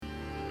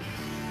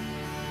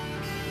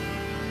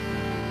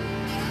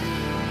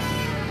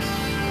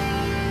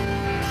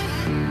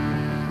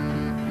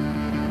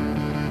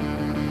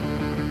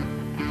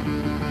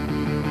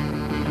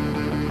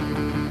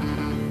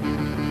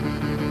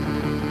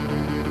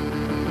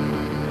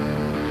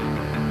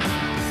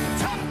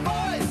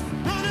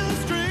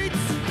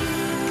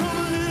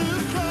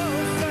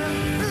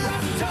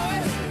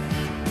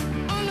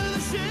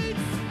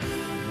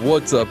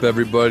What's up,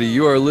 everybody?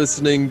 You are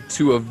listening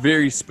to a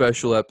very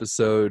special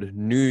episode,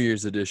 New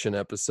Year's edition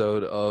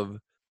episode of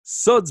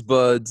Suds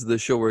Buds, the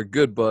show where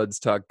good buds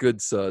talk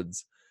good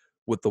suds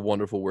with the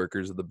wonderful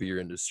workers of the beer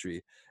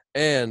industry.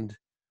 And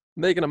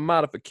making a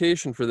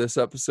modification for this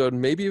episode,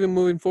 maybe even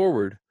moving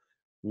forward,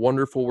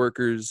 wonderful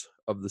workers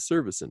of the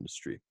service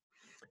industry.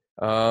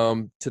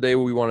 Today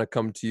we want to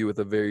come to you with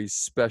a very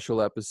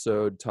special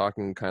episode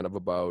talking kind of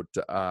about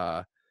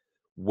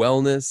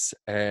wellness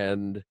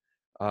and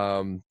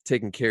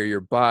taking care of your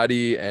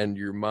body and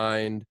your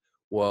mind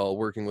while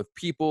working with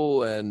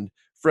people and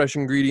fresh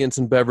ingredients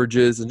and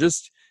beverages. And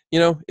just,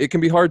 it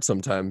can be hard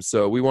sometimes.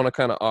 So we want to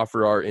kind of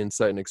offer our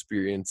insight and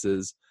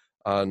experiences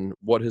on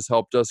what has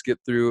helped us get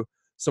through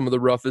some of the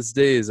roughest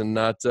days and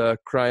not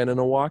crying in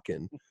a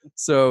walk-in.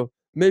 So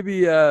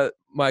maybe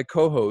my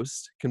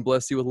co-host can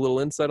bless you with a little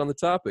insight on the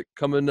topic.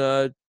 Coming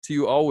to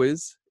you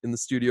always in the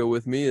studio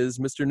with me is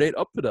Mr. Nate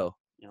Uppadell.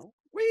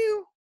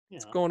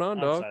 What's going on,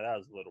 dog? Sorry, that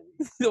was a little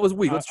weak. That was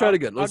weak. Let's try it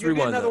again. Let's I'll give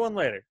rewind you another that. one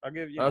later. I'll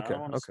give you. Okay, I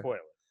don't want to spoil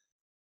it.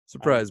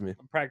 Surprise me.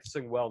 I'm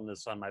practicing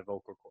wellness on my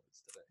vocal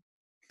cords today.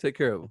 Take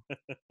care of them.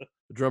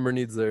 The drummer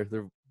needs their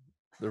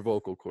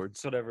vocal cords.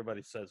 That's what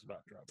everybody says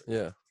about drummers.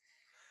 Yeah.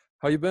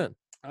 How you been?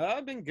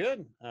 I've been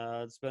good.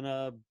 It's been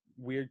a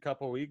weird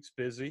couple weeks.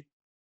 Busy.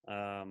 We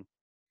got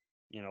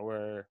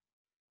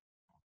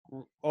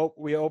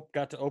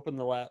to open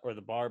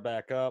the bar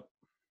back up.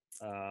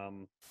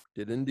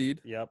 Did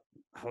indeed. Yep.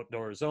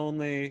 Outdoors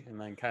only, and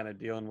then kind of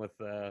dealing with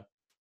the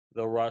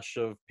rush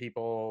of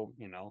people,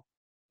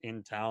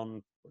 in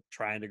town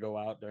trying to go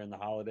out during the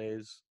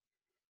holidays.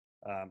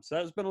 So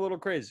that's been a little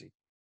crazy.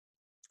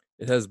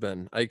 It has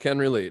been. I can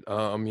relate.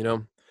 I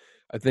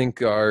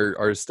think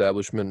our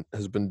establishment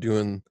has been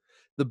doing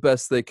the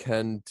best they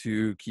can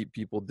to keep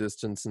people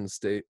distance and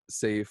stay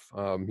safe.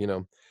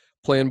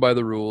 Playing by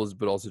the rules,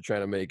 but also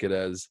trying to make it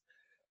as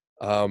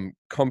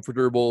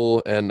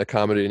comfortable and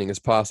accommodating as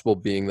possible,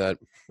 being that,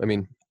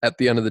 at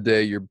the end of the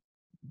day, you're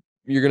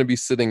going to be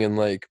sitting in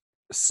like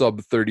sub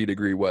 30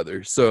 degree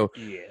weather. So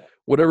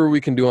whatever we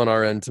can do on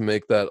our end to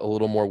make that a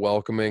little more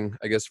welcoming.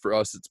 I guess for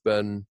us, it's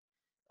been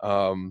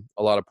a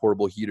lot of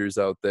portable heaters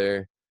out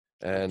there.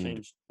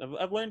 And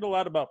I've learned a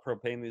lot about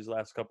propane these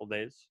last couple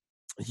days.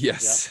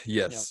 Yes.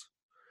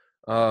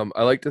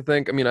 I like to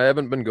think, I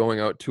haven't been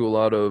going out to a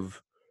lot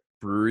of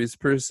breweries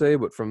per se,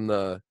 but from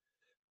the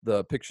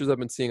pictures I've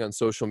been seeing on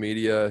social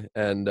media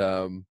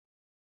and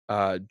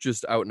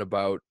just out and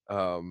about,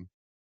 I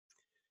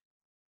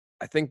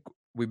think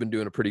we've been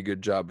doing a pretty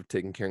good job of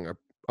taking care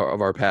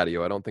of our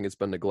patio. I don't think it's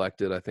been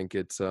neglected. I think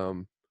it's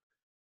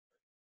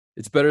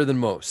better than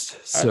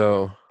most.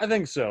 So I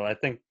think so. I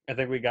think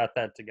we got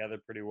that together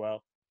pretty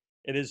well.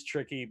 It is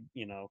tricky,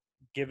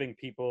 giving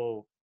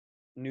people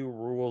new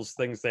rules,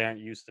 things they aren't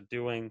used to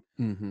doing,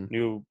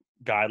 new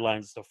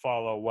guidelines to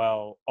follow.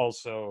 Well,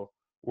 also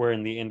we're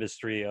in the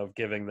industry of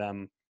giving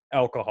them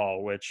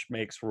alcohol, which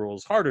makes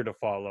rules harder to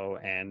follow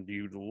and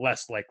you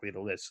less likely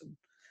to listen.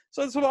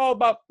 So it's all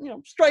about,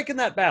 striking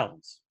that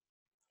balance.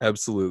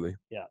 Absolutely.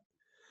 Yeah.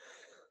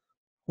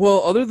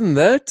 Well, other than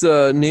that,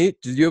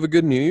 Nate, did you have a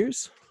good New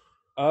Year's?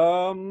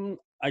 I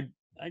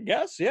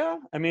guess, yeah.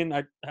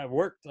 I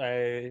worked.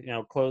 I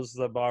closed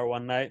the bar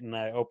one night and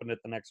I opened it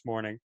the next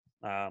morning.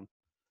 So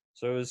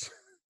it was,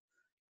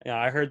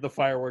 I heard the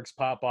fireworks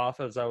pop off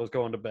as I was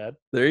going to bed.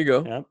 There you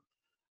go. Yep.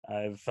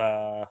 I've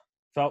felt,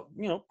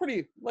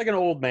 pretty like an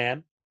old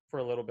man for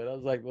a little bit. I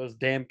was like those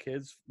damn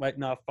kids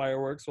lighting off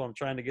fireworks while I'm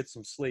trying to get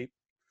some sleep.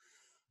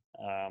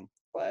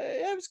 But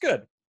it was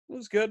good. It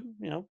was good.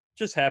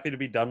 Just happy to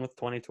be done with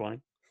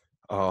 2020.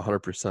 Oh,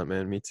 100%,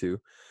 man. Me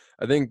too.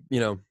 I think,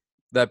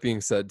 that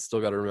being said, still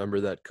got to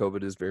remember that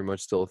COVID is very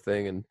much still a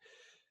thing and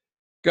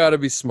got to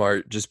be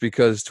smart. Just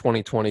because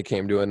 2020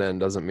 came to an end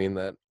doesn't mean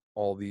that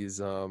all these,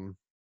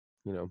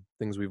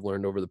 things we've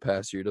learned over the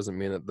past year doesn't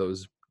mean that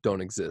those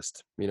don't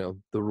exist. The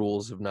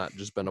rules have not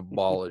just been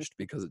abolished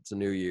because it's a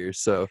new year.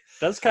 So it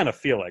does kind of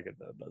feel like it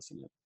though,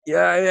 doesn't it?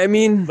 Yeah.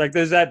 Like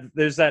there's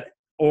that,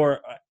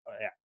 or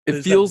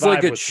it feels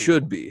like it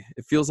should be.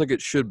 It feels like it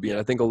should be. And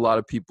I think a lot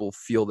of people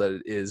feel that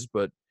it is,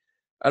 but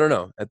I don't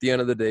know. At the end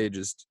of the day,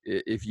 just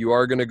if you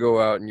are going to go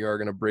out and you are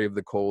going to brave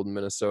the cold in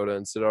Minnesota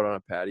and sit out on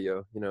a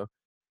patio,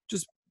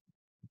 just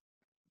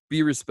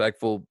be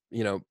respectful,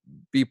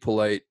 be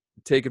polite,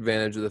 take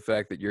advantage of the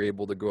fact that you're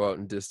able to go out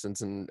in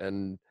distance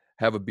and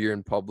have a beer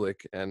in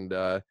public and,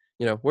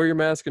 wear your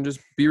mask and just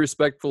be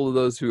respectful of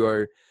those who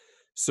are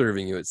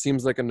serving you. It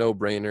seems like a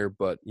no-brainer,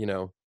 but,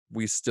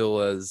 we still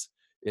as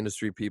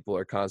industry people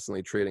are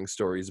constantly trading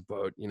stories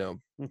about,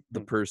 the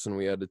person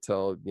we had to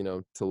tell,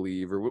 to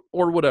leave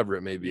or whatever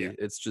it may be. Yeah.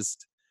 It's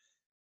just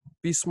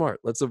be smart.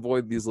 Let's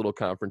avoid these little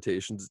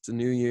confrontations. It's a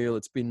new year.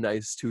 Let's be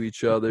nice to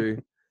each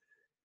other.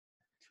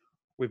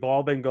 We've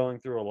all been going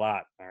through a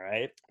lot. All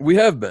right. We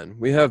have been,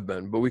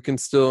 but we can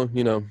still,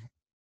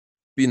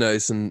 be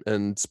nice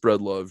and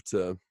spread love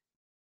to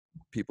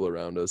people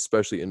around us,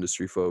 especially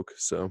industry folk.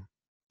 So,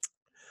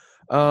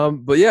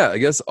 but yeah, I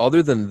guess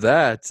other than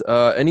that,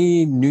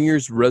 any New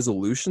Year's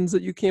resolutions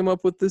that you came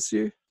up with this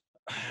year?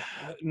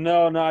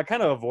 No, I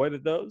kind of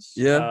avoided those.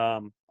 Yeah.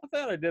 I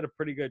thought I did a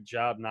pretty good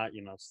job not,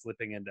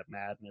 slipping into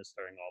madness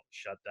during all the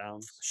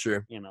shutdowns.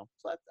 Sure.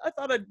 So I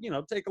thought I'd,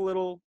 take a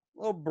little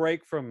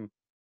break from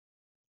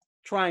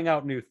trying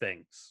out new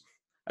things.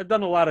 I've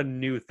done a lot of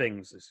new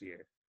things this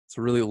year. It's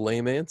a really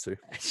lame answer.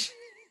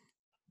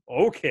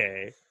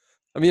 Okay.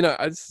 I mean,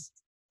 I just,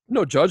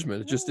 no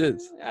judgment. It just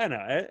is. I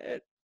know.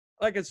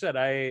 Like I said,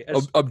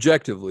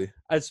 objectively.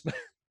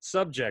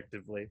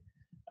 Subjectively.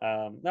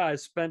 No, I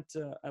spent,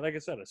 like I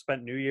said, I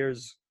spent New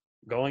Year's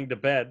going to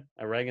bed.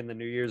 I rang in the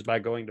New Year's by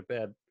going to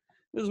bed.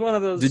 It was one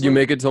of those. Did you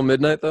make it till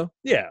midnight though?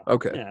 Yeah.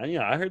 Okay.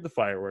 Yeah. I heard the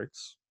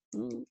fireworks.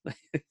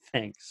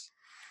 Thanks.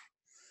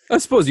 I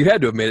suppose you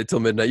had to have made it till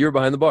midnight. You were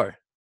behind the bar.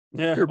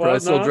 Yeah. You're probably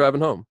still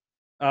driving home.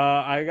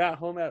 I got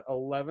home at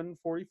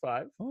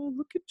 11:45. Oh,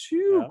 look at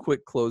you,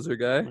 quick closer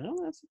guy. Well,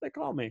 that's what they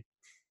call me.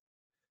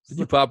 Did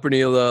you pop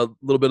any little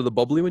bit of the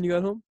bubbly when you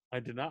got home? I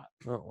did not.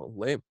 Oh, well,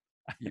 lame.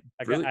 I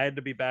had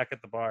to be back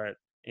at the bar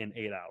in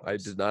 8 hours. I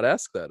did not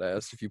ask that. I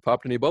asked if you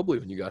popped any bubbly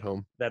when you got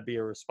home. That'd be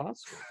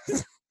irresponsible.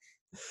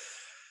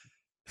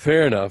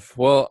 Fair enough.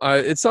 Well,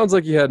 it sounds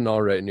like you had an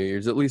all right New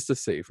Year's, at least a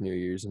safe New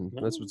Year's, and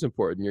that's what's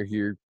important. You're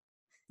here,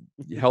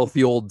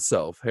 healthy old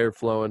self, hair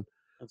flowing.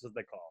 That's what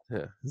they call.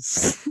 Yeah.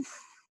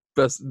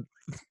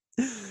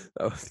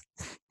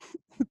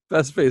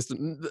 Best face.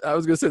 I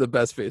was gonna say the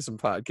best face in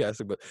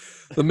podcasting, but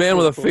the man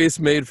with a face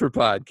made for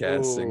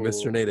podcasting,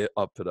 Mr. Nate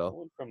Upfidel.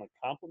 Going from a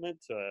compliment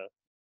to a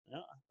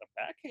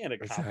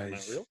backhanded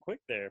compliment, real quick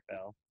there,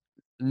 pal.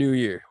 New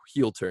Year,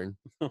 heel turn.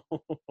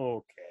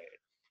 Okay.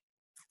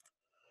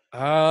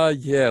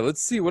 Yeah.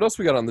 Let's see what else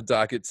we got on the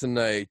docket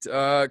tonight.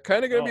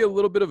 Kind of gonna be a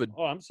little bit of a.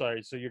 Oh, I'm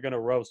sorry. So you're gonna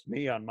roast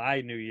me on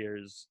my New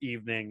Year's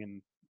evening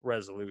and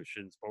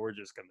resolutions, but we're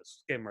just gonna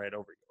skim right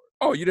over yours.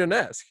 Oh, you didn't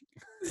ask.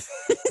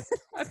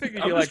 I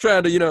figured I'm just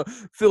trying to,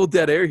 fill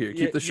dead air here,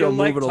 keep the show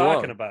moving along.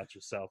 Talking about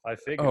yourself. I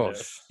figured. Oh,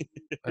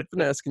 I've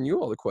been asking you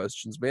all the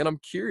questions, man. I'm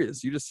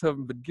curious. You just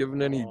haven't been giving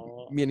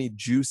me any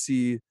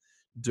juicy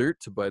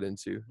dirt to bite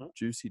into. Huh?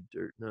 Juicy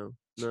dirt? No.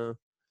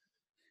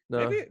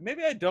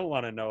 Maybe I don't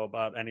want to know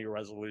about any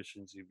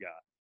resolutions you've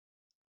got.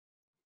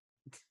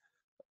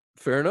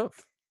 Fair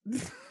enough.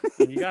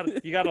 You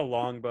got a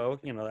longbow.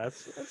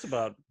 That's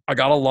about. I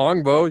got a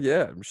longbow.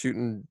 Yeah, I'm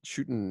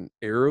shooting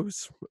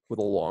arrows with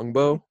a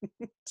longbow.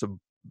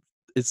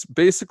 It's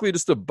basically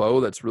just a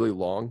bow that's really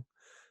long,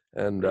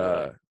 and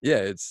yeah,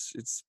 it's.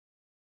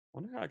 I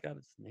wonder how I got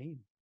its name.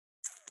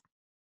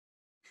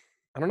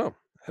 I don't know.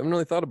 I haven't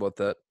really thought about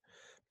that,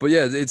 but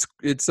yeah,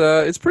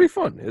 it's pretty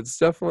fun. It's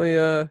definitely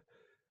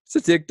it's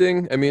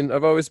addicting. I mean,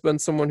 I've always been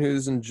someone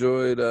who's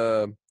enjoyed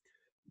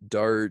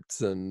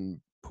darts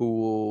and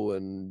pool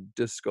and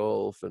disc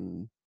golf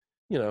and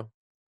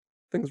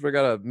things where I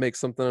gotta make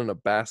something in a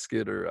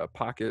basket or a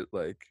pocket,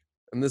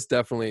 and this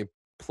definitely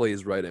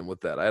plays right in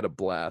with that. I had a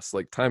blast.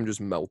 Time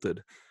just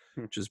melted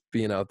just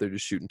being out there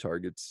just shooting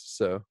targets.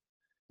 So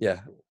yeah,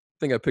 I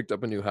think I picked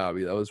up a new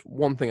hobby. That was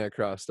one thing I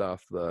crossed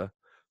off the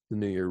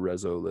New Year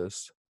reso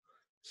list.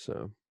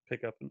 So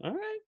all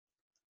right,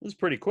 this is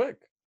pretty quick.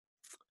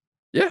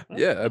 Yeah.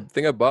 I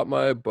think I bought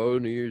my bow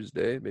New Year's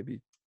Day, maybe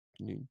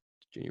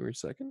January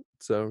 2nd.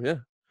 So yeah.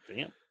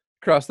 Damn.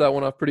 Crossed that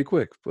one off pretty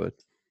quick, but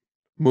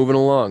moving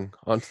along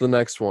on to the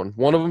next one.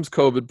 One of them's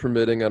COVID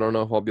permitting. I don't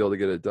know if I'll be able to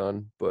get it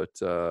done, but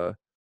I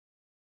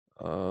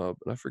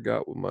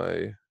forgot what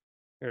my.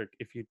 Eric,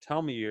 if you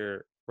tell me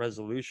your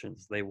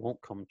resolutions, they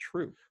won't come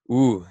true.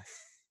 Ooh,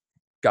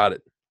 got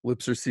it.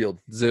 Lips are sealed.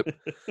 Zip.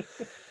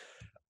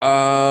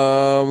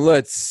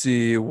 Let's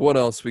see what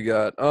else we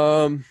got.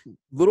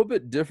 Little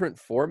bit different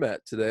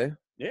format today.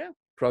 Yeah.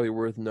 Probably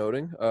worth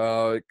noting.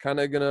 Kind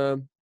of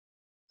gonna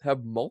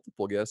have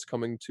multiple guests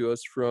coming to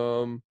us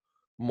from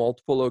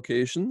multiple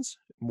locations.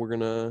 We're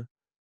gonna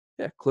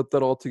clip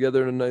that all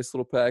together in a nice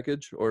little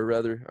package, or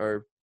rather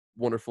our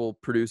wonderful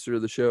producer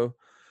of the show,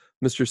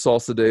 Mr.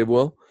 Salsa Dave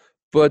will.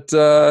 But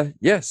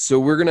so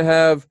we're gonna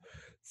have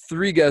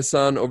 3 guests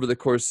on over the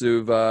course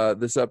of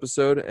this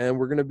episode, and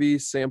we're gonna be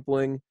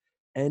sampling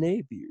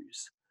NA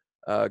beers,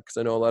 because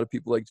I know a lot of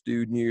people like to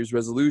do New Year's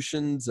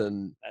resolutions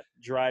and that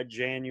dry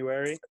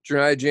January,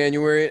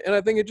 and I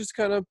think it just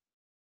kind of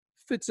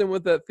fits in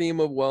with that theme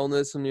of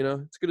wellness, and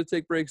it's good to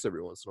take breaks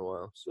every once in a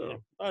while.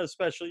 So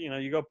especially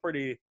you go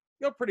pretty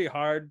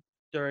hard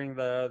during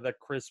the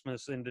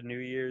Christmas into New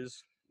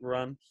Year's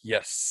run.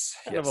 Yes,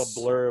 kind of a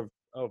blur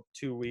of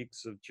 2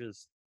 weeks of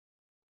just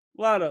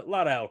a lot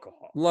of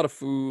alcohol, a lot of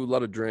food, a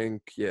lot of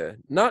drink. Yeah,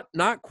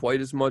 not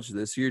quite as much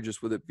this year,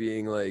 just with it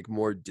being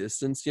more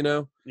distance.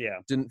 Yeah,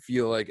 didn't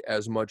feel like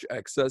as much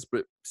excess,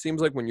 but it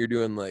seems like when you're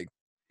doing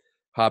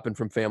hopping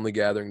from family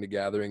gathering to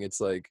gathering,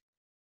 it's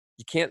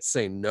you can't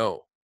say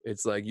no.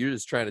 It's you're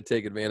just trying to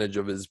take advantage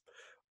of as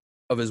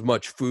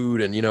much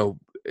food, and I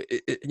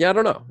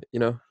don't know.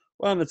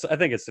 Well, and I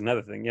think it's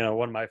another thing.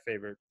 One of my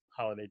favorite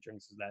holiday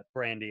drinks is that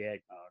brandy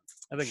eggnog.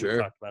 I think we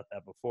talked about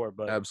that before,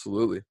 but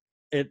absolutely,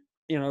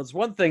 it's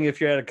one thing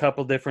if you're at a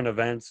couple different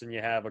events and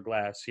you have a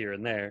glass here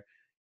and there.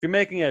 If you're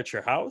making it at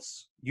your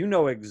house, you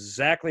know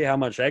exactly how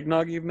much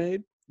eggnog you've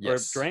made or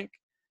drank.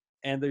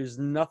 And there's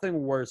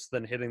nothing worse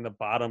than hitting the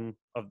bottom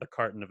of the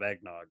carton of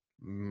eggnog.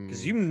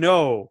 Because you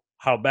know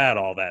how bad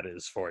all that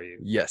is for you.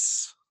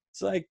 Yes.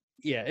 It's like,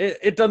 yeah,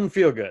 it doesn't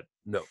feel good.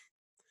 No,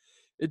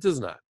 it does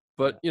not.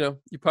 But, you know,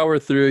 you power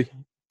through,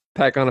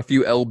 pack on a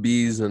few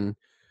LBs and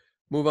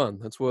move on.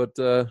 That's what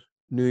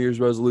New Year's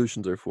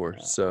resolutions are for.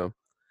 Yeah. So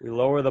we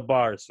lower the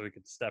bar so we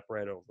can step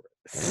right over it.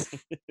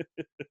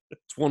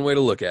 It's one way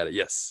to look at it,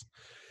 yes.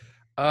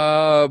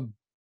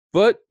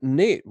 But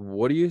Nate,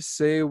 what do you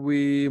say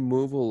we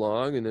move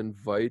along and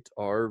invite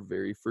our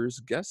very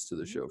first guest to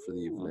the show for the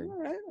evening?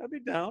 All right, I'll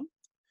be down.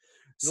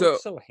 He so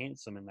looks so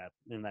handsome in that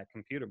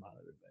computer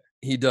monitor there.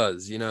 He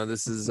does. You know,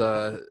 this is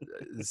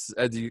this,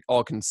 as you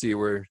all can see,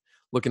 we're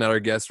looking at our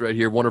guest right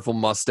here. Wonderful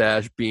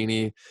mustache,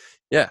 beanie.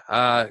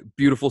 Yeah,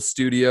 beautiful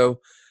studio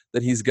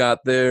that he's got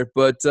there.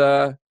 But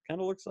kind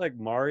of looks like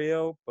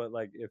Mario, but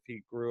like if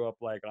he grew up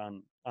like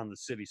on the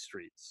city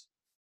streets.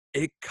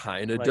 It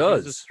kind of like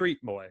does. He's a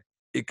street boy.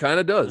 It kind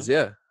of does,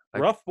 yeah.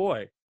 Rough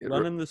boy,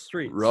 running the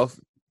streets. Rough.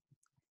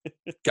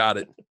 Got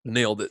it.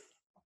 Nailed it.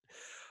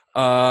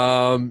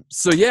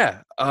 So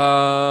yeah,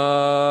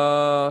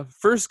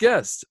 first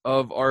guest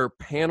of our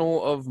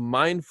panel of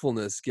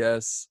mindfulness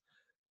guests,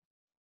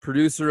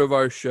 producer of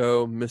our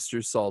show, Mr.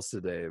 Salsa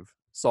Dave.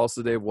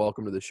 Salsa Dave,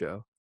 welcome to the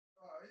show.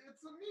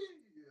 It's me,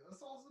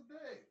 Salsa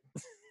Dave.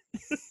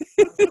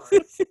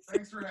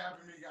 Thanks for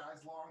having me,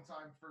 guys. Long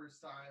time,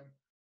 first time.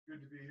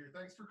 Good to be here.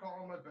 Thanks for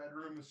calling my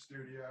bedroom the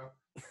studio.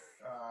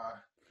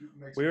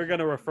 We were going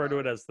to refer to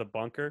it as the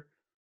bunker.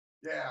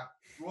 Yeah,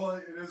 well,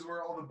 it is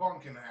where all the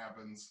bunking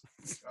happens.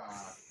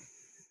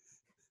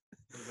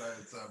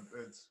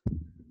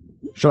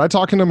 Should I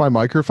talk into my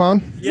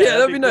microphone? Yeah,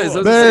 that'd be nice.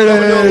 Cool. There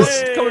it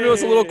is. Coming to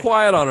us a little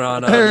quiet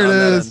on there it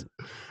is.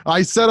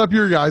 I set up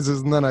your guys's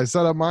and then I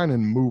set up mine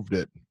and moved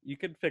it. You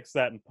can fix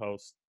that in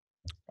post.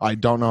 I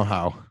don't know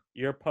how.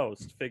 Your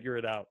post. Figure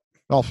it out.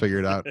 I'll figure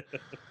it out.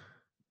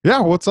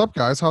 Yeah, what's up,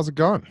 guys? How's it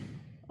going?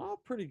 Oh,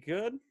 pretty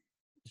good.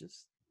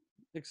 Just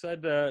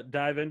excited to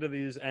dive into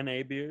these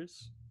NA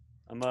beers.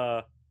 I'm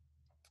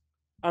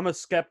a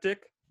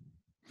skeptic.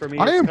 For me,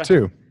 I am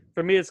too.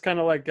 For me, it's kind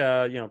of like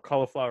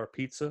cauliflower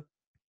pizza,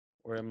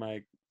 where I'm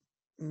like,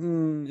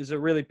 is it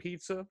really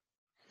pizza?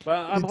 But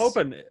I'm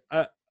hoping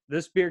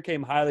this beer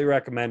came highly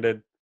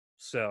recommended,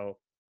 so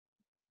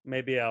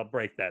maybe I'll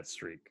break that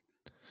streak.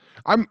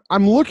 I'm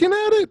looking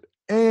at it,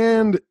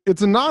 and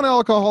it's a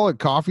non-alcoholic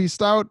coffee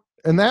stout,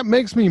 and that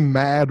makes me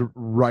mad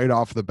right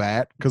off the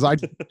bat because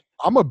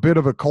I'm a bit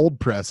of a cold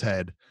press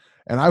head.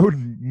 And I would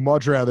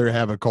much rather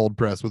have a cold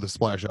press with a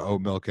splash of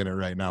oat milk in it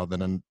right now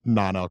than a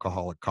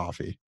non-alcoholic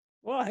coffee.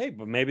 Well, hey,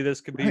 but maybe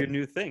this could be your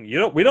new thing.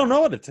 We don't know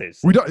what it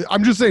tastes like.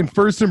 I'm just saying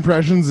first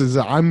impressions is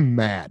I'm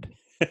mad.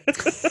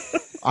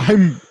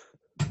 I'm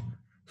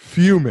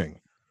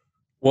fuming.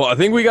 Well, I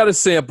think we got a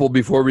sample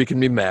before we can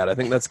be mad. I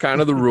think that's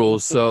kind of the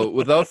rules. So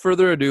without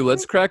further ado,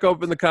 let's crack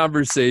open the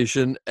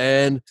conversation.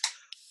 And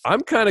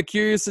I'm kind of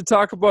curious to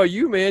talk about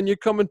you, man. You're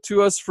coming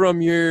to us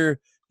from your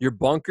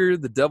bunker,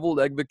 the Deviled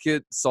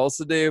Advocate,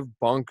 Salsa Dave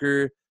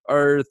bunker.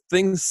 Are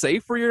things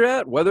safe where you're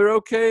at? Weather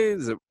okay?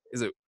 Is it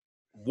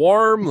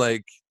warm?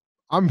 Like,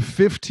 I'm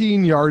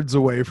 15 yards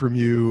away from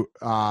you.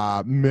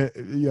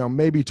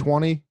 Maybe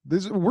 20.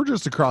 We're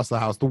just across the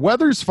house. The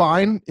weather's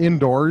fine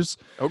indoors.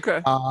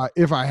 Okay.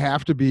 If I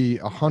have to be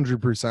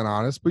 100%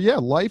 honest, but yeah,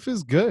 life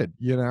is good.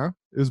 You know,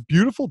 it was a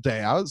beautiful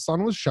day out. The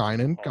sun was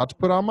shining. Got to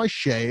put on my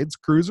shades,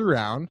 cruise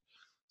around,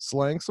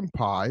 slang some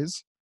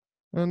pies,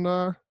 and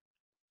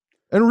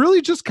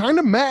really just kind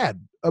of mad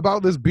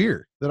about this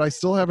beer that I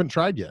still haven't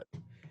tried yet.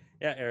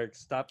 Yeah, Eric,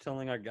 stop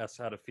telling our guests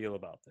how to feel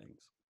about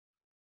things.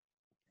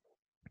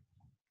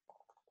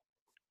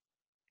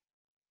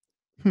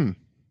 All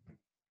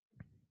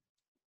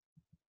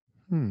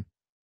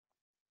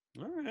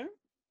right.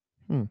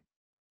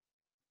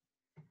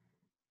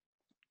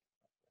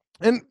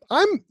 And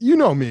you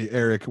know me,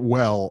 Eric,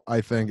 well, I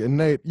think, and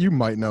Nate, you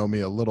might know me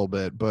a little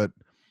bit, but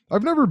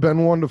I've never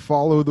been one to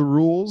follow the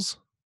rules.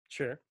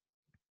 Sure.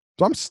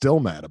 So I'm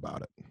still mad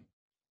about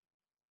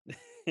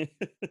it.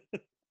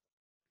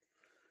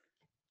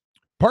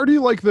 Party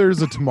like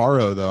there's a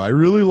tomorrow, though. I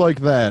really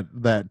like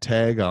that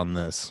tag on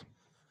this.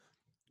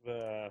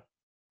 Where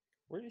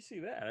do you see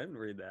that? I didn't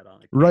read that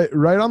on it.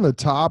 Right on the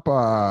top.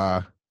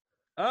 On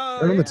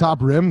the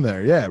top rim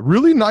there. Yeah,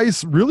 really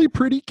nice, really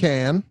pretty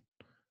can.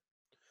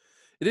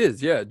 It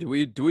is. Yeah. Do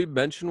we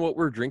mention what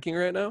we're drinking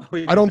right now?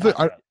 I don't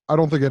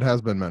think it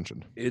has been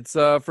mentioned. It's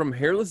from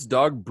Hairless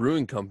Dog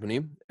Brewing Company,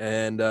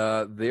 and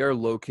they are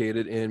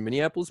located in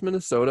Minneapolis,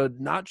 Minnesota.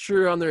 Not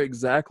sure on their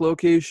exact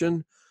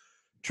location.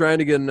 Trying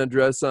to get an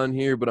address on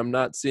here, but I'm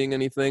not seeing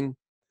anything.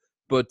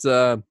 But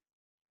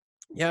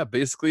yeah,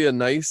 basically a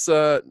nice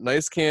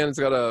can. It's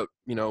got a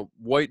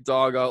white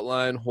dog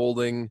outline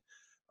holding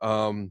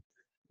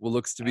what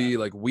looks to be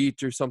like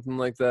wheat or something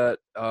like that.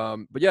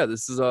 But yeah,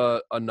 this is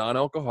a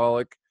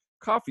non-alcoholic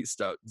coffee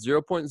stout,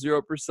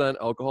 0.0%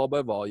 alcohol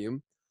by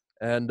volume,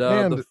 and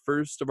the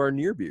first of our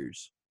near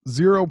beers.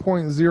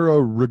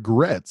 0.0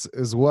 regrets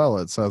as well,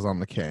 it says on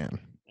the can.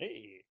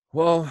 Hey.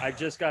 Well, I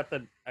just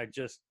connected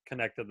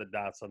the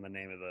dots on the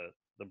name of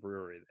the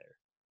brewery there.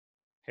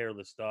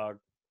 Hairless Dog,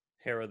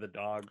 Hair of the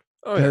Dog.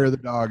 Oh, Hair of the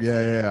Dog.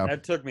 Yeah.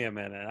 That took me a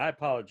minute. I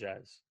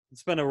apologize.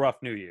 It's been a rough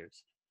New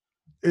Year's.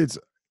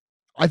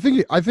 I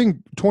think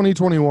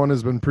 2021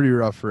 has been pretty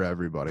rough for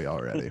everybody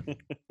already.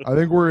 I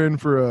think we're in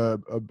for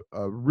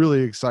a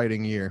really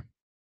exciting year.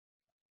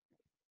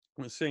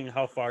 We're seeing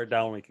how far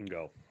down we can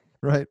go.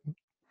 Right.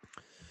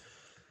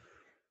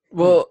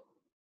 Well,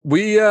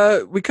 we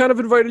kind of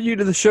invited you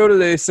to the show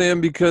today,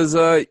 Sam, because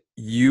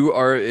you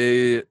are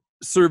a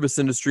service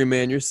industry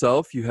man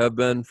yourself. You have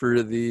been for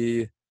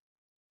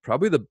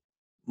probably the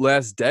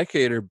last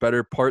decade or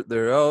better part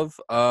thereof.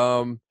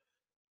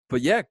 But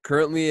yeah,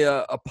 currently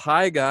a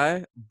pie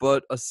guy.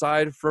 But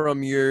aside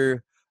from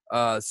your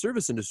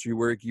service industry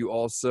work, you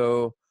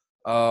also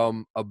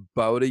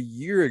about a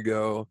year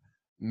ago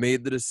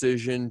made the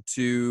decision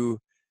to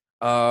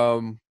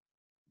cut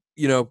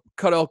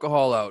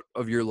alcohol out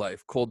of your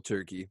life cold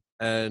turkey.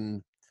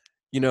 And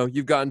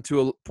you've gotten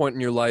to a point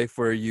in your life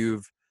where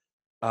you've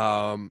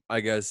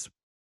I guess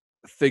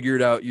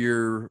figured out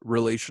your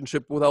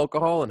relationship with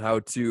alcohol and how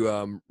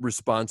to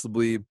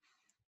responsibly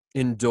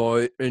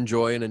enjoy and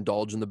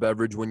indulge in the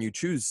beverage when you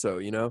choose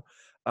so.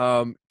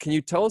 Can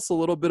you tell us a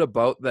little bit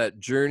about that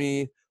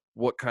journey,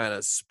 what kind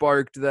of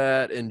sparked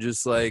that, and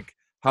just like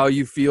how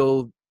you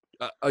feel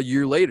a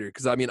year later?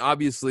 Because I mean,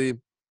 obviously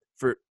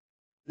for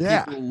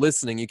people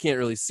listening, you can't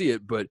really see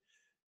it, but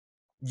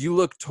you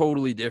look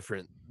totally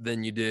different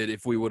than you did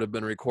if we would have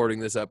been recording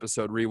this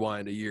episode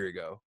rewind a year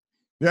ago.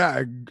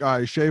 Yeah,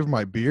 I shaved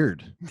my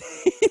beard.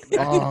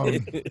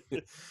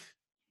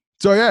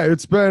 So yeah,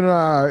 it's been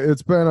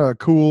a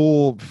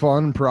cool,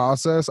 fun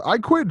process. I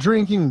quit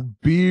drinking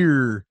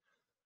beer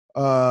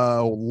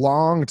a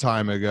long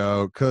time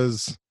ago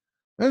because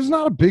I was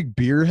not a big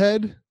beer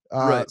head.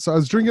 Right. So I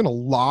was drinking a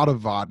lot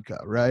of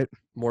vodka, right?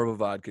 More of a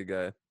vodka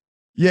guy.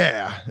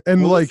 Yeah.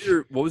 And what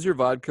was your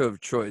vodka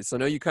of choice? I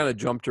know you kind of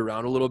jumped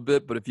around a little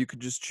bit, but if you could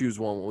just choose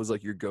one, what was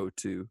like your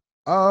go-to?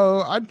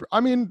 I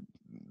mean,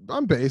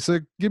 I'm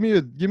basic. Give me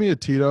a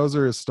Tito's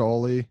or a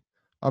Stoli.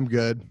 I'm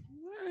good.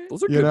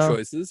 Those are good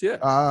choices.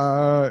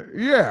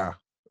 Yeah.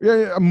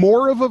 Yeah.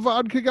 More of a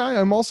vodka guy.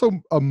 I'm also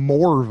a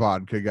more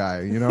vodka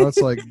guy. It's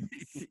like,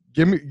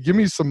 give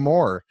me some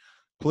more,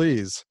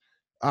 please.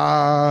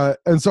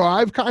 And so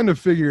I've kind of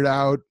figured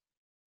out.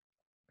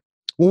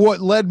 Well,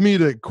 what led me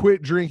to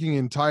quit drinking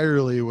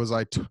entirely was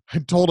I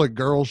told a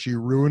girl she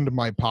ruined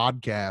my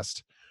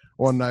podcast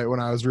one night when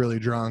I was really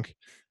drunk,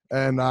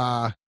 and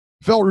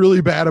felt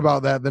really bad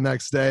about that the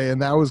next day.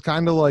 And that was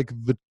kind of like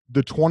the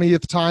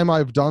 20th time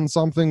I've done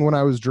something when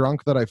I was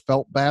drunk that I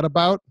felt bad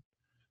about.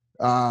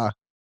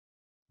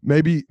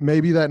 Maybe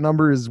that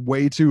number is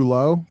way too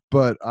low,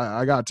 but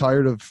I got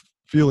tired of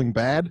feeling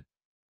bad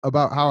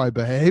about how I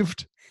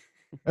behaved.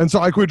 And so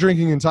I quit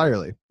drinking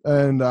entirely.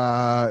 And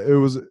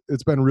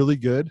it's been really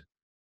good.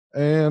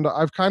 And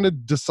I've kind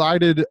of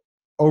decided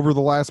over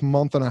the last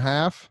month and a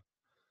half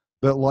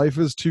that life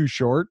is too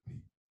short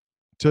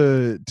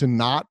to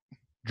not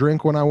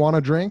drink when I want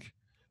to drink.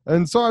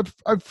 And so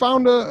I've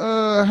found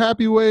a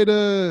happy way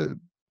to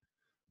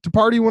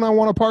party when I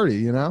want to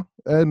party,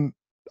 and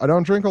I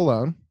don't drink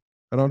alone.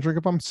 I don't drink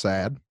if I'm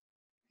sad,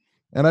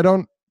 and I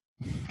don't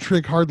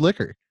drink hard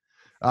liquor.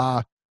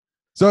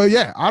 So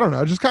yeah, I don't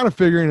know, just kind of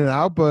figuring it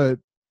out, but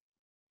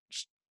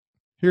just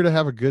here to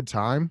have a good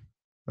time.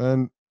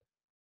 And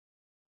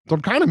so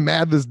I'm kind of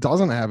mad this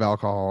doesn't have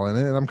alcohol in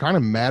it, and I'm kind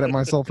of mad at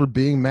myself for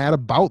being mad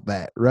about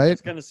that, right? I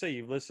was gonna say,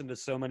 you've listened to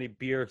so many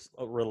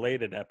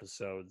beer-related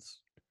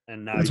episodes,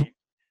 and now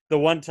the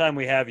one time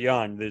we have you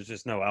on, there's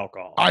just no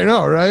alcohol. I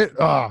know, right?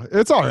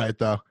 It's all right,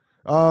 though.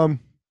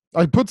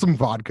 I put some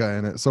vodka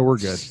in it, so we're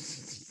good.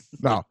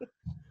 No.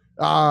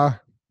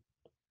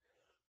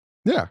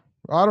 Yeah.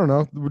 I don't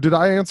know. Did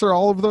I answer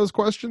all of those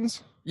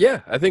questions?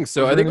 Yeah, I think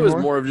so. I think it was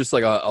more of just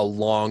like a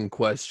long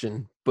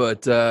question.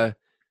 But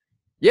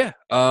yeah,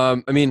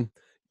 I mean,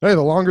 hey,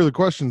 the longer the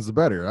questions, the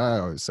better, I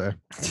always say.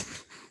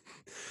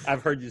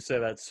 I've heard you say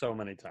that so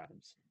many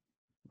times.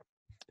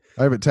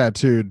 I have it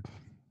tattooed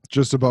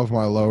just above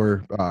my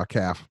lower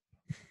calf.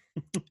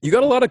 You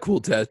got a lot of cool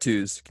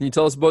tattoos. Can you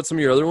tell us about some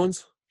of your other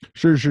ones?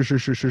 Sure.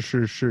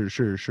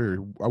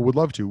 I would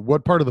love to.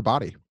 What part of the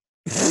body?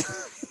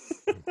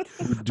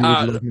 Would you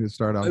like me to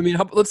start on? I mean,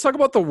 let's talk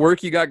about the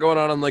work you got going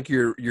on like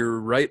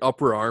your right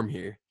upper arm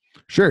here.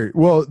 Sure.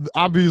 Well,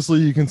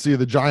 obviously you can see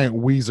the giant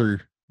Weezer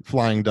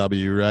flying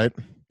W, right?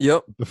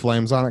 Yep. The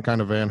flames on it,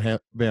 kind of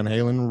Van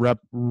Halen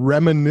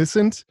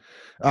reminiscent.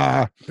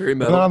 Very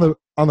metal.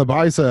 On the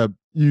bicep,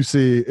 you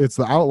see it's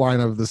the outline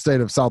of the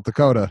state of South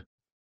Dakota,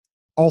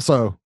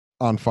 also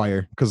on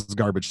fire because it's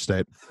garbage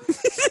state.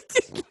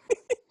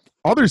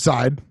 Other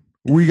side,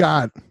 we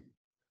got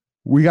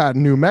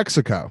New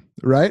Mexico,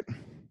 right?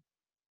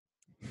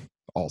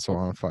 Also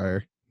on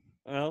fire.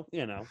 Well,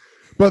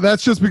 But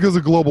that's just because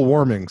of global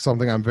warming,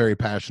 something I'm very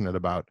passionate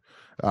about.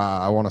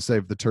 I want to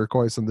save the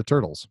turquoise and the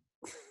turtles.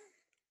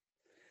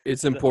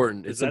 It's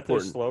important. Is that their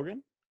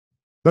slogan?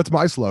 That's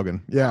my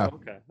slogan. Yeah. Oh,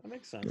 okay, that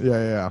makes sense.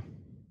 Yeah.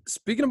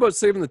 Speaking about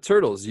saving the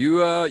turtles,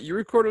 you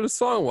recorded a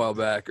song a while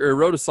back, or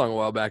wrote a song a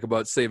while back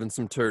about saving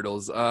some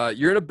turtles.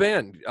 You're in a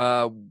band.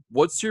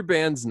 What's your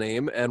band's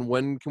name, and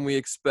when can we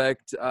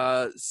expect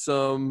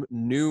some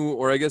new,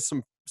 or I guess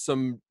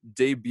some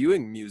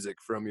debuting music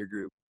from your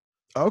group?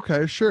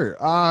 Okay, sure.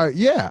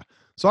 Yeah.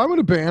 So I'm in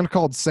a band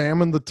called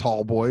Sam and the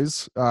Tall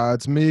Boys.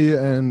 It's me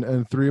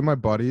and three of my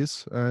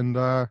buddies, and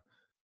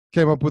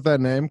came up with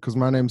that name because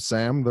my name's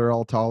Sam. They're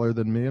all taller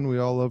than me, and we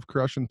all love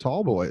crushing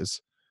tall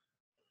boys.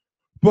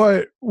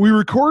 But we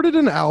recorded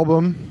an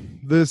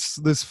album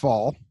this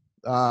fall.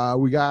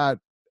 We got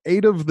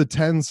 8 of the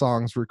 10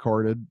 songs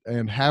recorded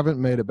and haven't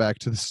made it back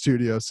to the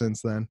studio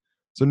since then.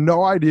 So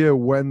no idea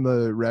when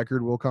the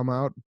record will come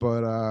out,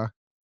 but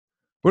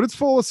it's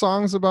full of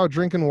songs about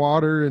drinking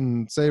water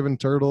and saving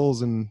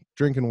turtles and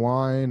drinking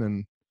wine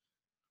and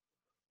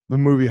the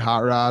movie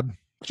Hot Rod.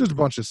 Just a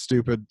bunch of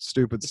stupid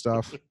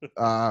stuff.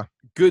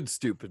 Good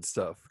stupid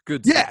stuff.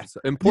 Good Yeah. stupid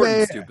stuff.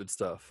 Important stupid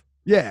stuff.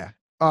 Yeah.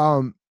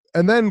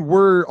 And then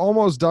we're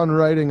almost done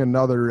writing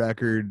another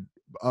record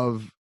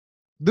of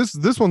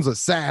this one's a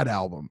sad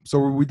album. So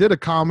we did a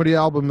comedy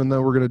album, and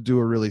then we're gonna do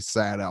a really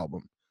sad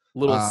album.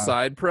 Little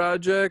side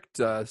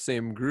project,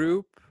 same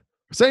group.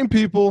 Same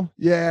people,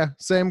 yeah,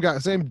 same guy,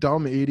 same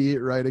dumb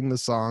idiot writing the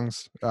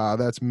songs.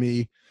 That's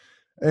me,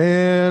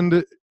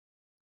 and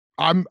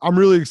I'm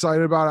really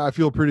excited about it. I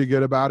feel pretty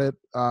good about it,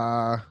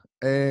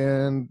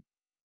 and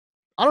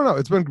I don't know.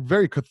 It's been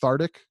very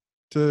cathartic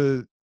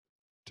to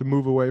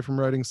move away from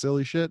writing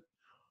silly shit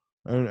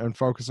and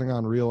focusing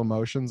on real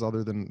emotions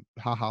other than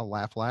haha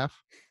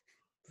laugh.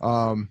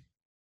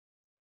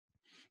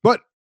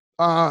 But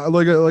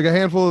like a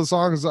handful of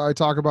songs, I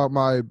talk about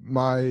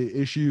my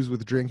issues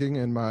with drinking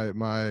and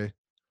my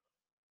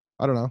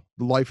I don't know,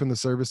 life in the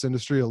service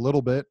industry. A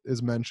little bit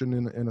is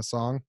mentioned in a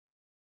song.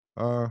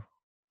 So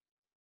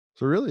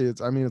really,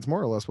 it's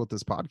more or less what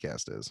this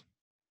podcast is.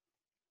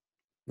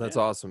 That's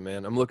awesome,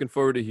 man. I'm looking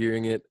forward to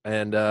hearing it.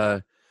 And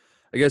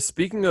I guess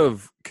speaking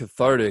of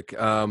cathartic,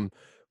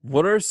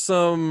 what are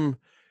some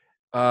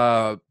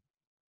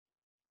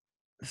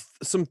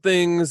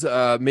things,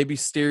 maybe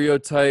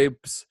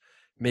stereotypes,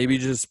 maybe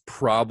just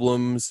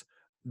problems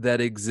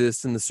that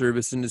exist in the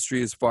service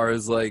industry as far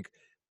as like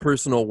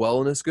personal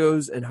wellness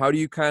goes, and how do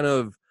you kind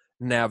of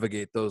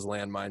navigate those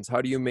landmines? How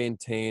do you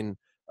maintain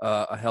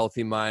a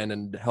healthy mind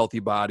and healthy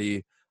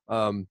body,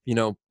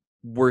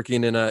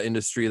 working in an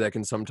industry that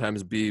can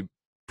sometimes be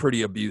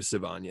pretty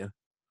abusive on you?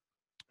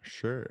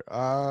 Sure.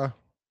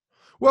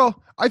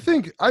 Well, I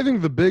think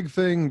the big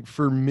thing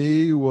for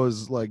me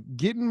was like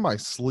getting my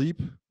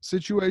sleep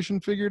situation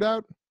figured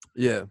out.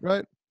 Yeah.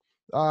 Right.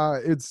 I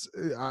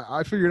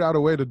figured out a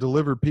way to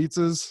deliver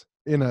pizzas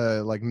in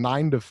a like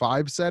 9 to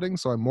 5 setting,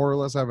 so I more or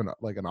less have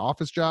an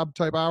office job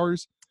type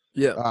hours.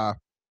 Yeah.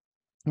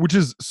 Which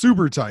is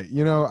super tight.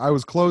 I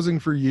was closing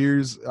for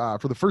years.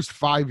 For the first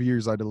 5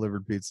 years, I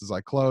delivered pizzas.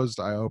 I closed,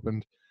 I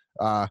opened,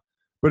 but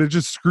it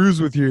just screws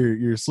with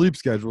your sleep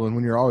schedule. And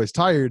when you're always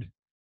tired,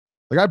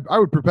 like I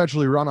would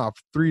perpetually run off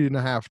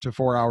 3.5 to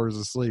 4 hours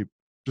of sleep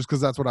just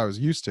because that's what I was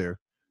used to.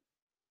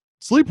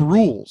 Sleep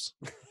rules.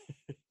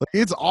 Like,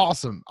 it's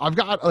awesome. I've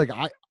got like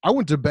I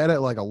went to bed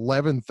at like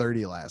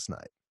 11:30 last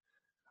night.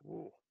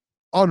 Ooh.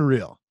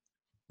 Unreal,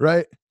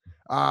 right?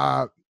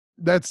 I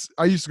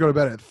used to go to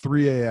bed at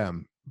 3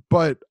 a.m.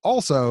 But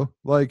also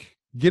like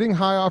getting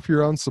high off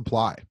your own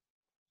supply.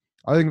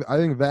 I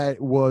think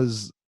that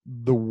was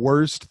the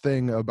worst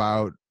thing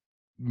about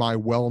my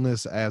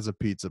wellness as a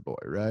pizza boy,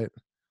 right?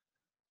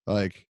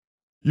 Like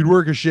you'd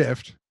work a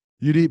shift,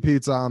 you'd eat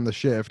pizza on the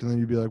shift, and then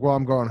you'd be like, well,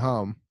 I'm going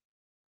home.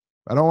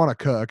 I don't want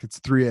to cook. It's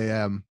 3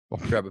 a.m.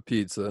 Grab a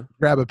pizza.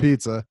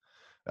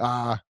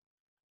 And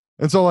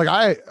so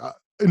like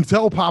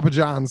until Papa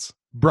John's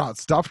brought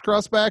stuffed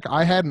crust back,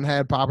 I hadn't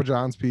had Papa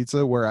John's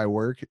pizza where I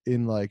work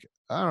in like,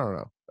 I don't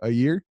know, a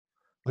year.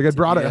 Like I'd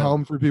brought it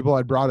home for people,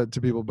 I'd brought it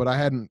to people, but I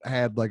hadn't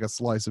had like a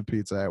slice of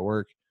pizza at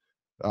work.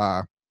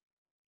 Because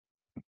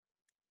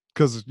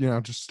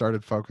just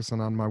started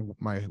focusing on my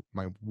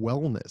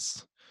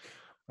wellness.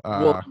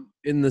 Well,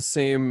 in the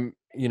same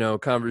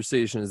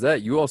conversation as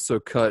that, you also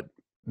cut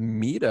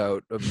meat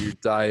out of your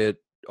diet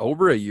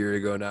over a year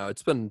ago now.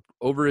 It's been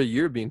over a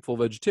year being full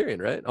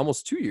vegetarian, right?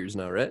 Almost 2 years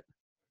now, right?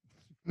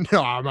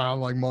 No, I'm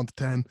on like month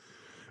 10.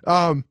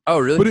 Oh,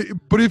 really?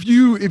 But if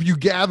you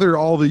gather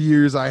all the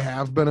years I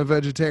have been a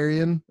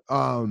vegetarian,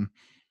 over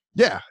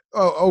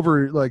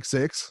like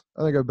 6.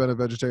 I think I've been a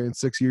vegetarian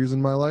 6 years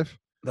in my life.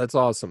 That's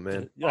awesome,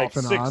 man. Like off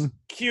and 6 on.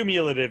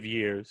 Cumulative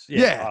years.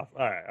 Yeah.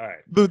 All right.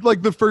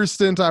 The first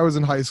stint I was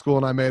in high school,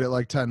 and I made it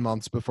like 10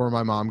 months before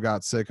my mom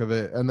got sick of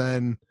it. And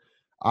then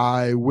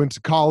I went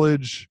to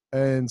college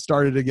and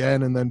started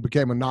again, and then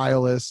became a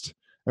nihilist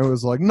and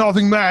was like,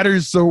 nothing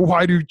matters, so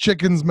why do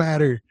chickens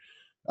matter?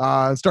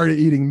 Started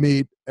eating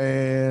meat,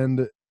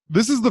 and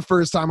this is the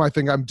first time I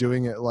think I'm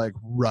doing it like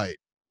right.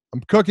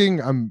 I'm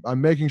cooking, I'm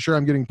making sure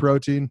I'm getting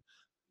protein.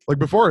 Like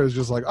before it was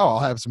just like, oh, I'll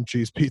have some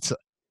cheese pizza.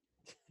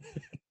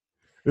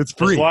 It's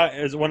free.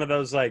 It's one of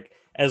those like,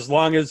 as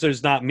long as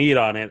there's not meat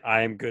on it,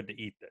 I am good to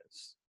eat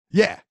this.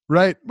 Yeah,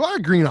 right. Well,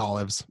 green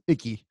olives,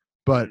 icky,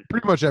 but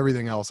pretty much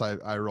everything else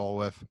I roll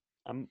with.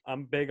 I'm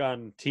big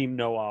on team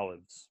no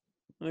olives.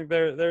 I think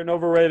they're an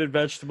overrated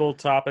vegetable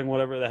topping,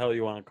 whatever the hell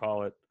you want to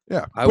call it.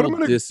 Yeah, I will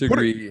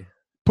disagree.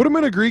 Put them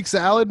in a Greek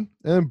salad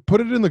and put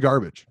it in the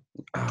garbage.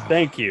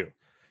 Thank you.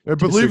 Yeah,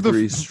 but leave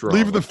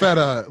the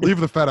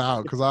feta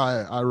out because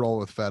I roll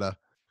with feta.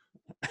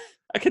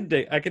 I can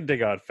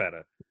dig out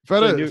feta.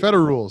 Feta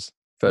rules.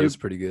 Feta's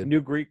pretty good.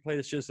 New Greek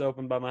place just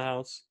opened by my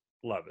house.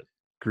 Love it.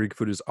 Greek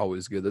food is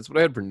always good. That's what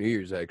I had for New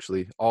Year's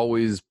actually.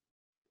 Always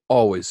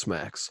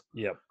smacks.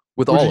 Yep.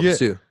 With olives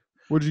too.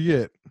 What'd you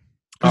get?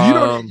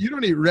 You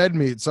don't eat red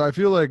meat, so I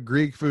feel like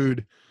Greek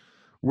food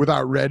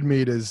without red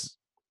meat it's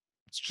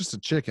just a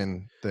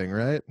chicken thing,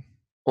 right?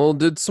 Well,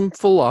 did some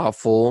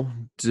falafel.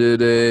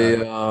 Did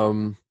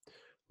a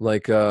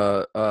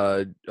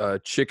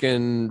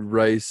chicken,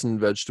 rice, and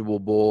vegetable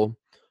bowl.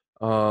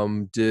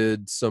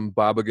 Did some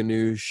baba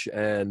ganoush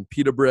and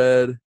pita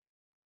bread.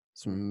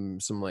 Some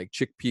like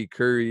chickpea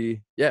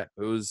curry. Yeah,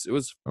 it was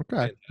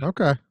okay. fantastic.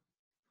 Okay.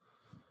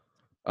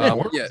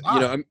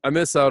 I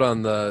miss out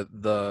on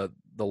the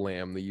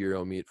lamb, the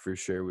gyro meat for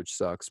sure, which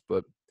sucks,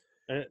 but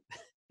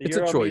it's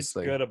a choice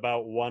thing. Good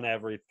about 1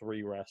 every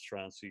 3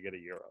 restaurants you get a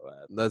gyro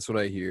at. That's what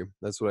I hear.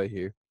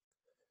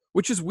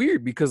 Which is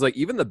weird because like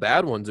even the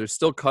bad ones are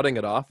still cutting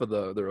it off of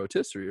the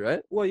rotisserie,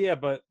 right? Well, yeah,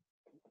 but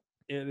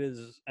it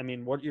is. I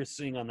mean, what you're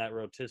seeing on that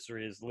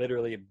rotisserie is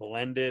literally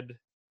blended,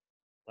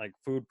 like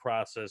food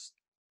processed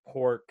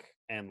pork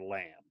and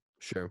lamb.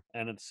 Sure.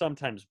 And it's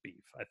sometimes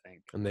beef, I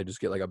think. And they just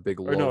get like a big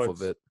loaf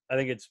of it. I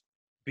think it's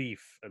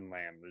beef and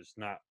lamb. There's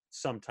not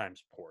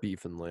sometimes pork.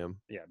 Beef and lamb.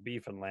 Yeah,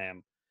 beef and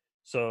lamb.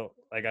 So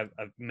like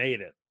I've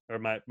made it, or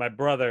my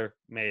brother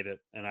made it,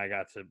 and I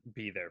got to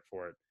be there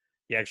for it.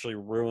 He actually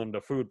ruined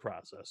a food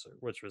processor,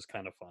 which was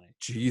kind of funny.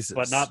 Jesus.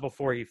 But not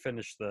before he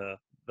finished the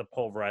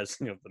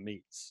pulverizing of the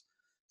meats.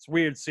 It's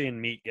weird seeing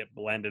meat get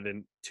blended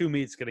in 2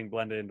 meats getting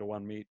blended into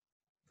 1 meat.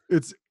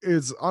 It's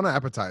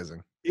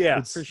unappetizing. Yeah,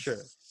 it's for sure.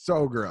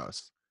 So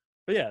gross.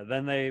 But yeah,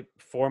 then they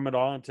form it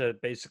all into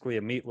basically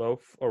a meatloaf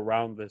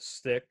around this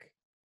stick.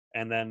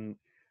 And then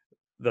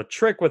the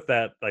trick with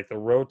that, like the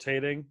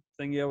rotating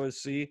thing you always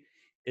see,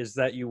 is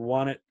that you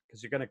want it,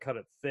 because you're going to cut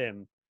it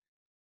thin,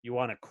 you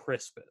want to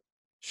crisp it.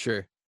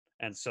 Sure.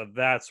 And so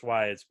that's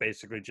why it's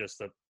basically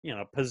just a,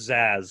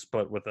 pizzazz,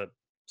 but with a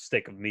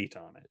stick of meat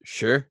on it.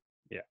 Sure.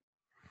 Yeah.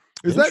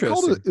 Is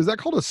that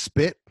called a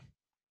spit?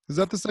 Is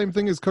that the same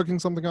thing as cooking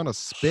something on a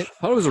spit? I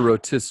thought it was a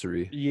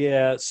rotisserie.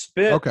 Yeah,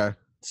 spit. Okay.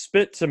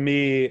 Spit to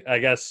me, I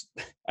guess,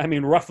 I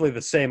mean, roughly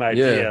the same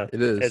idea. Yeah,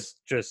 it is. It's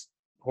just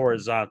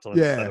horizontal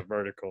instead of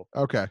vertical.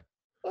 Okay.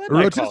 Well,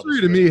 a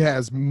rotisserie to me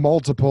has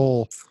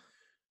multiple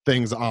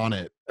things on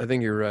it. I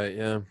think you're right.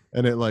 Yeah.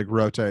 And it like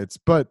rotates,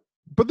 but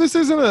this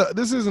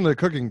isn't a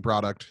cooking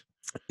product.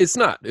 It's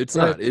not. It's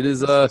right. not. It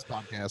is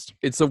podcast.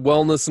 It's a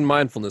wellness and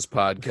mindfulness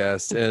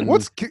podcast. And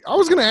I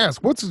was going to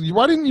ask,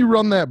 why didn't you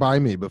run that by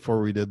me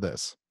before we did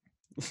this?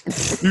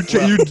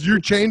 You're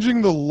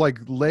changing the like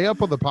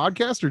layup of the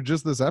podcast or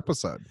just this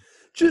episode?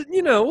 Just,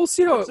 we'll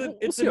see how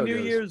it's a New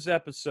Year's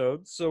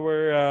episode, so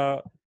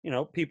we're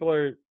people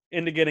are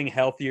into getting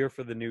healthier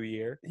for the new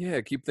year.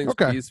 Yeah, keep things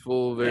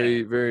peaceful,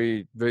 very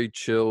very very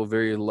chill,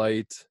 very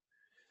light.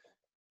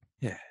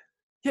 Yeah,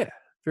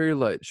 very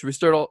light. Should we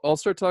start? I'll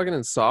start talking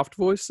in soft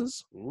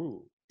voices.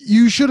 Ooh.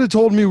 You should have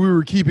told me we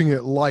were keeping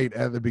it light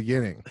at the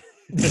beginning.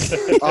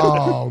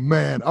 Oh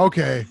man.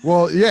 Okay.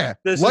 Well, yeah.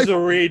 This is a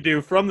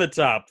redo from the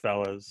top,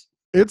 fellas.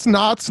 It's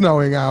not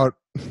snowing out.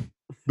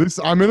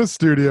 I'm in a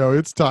studio.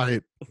 It's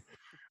tight.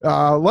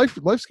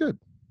 Life's good.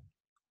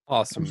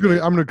 Awesome. I'm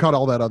gonna cut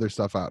all that other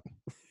stuff out.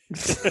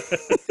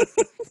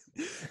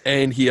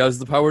 And he has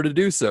the power to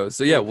do so.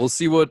 So yeah, we'll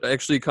see what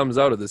actually comes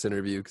out of this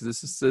interview, because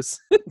this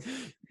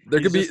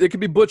it could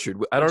be butchered.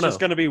 I don't know. It's just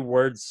gonna be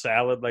word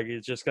salad. Like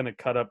he's just gonna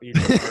cut up each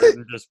word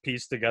and just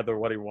piece together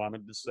what he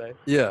wanted to say.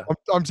 Yeah,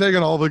 I'm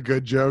taking all the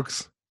good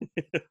jokes.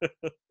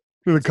 I'm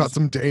gonna cut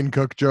some Dane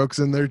Cook jokes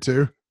in there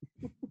too.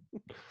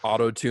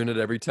 Auto-tune it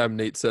every time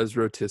Nate says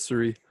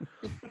rotisserie.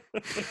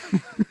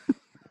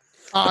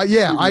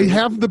 Yeah, I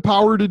have the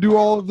power to do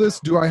all of this.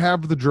 Do I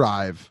have the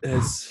drive?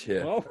 That's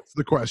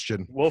the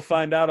question. We'll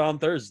find out on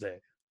Thursday.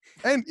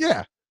 And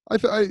yeah,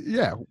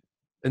 yeah.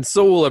 And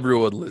so will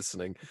everyone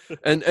listening.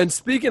 And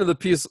speaking of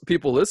the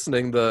people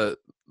listening, the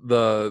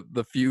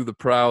few, the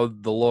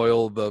proud, the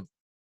loyal, the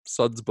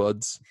Suds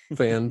Buds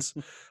fans,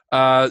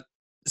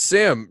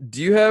 Sam,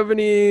 do you have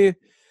any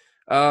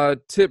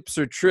tips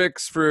or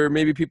tricks for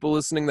maybe people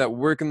listening that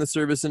work in the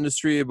service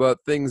industry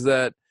about things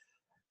that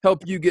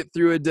help you get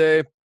through a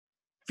day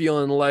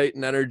feeling light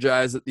and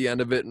energized at the end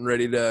of it and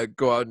ready to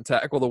go out and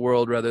tackle the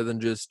world rather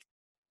than just,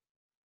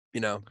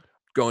 go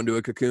into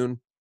a cocoon?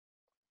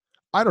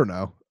 I don't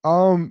know.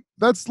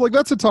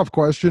 That's a tough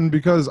question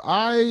because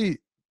I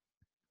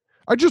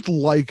just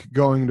like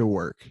going to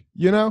work,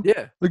 Yeah.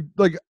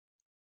 Like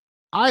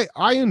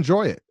I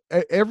enjoy it.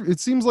 It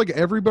seems like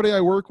everybody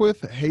I work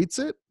with hates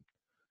it,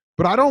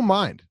 but I don't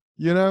mind,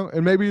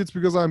 and maybe it's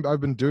because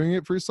I've been doing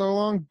it for so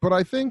long, but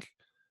I think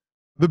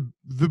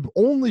the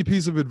only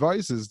piece of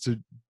advice is to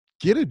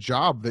get a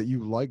job that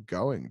you like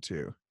going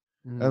to.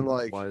 And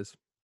like wise.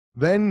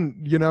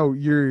 Then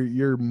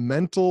your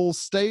mental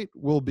state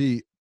will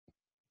be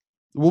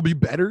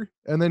better,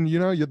 and then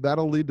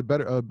that'll lead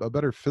to a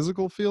better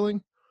physical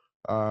feeling.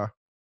 But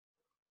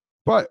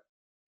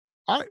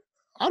I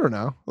don't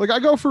know. Like, I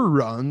go for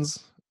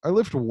runs, I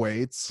lift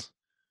weights,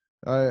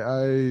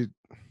 I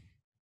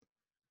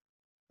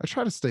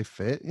try to stay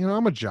fit.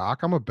 I'm a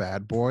jock, I'm a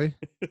bad boy.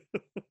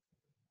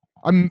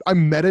 I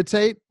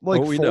meditate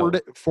like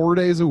 4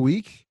 days a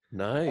week.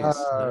 Nice.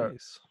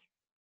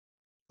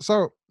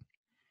 So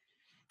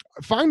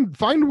find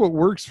what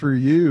works for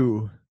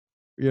you,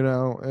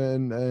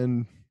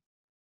 and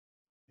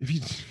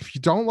if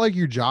you don't like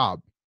your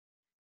job,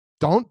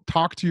 don't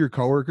talk to your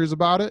coworkers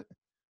about it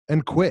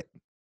and quit.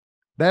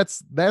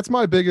 That's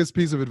my biggest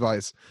piece of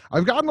advice.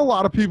 I've gotten a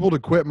lot of people to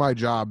quit my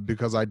job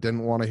because I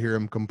didn't want to hear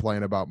them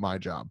complain about my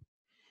job.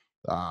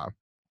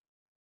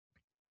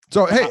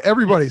 So hey,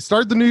 everybody,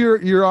 start the new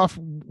year off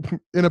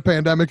in a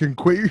pandemic and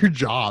quit your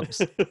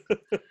jobs.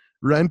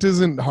 Rent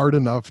isn't hard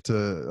enough to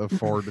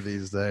afford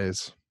these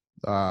days.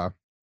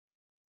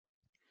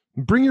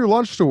 Bring your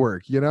lunch to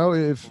work,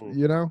 that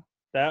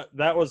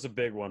was a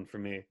big one for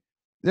me.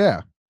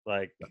 Yeah.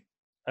 Like,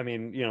 I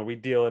mean, we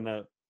deal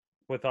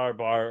with our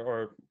bar,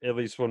 or at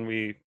least when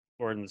we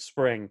were in the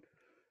spring,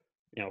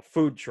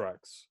 food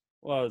trucks.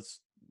 Well,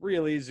 it's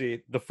real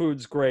easy. The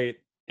food's great.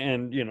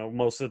 And,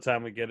 most of the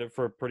time we get it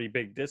for a pretty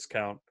big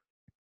discount.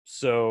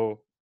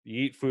 So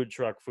you eat food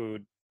truck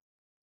food,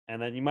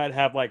 and then you might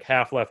have like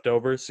half left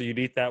over. So you'd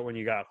eat that when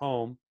you got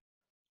home,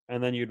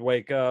 and then you'd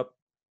wake up,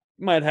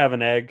 you might have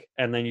an egg,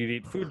 and then you'd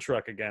eat food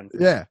truck again.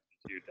 Yeah.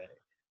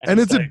 And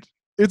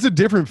it's a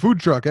different food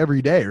truck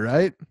every day,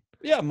 right?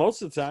 Yeah,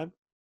 most of the time.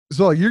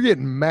 So like, you're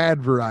getting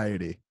mad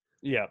variety.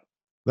 Yeah.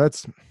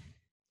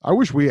 I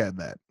wish we had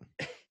that.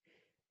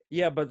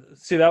 Yeah, but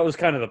see, that was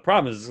kind of the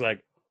problem. Is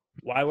like,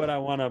 why would I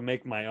want to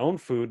make my own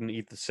food and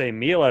eat the same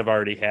meal I've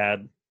already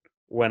had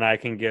when I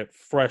can get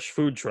fresh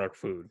food truck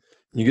food?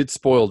 You get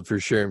spoiled for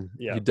sure.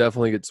 Yeah. You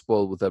definitely get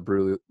spoiled with that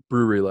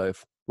brewery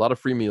life. A lot of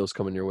free meals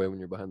coming your way when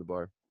you're behind the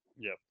bar.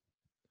 Yep.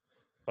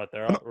 But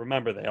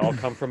remember, they all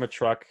come from a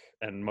truck,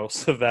 and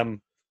most of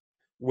them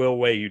will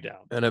weigh you down.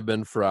 And have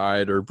been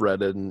fried or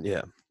breaded, and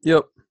yeah.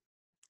 Yep.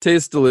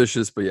 Tastes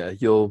delicious, but yeah,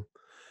 you'll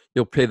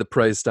pay the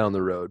price down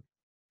the road.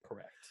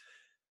 Correct.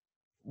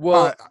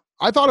 Well,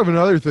 I thought of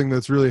another thing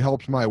that's really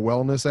helped my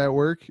wellness at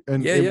work,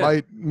 and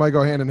might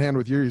go hand in hand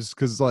with yours,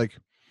 because like,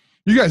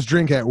 you guys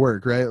drink at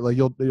work, right? Like,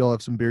 you'll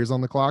have some beers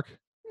on the clock.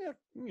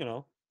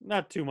 Yeah,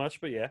 not too much,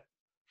 but yeah.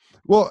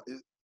 Well,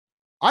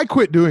 I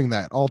quit doing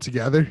that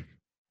altogether,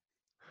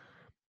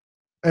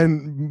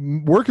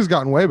 and work has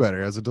gotten way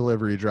better as a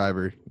delivery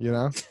driver.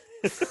 I'm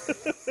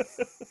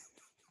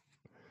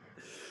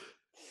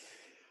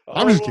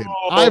just kidding.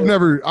 I've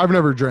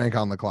never drank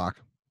on the clock.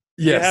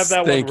 Yes, you have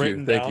that thank one you,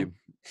 written thank down? you.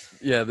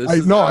 Yeah,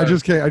 I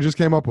just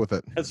came up with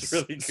it. That's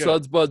really good.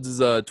 Suds Buds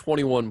is a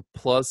 21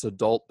 plus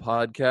adult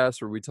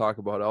podcast where we talk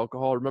about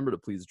alcohol. Remember to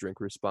please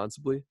drink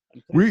responsibly.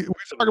 We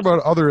talk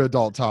about other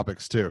adult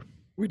topics too.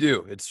 We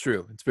do. It's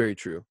true. It's very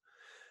true.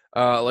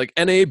 Like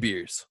NA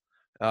beers.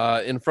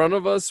 In front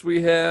of us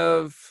we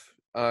have,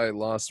 I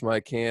lost my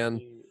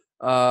can.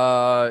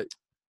 Hairless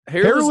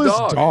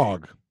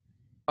Dog.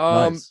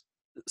 Nice.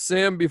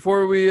 Sam,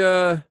 before we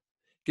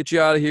get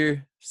you out of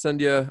here,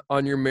 send you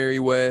on your merry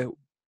way,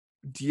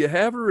 do you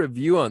have a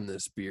review on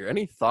this beer?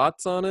 Any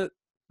thoughts on it?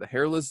 The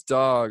Hairless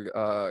Dog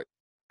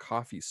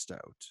coffee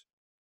stout.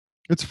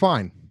 It's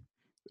fine.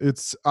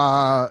 It's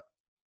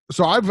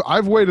so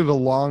I've waited a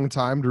long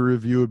time to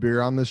review a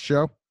beer on this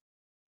show.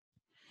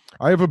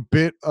 I have a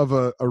bit of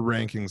a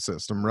ranking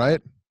system,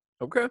 right?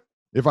 Okay.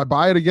 If I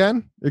buy it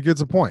again, it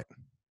gets a point.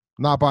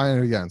 Not buying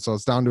it again, so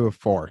it's down to a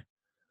 4.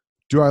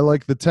 Do I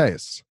like the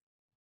taste?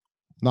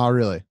 Not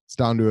really. It's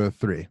down to a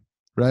 3,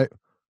 right?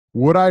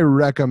 Would I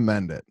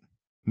recommend it?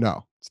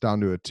 No, it's down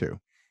to a 2.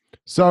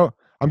 So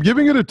I'm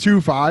giving it a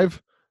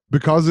 2.5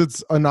 because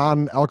it's a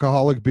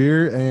non-alcoholic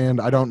beer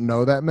and I don't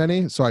know that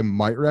many, so I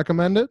might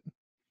recommend it.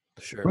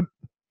 Sure. But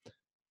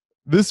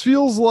this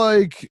feels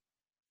like,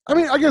 I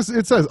mean, I guess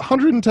it says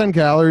 110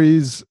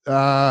 calories,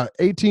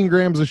 18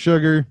 grams of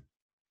sugar,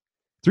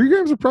 3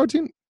 grams of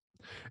protein.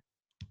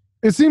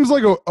 It seems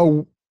like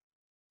a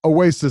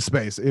waste of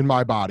space in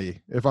my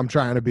body if I'm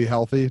trying to be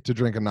healthy to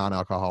drink a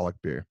non-alcoholic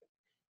beer.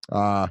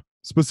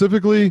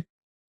 Specifically,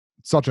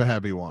 such a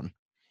heavy one.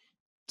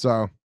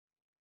 So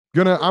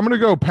I'm gonna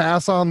go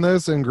pass on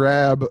this and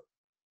grab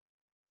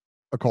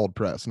a cold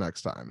press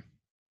next time.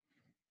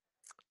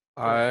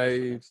 All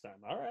right.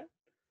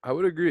 I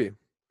would agree.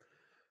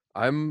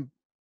 I don't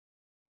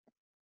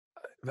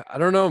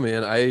know,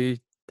 man. I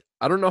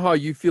don't know how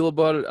you feel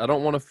about it. I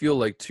don't want to feel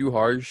like too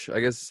harsh. I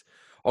guess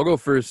I'll go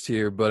first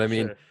here, but I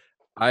mean, sure.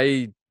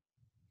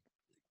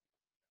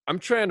 I'm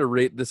trying to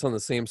rate this on the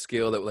same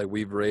scale that like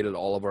we've rated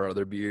all of our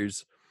other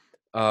beers.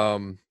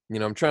 I'm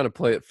trying to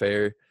play it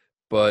fair,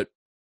 but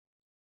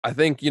I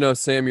think,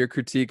 Sam, your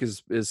critique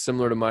is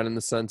similar to mine in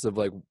the sense of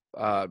like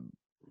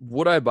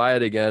Would I buy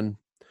it again?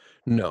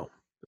 No.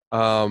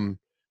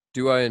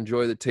 Do I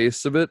enjoy the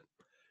taste of it?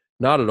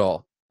 Not at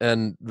all.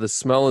 And the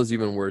smell is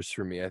even worse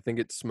for me. I think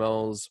it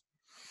smells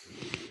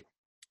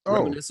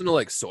reminiscent of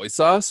like soy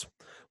sauce.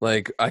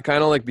 Like I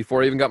kind of like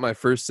before I even got my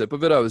first sip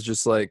of it, I was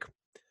just like,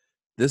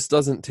 this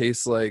doesn't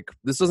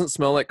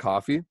smell like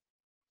coffee.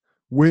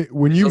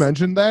 When you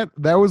mentioned that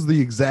was the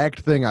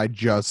exact thing I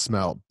just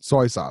smelled.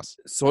 Soy sauce.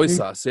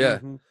 Yeah.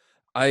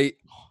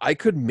 I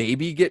could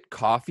maybe get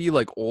coffee,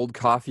 like old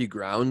coffee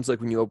grounds, like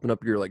when you open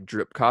up your like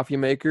drip coffee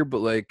maker, but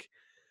like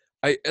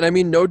I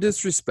mean, no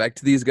disrespect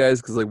to these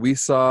guys, because like we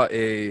saw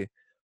a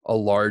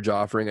large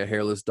offering of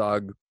Hairless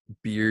Dog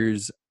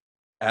beers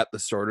at the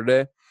store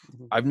today.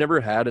 Mm-hmm. I've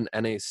never had an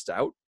NA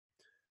stout.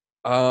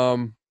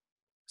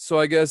 So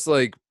I guess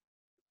like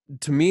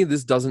to me,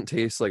 this doesn't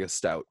taste like a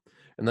stout.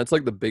 And that's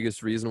like the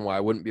biggest reason why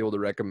I wouldn't be able to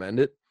recommend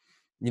it.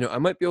 You know, I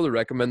might be able to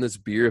recommend this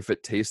beer if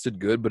it tasted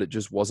good, but it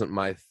just wasn't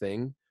my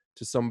thing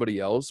to somebody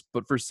else.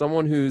 But for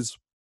someone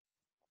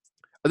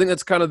I think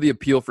that's kind of the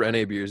appeal for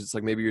NA beers. It's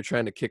like maybe you're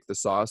trying to kick the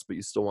sauce, but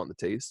you still want the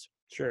taste.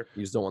 Sure.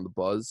 You just don't want the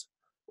buzz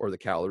or the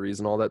calories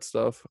and all that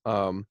stuff.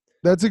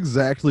 That's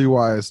exactly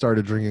why I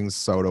started drinking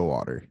soda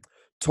water.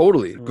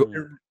 Totally.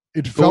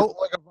 It felt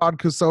like a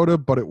vodka soda,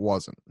 but it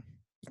wasn't.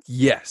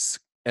 Yes.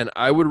 And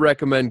I would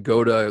recommend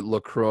go to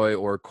LaCroix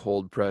or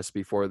Cold Press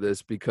before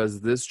this,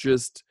 because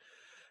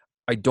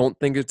I don't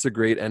think it's a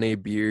great NA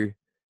beer,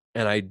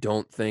 and I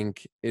don't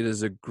think it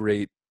is a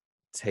great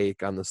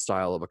take on the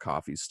style of a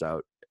coffee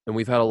stout. And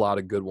we've had a lot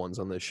of good ones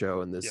on this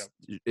show, and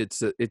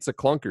it's a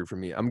clunker for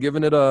me. I'm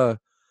giving it a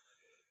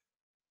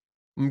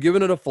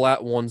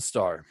flat 1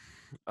 star.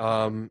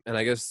 And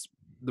I guess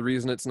the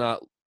reason it's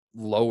not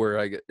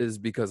lower is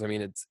because, I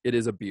mean, it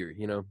is a beer,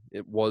 you know.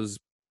 It was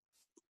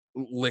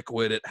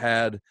liquid, it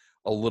had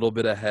a little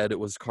bit of head, it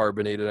was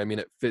carbonated. I mean,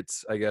 it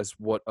fits, I guess,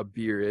 what a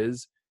beer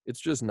is. It's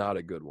just not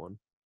a good one.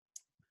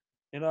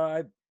 You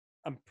know,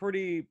 I'm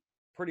pretty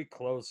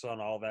close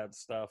on all that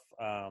stuff.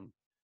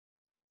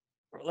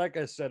 Like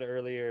I said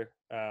earlier,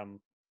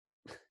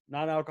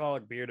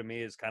 non-alcoholic beer to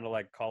me is kind of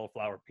like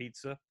cauliflower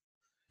pizza.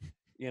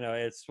 You know,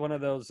 it's one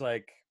of those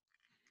like,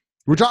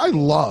 which I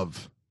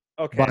love.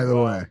 Okay, by the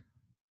way,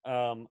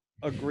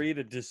 agree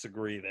to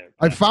disagree there.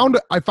 I found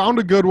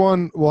a good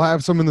one. We'll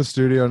have some in the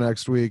studio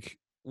next week.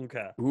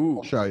 Okay. Ooh.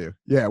 I'll show you.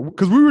 Yeah,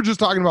 because we were just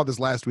talking about this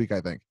last week, I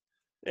think.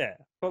 Yeah,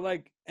 but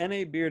like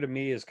NA beer to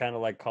me is kind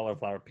of like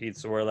cauliflower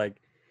pizza, where like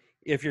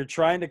if you're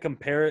trying to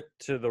compare it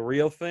to the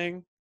real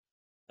thing,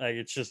 like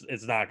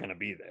it's not going to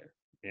be there.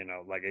 You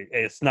know, like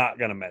it's not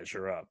going to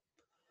measure up.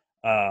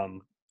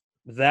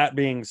 That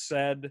being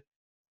said,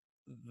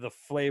 the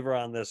flavor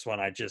on this one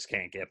I just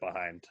can't get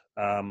behind.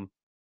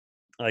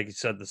 Like you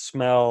said, the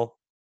smell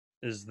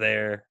is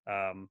there.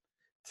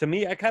 To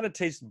me, I kind of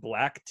taste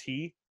black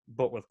tea,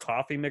 but with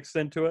coffee mixed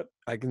into it.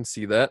 I can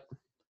see that.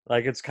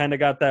 Like it's kind of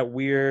got that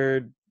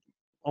weird,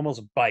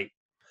 almost bite.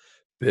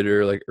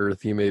 Bitter, like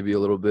earthy, maybe a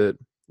little bit.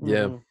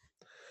 Yeah. Mm-hmm.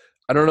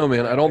 I don't know,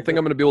 man. I don't think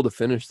I'm going to be able to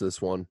finish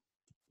this one.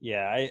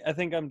 Yeah, I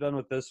think I'm done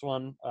with this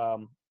one. I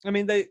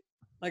mean,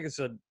 like I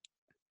said,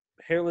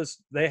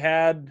 Hairless, they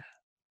had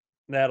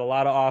a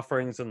lot of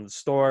offerings in the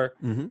store,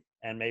 mm-hmm.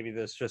 and maybe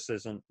this just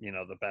isn't, you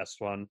know, the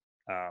best one.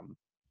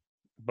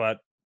 But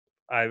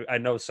I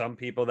know some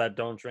people that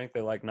don't drink,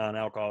 they like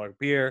non-alcoholic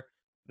beer.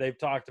 They've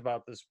talked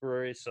about this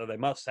brewery, so they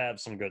must have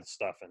some good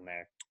stuff in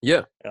there.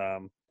 Yeah.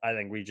 I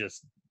think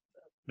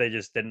they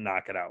just didn't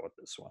knock it out with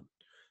this one.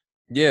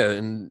 Yeah,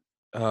 and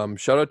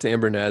shout out to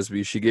Amber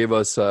Nasby. She gave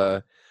us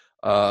a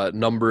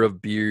number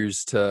of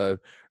beers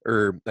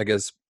or I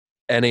guess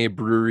NA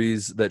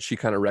breweries that she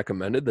kind of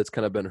recommended. That's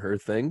kind of been her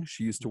thing.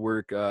 She used to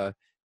work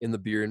in the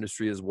beer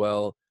industry as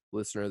well.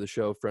 Listener of the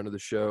show, friend of the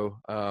show.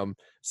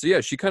 So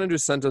yeah, she kind of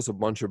just sent us a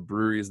bunch of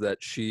breweries that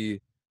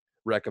she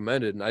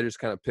recommended, and I just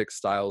kind of picked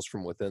styles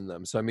from within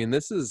them. So I mean,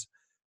 this is,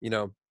 you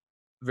know,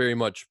 very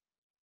much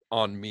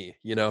on me,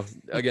 you know.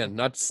 Again,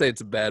 not to say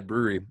it's a bad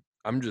brewery.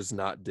 I'm just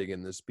not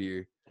digging this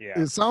beer. Yeah.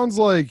 It sounds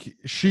like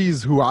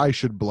she's who I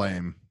should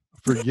blame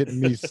for getting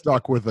me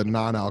stuck with a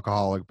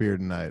non-alcoholic beer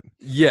tonight.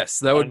 Yes,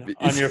 that would be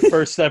on your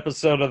first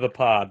episode of the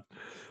pod.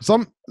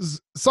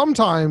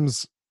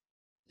 Sometimes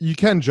you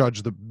can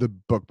judge the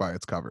book by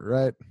its cover,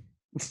 right?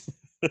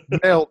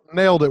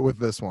 nailed it with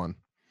this one.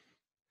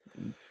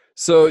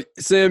 So,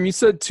 Sam, you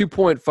said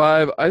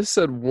 2.5. I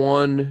said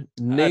 1.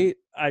 Nate,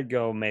 I'd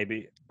go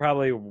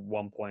probably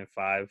 1.5.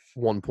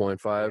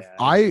 1.5.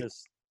 Yeah,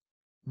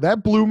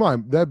 that blew my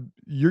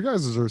your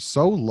guys are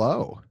so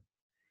low.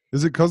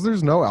 Is it because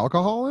there's no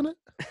alcohol in it?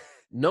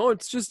 No,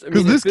 it's just, I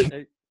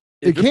mean,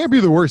 it can't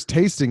be the worst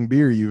tasting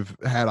beer you've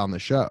had on the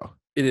show.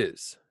 It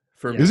is.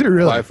 For me, is it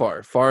really? By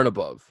far and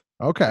above.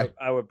 Okay.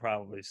 I would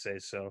probably say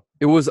so.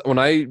 It was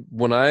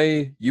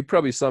when you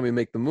probably saw me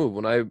make the move.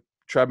 When I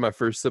tried my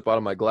first sip out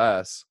of my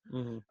glass,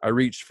 mm-hmm. I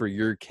reached for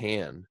your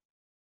can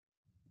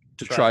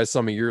to try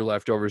some of your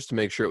leftovers to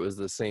make sure it was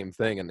the same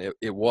thing, and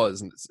it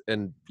was.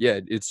 And yeah,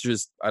 it's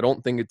just, I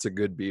don't think it's a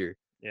good beer.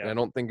 Yeah. And I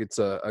don't think it's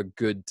a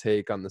good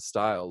take on the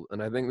style.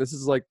 And I think this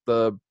is like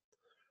the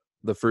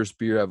first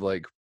beer I've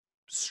like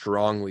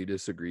strongly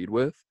disagreed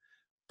with,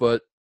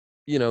 but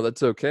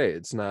that's okay.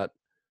 It's not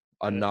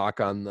a knock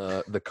on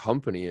the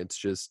company. It's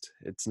just,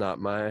 it's not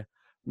my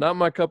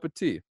cup of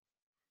tea.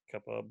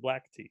 Cup of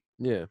black tea.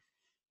 Yeah.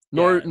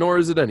 Nor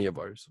is it any of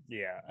ours.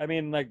 Yeah. I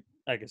mean, like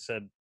I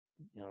said,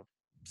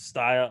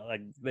 style,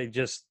 like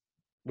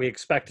we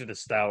expected a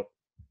stout,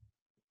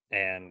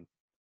 and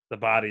the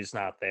body's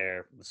not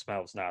there, the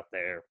smell's not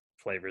there,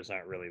 flavors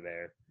aren't really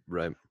there.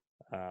 Right.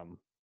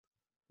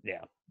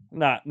 Yeah.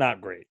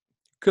 Not great.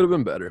 Could have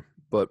been better,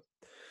 but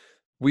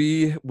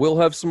we will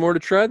have some more to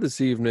try this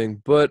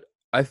evening. But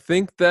I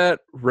think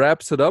that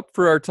wraps it up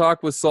for our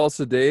talk with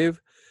Salsa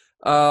Dave.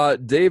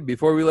 Dave,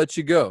 before we let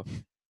you go,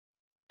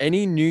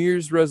 any New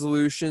Year's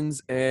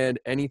resolutions and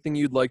anything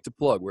you'd like to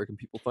plug? Where can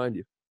people find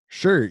you?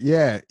 Sure.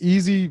 Yeah.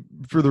 Easy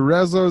for the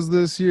Rezos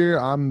this year.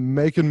 I'm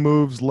making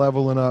moves,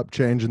 leveling up,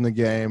 changing the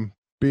game,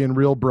 being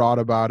real broad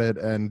about it,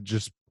 and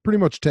just pretty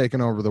much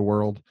taking over the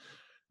world.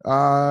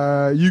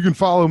 You can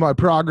follow my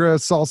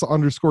progress,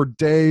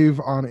 Salsa_Dave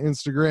on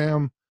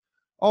Instagram,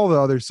 all the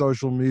other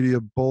social media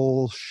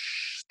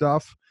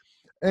stuff.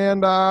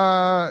 And,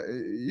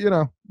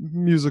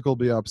 music will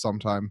be up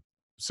sometime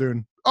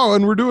soon. Oh,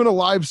 and we're doing a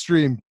live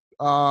stream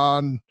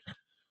on, I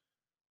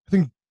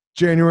think,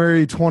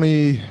 January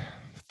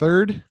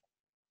 23rd.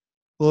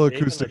 Little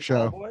acoustic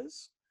show.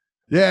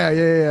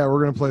 Yeah.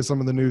 We're going to play some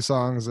of the new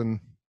songs and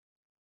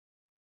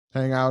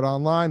hang out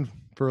online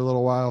for a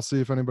little while, see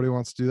if anybody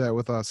wants to do that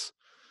with us.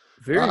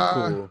 Very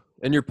cool.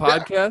 And your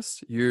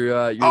podcast?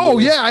 Yeah.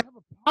 I have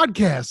a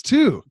podcast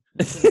too.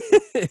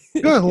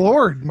 Good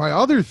Lord, my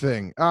other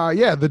thing.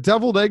 The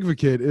Deviled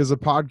Advocate is a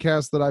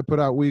podcast that I put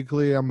out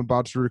weekly. I'm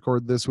about to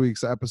record this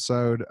week's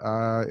episode.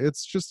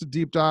 It's just a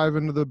deep dive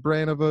into the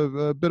brain of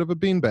a bit of a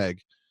beanbag.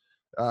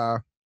 I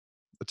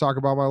talk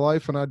about my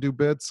life and I do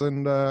bits,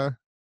 and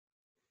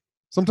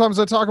sometimes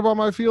I talk about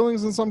my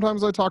feelings and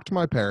sometimes I talk to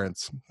my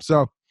parents.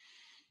 So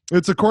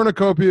it's a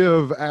cornucopia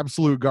of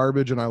absolute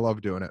garbage, and I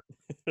love doing it.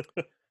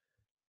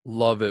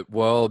 Love it.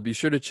 Well, be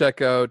sure to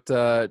check out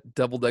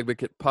Deviled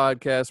Advocate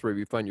Podcast, wherever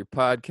you find your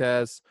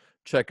podcasts.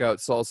 Check out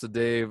Salsa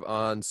Dave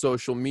on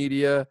social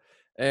media,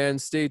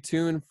 and stay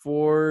tuned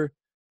for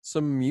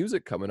some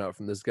music coming out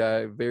from this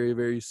guy very,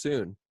 very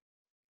soon.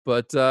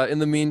 But in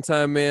the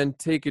meantime, man,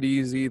 take it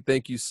easy.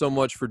 Thank you so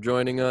much for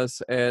joining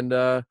us, and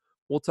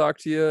we'll talk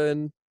to you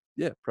in,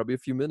 probably a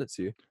few minutes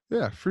here.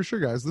 Yeah, for sure,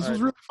 guys. This was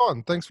really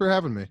fun. Thanks for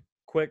having me.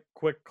 Quick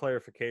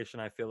clarification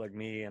I feel like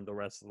me and the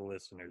rest of the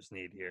listeners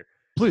need here.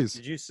 Please.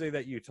 Did you say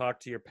that you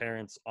talked to your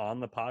parents on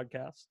the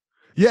podcast?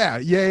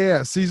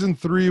 Yeah. Season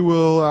 3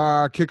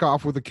 will kick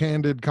off with a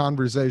candid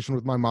conversation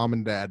with my mom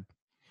and dad.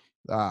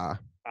 I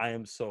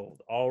am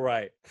sold. All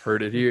right.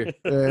 Heard it here.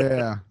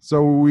 Yeah.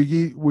 So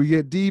we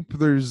get deep.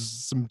 There's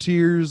some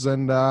tears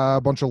and a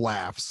bunch of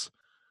laughs.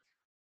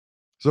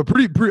 So a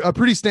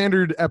pretty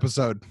standard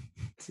episode.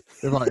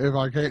 If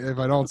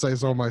I don't say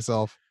so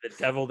myself. The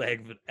Deviled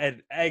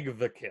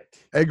Advocate.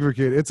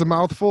 Advocate. It's a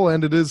mouthful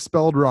and it is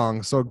spelled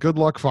wrong. So good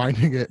luck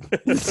finding it.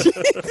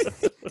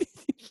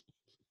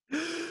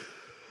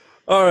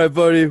 All right,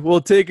 buddy. Well,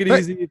 take it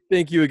easy.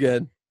 Thank you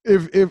again.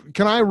 If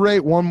can I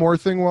rate one more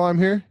thing while I'm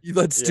here?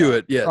 Let's do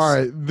it. Yes. All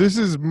right. This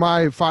is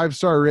my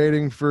 5-star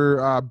rating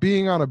for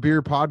being on a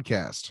beer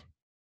podcast.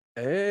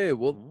 Hey,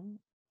 well,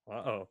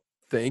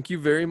 thank you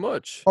very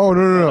much. Oh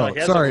no.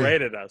 He Sorry.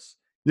 Hasn't rated us.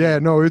 Yeah,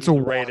 no, it's He's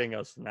rating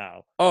us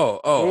now.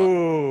 Oh.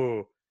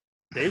 Ooh.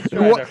 Dave's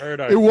trying to hurt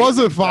our It was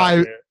a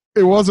 5.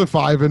 It was a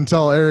 5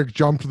 until Eric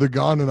jumped the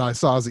gun and I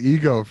saw his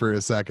ego for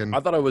a second.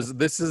 I thought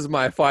this is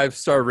my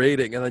 5-star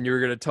rating, and then you were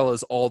going to tell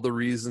us all the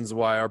reasons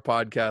why our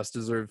podcast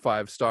deserved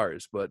 5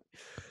 stars. But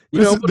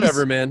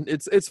whatever, man.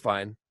 It's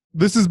fine.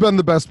 This has been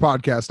the best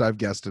podcast I've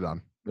guested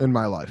on in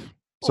my life.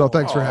 So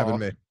thanks for having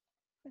me.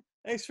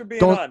 Thanks for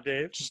being on,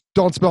 Dave. Just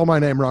don't spell my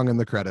name wrong in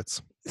the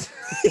credits.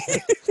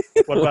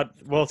 What about,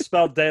 we'll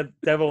spell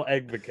Devil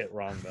Advocate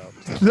wrong,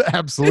 though.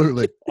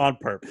 Absolutely. On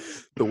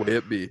purpose. The way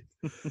it be.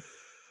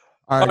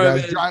 All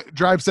right, guys.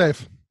 Drive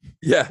safe.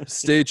 Yeah,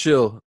 stay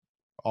chill.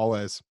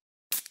 Always.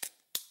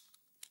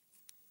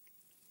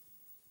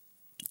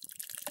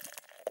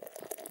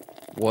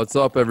 What's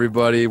up,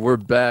 everybody? We're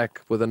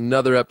back with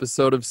another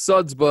episode of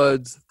Suds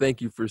Buds. Thank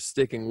you for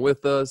sticking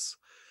with us.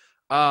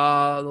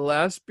 The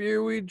last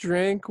beer we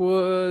drank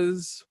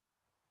was...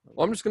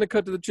 Well, I'm just going to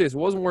cut to the chase. It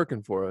wasn't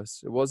working for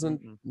us. It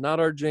wasn't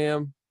not our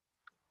jam.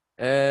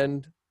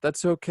 And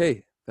that's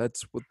okay.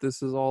 That's what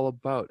this is all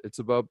about. It's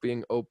about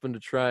being open to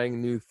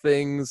trying new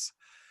things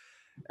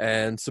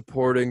and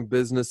supporting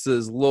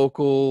businesses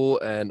local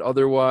and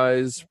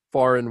otherwise,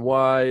 far and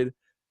wide.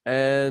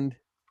 And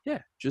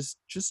just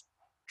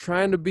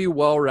trying to be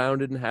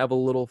well-rounded and have a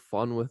little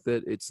fun with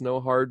it. It's no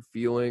hard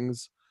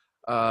feelings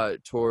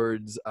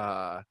towards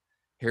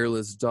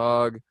Hairless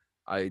Dog.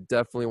 I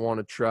definitely want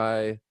to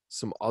try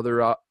some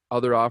other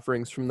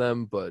offerings from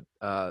them, but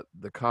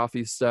the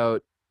coffee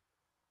stout,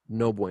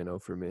 no bueno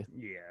for me.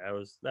 Yeah,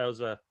 that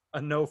was a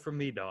no from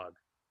me, dog.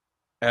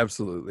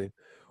 Absolutely.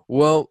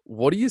 Well,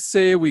 what do you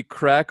say we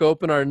crack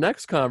open our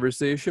next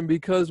conversation,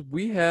 because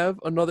we have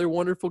another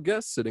wonderful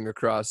guest sitting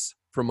across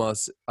from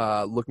us,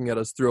 looking at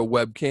us through a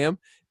webcam.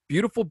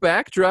 Beautiful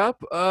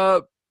backdrop.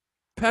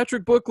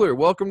 Patrick Buchler,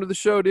 welcome to the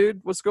show, dude.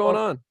 What's going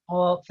on?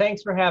 Well,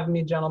 thanks for having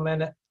me,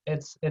 gentlemen.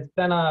 It's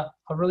been a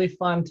really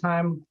fun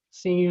time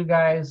seeing you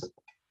guys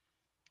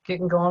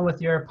getting going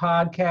with your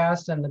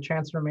podcast and the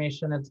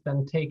transformation it's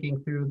been taking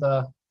through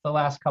the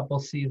last couple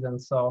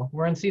seasons. So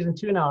we're in season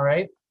 2 now,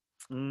 right?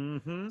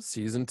 Mm-hmm.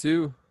 Season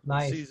 2.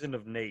 Nice. Season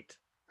of Nate.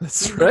 That's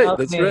Season right. of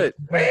That's Nate.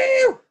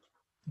 right.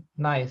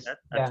 Nice.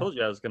 I told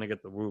you I was going to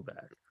get the woo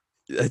back.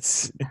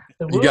 That's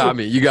The you woo. got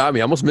me. You got me.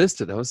 I almost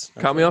missed it.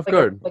 Caught me off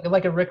guard.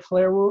 Like a Ric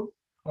Flair woo,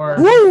 or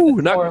Woo!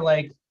 or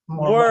like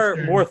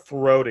More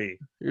throaty.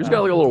 You just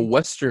got like a little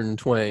Western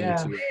twang Yeah.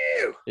 to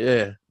it.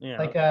 Yeah. Yeah.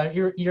 like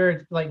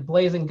you're like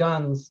blazing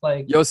guns,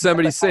 like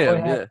Yosemite like a cowboy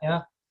Sam. hat.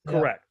 Yeah. Yeah.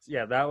 Correct.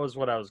 Yeah, that was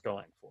what I was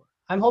going for.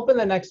 I'm hoping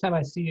the next time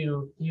I see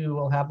you, you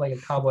will have like a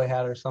cowboy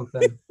hat or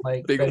something,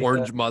 like Big ready to-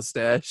 orange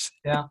mustache.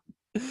 Yeah.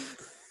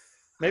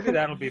 Maybe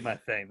that'll be my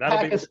thing. That'll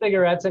Pack be. of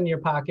cigarettes in your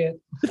pocket.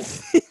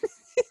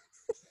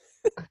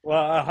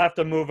 Well, I'll have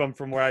to move them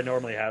from where I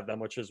normally have them,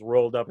 which is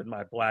rolled up in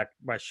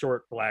my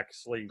short black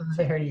sleeve.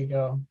 There you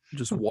go.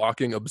 Just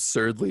walking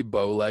absurdly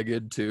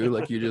bow-legged too,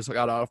 like you just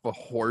got off a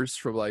horse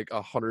from like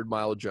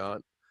 100-mile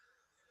jaunt.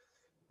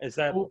 Is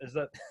that?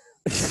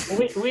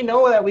 We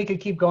know that we could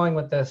keep going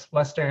with this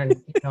Western,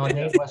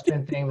 Nate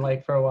Western theme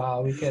like for a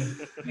while. We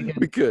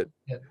could.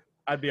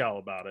 I'd be all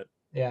about it.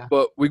 Yeah.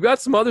 But we've got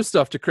some other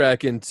stuff to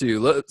crack into.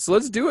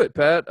 Let's do it,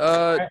 Pat.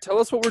 right. Tell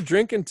us what we're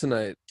drinking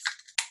tonight.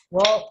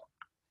 Well,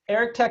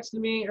 Eric texted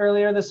me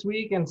earlier this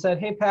week and said,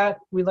 "Hey Pat,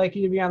 we'd like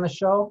you to be on the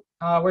show.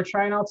 We're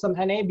trying out some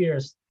NA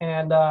beers,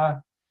 and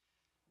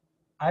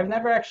I've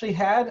never actually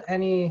had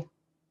any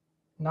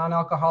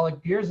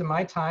non-alcoholic beers in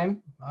my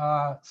time,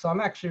 so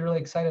I'm actually really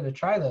excited to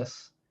try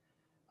this."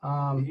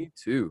 Me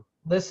too.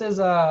 This is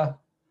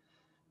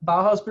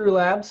Bauhaus Brew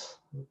Labs.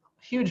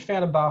 Huge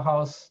fan of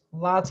Bauhaus.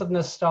 Lots of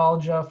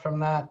nostalgia from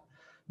that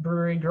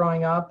brewery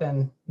growing up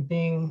and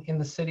being in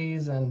the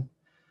cities and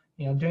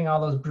doing all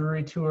those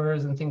brewery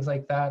tours and things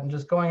like that, and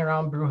just going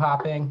around brew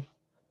hopping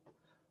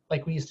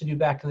like we used to do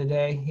back in the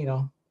day.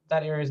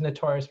 That area is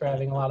notorious for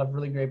having a lot of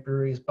really great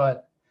breweries.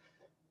 But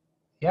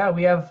yeah,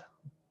 we have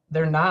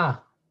their NAH.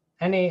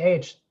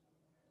 I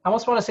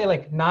almost want to say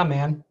like nah,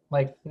 man,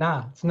 like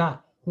nah, it's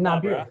not beer,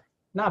 brah.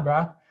 nah,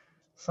 brah,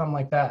 something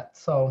like that.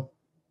 So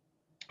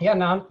yeah,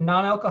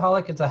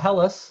 non-alcoholic. It's a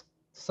Helles.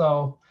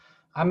 So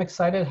I'm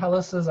excited.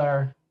 Helles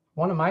are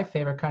one of my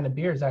favorite kind of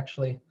beers,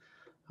 actually.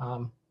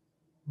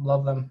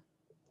 Love them.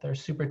 They're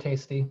super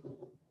tasty.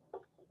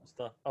 Just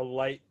a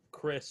light,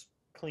 crisp,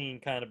 clean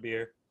kind of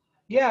beer.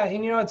 Yeah,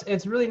 and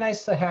it's really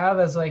nice to have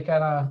as like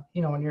on a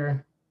when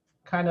you're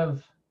kind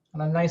of on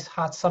a nice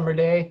hot summer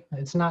day.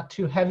 It's not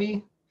too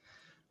heavy,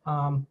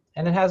 and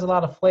it has a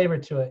lot of flavor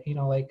to it.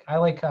 Like I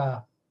like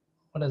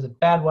what is it?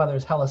 Bad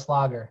Weather's Helles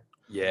Lager.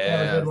 They have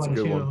Yeah, a good that's one a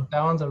good too. one.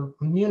 That one's a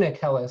Munich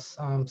Helles.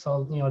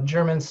 So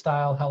German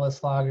style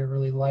Helles Lager,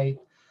 really light,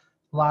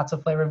 lots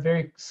of flavor,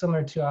 very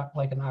similar to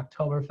like an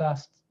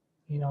Oktoberfest,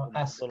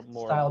 esque little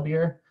more- style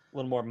beer. A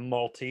little more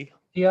malty.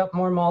 Yep,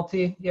 more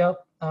malty.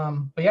 Yep.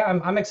 But yeah,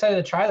 I'm excited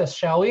to try this.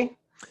 Shall we?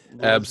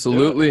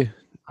 Absolutely.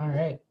 All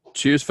right.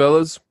 Cheers,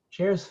 fellas.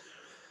 Cheers.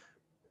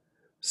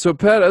 So,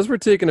 Pat, as we're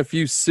taking a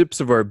few sips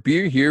of our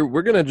beer here,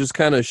 we're gonna just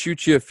kind of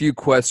shoot you a few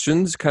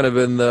questions, kind of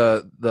in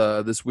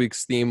the this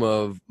week's theme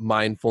of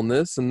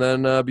mindfulness, and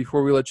then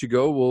before we let you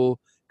go, we'll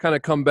kind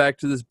of come back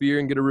to this beer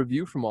and get a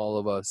review from all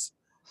of us.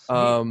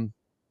 Sweet.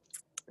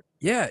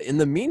 Yeah. In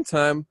the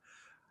meantime,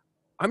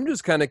 I'm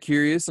just kind of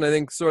curious, and I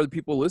think so are the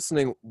people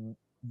listening.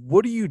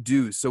 What do you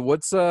do? So,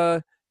 what's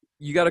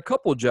you got a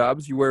couple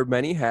jobs. You wear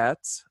many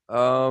hats.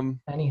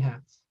 Any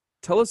hats.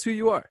 Tell us who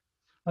you are.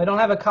 I don't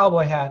have a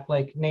cowboy hat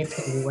like Nate's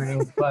gonna be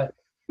wearing, but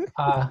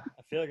I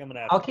feel like I'm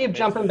gonna. I'll keep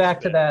jumping back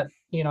to that,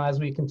 as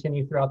we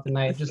continue throughout the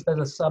night, just as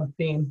a sub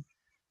theme.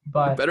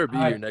 But You better be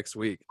I, here next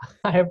week.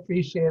 I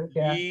appreciate it.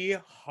 Yeah.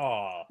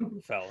 Yeehaw,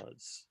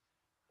 fellas.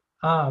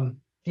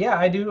 Yeah,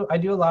 I do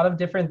a lot of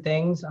different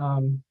things.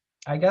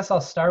 I guess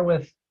I'll start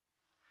with,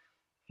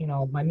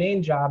 my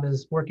main job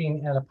is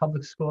working at a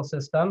public school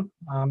system,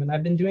 and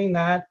I've been doing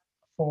that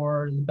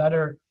for the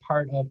better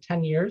part of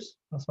 10 years,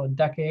 so a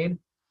decade.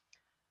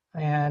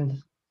 And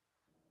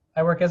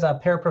I work as a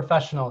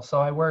paraprofessional. So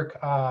I work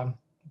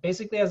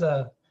basically as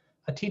a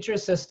teacher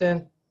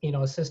assistant,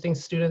 assisting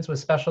students with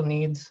special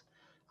needs,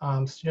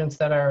 students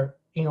that are,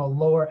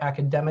 lower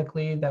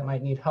academically that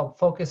might need help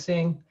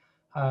focusing,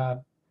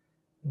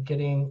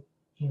 getting,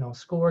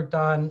 schoolwork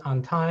done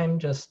on time,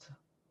 just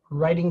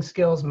writing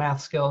skills, math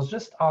skills,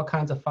 just all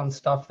kinds of fun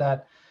stuff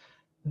that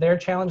they're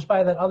challenged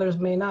by that others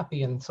may not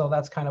be. And so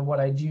that's kind of what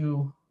I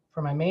do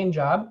for my main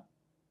job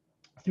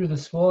through the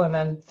school. And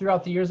then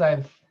throughout the years,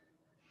 I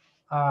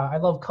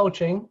love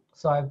coaching.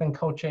 So I've been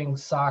coaching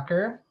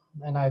soccer,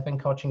 and I've been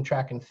coaching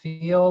track and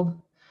field,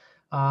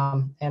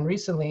 and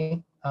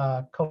recently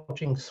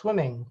coaching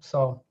swimming.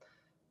 So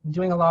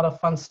doing a lot of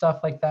fun stuff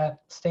like that,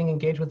 staying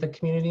engaged with the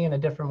community in a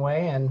different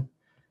way. And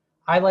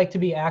I like to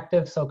be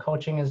active, so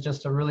coaching is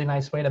just a really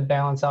nice way to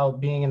balance out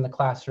being in the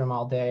classroom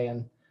all day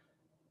and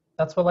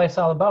that's what life's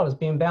all about, is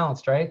being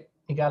balanced, right?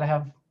 You got to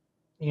have,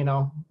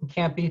 you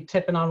can't be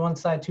tipping on one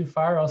side too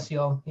far, or else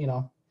you'll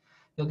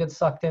get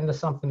sucked into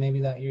something maybe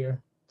that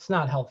it's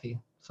not healthy.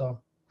 So,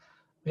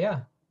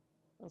 yeah.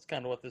 That's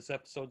kind of what this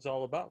episode's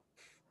all about.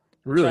 It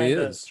really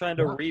is. Trying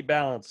to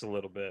rebalance a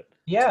little bit.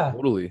 Yeah.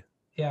 Totally.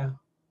 Yeah.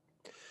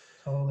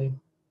 Totally.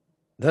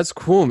 That's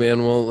cool,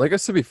 man. Well, like I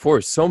said before,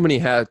 so many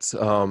hats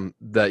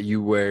that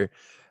you wear.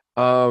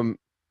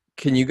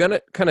 Can you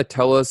kind of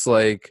tell us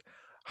like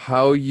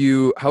how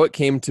it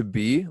came to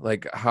be,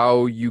 like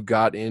how you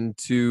got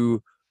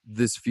into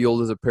this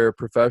field as a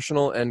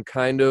paraprofessional, and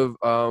kind of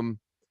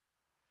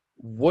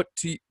what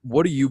do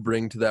you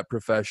bring to that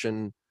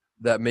profession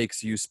that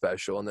makes you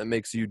special and that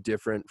makes you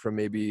different from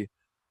maybe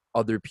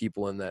other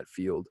people in that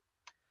field?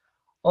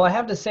 Well, I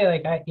have to say,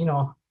 like,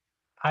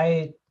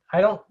 I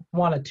don't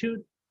want to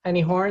toot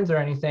any horns or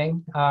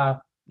anything.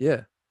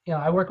 Yeah.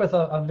 I work with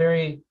a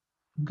very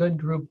good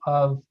group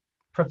of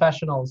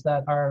professionals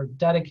that are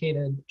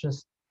dedicated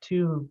just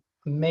to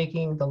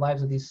making the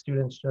lives of these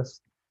students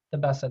just the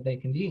best that they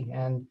can be,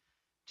 and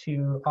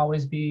to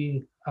always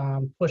be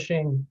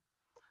pushing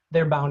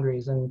their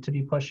boundaries and to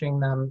be pushing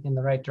them in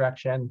the right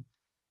direction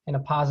in a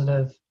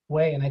positive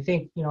way. And I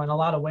think, in a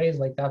lot of ways,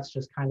 like, that's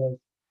just kind of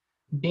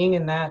being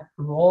in that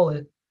role.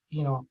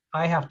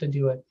 I have to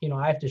do it.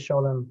 I have to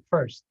show them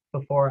first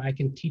before I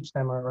can teach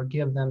them or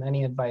give them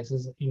any advice.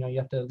 You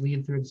have to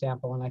lead through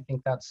example. And I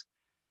think that's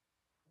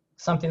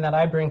something that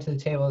I bring to the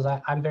table. Is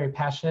I'm very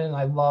passionate and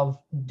I love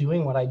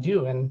doing what I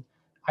do. And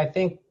I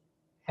think,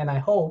 and I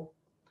hope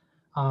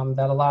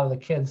that a lot of the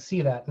kids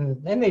see that,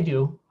 and they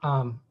do,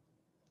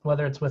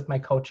 whether it's with my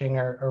coaching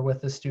or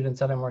with the students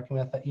that I'm working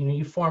with. That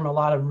you form a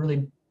lot of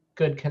really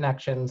good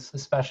connections,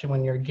 especially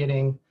when you're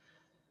getting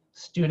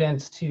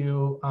students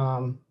to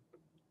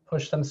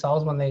push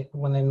themselves when they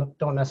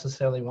don't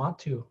necessarily want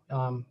to.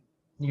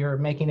 You're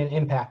making an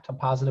impact, a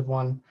positive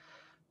one,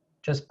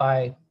 just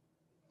by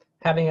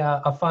having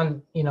a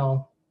fun,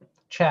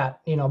 chat,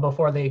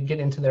 before they get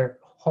into their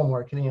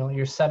homework.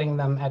 You're setting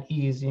them at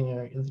ease.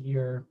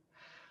 You're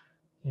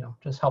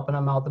just helping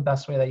them out the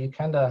best way that you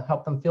can to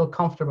help them feel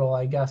comfortable,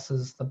 I guess,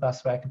 is the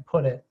best way I could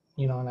put it.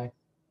 And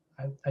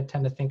I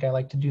tend to think I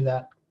like to do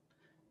that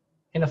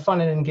in a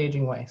fun and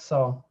engaging way.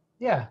 So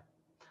yeah.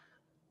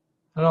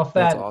 I don't know if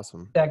that's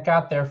awesome. That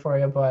got there for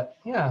you, but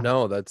yeah.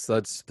 No, that's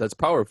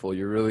powerful.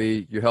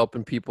 You're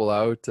helping people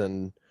out,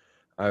 and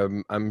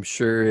I'm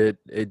sure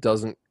it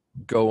doesn't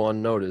go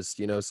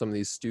unnoticed. Some of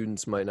these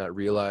students might not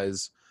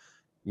realize,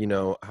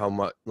 how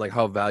much, like,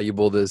 how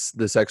valuable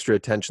this extra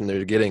attention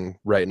they're getting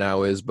right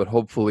now is, but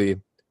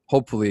hopefully,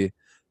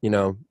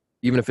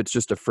 even if it's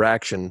just a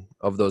fraction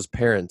of those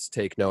parents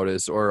take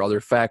notice, or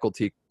other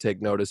faculty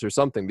take notice or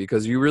something,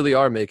 because you really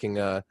are making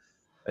an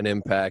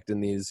impact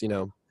in these,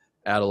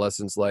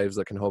 adolescents' lives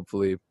that can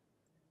hopefully,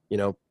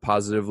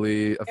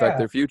 positively affect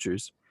their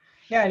futures.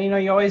 Yeah.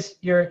 And,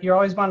 you're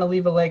always want to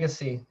leave a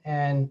legacy.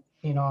 And,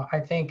 I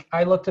think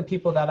I look to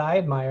people that I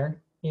admire,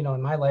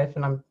 in my life,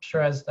 and I'm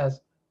sure as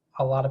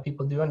a lot of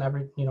people do,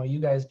 and you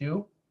guys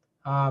do.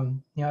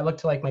 I look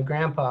to, like, my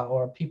grandpa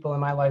or people in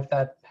my life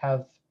that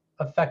have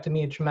affected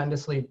me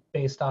tremendously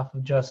based off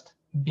of just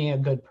being a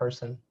good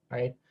person,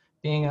 right?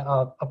 Being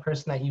a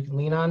person that you can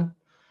lean on.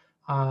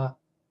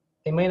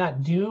 They may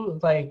not do,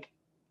 like,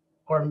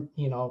 or,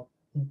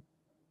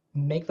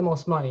 make the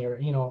most money, or,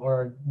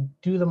 or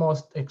do the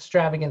most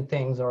extravagant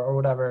things or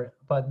whatever,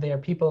 but they are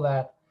people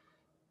that,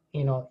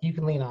 you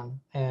can lean on.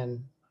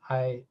 And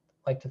I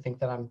like to think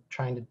that I'm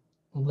trying to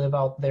live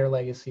out their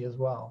legacy as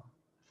well,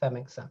 if that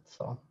makes sense.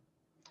 So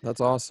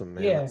that's awesome,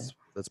 man. Yeah.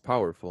 That's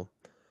powerful.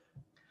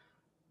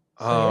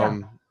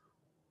 So,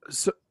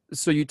 yeah.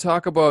 So you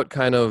talk about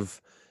kind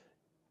of,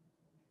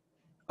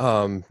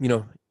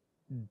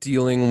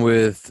 dealing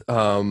with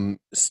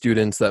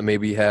students that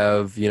maybe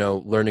have,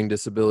 learning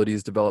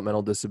disabilities,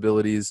 developmental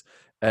disabilities,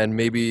 and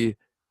maybe,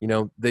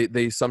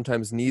 they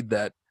sometimes need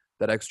that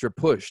extra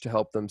push to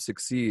help them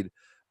succeed.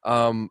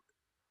 Kind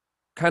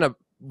of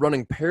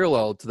running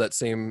parallel to that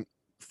same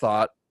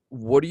thought,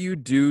 what do you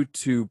do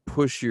to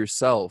push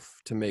yourself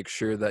to make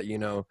sure that,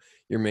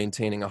 you're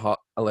maintaining a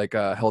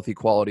healthy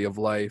quality of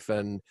life,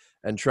 and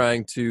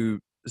trying to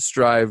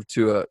strive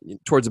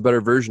towards a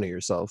better version of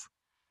yourself?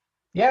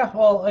 Yeah,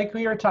 well, like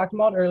we were talking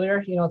about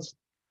earlier, it's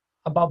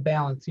about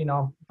balance. A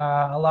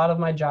lot of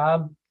my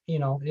job,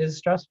 is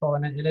stressful,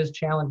 and it is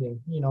challenging.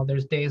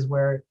 There's days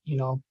where,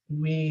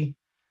 we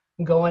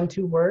go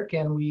into work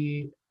and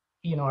we,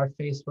 are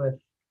faced with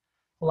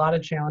a lot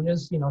of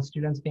challenges,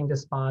 students being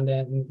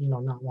despondent and,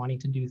 not wanting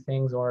to do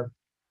things, or,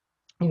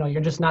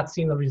 you're just not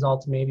seeing the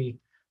results maybe.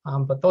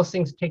 But those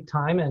things take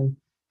time, and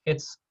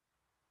it's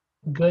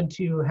good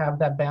to have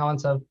that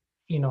balance of,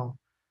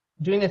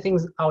 doing the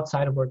things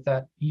outside of work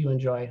that you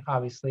enjoy,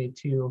 obviously,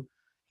 to,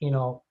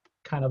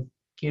 kind of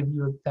give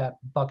you that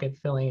bucket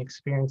filling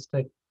experience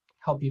to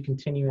help you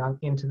continue on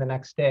into the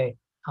next day.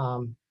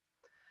 And,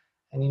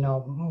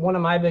 one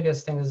of my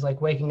biggest things is,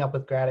 like, waking up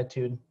with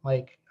gratitude.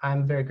 Like,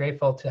 I'm very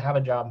grateful to have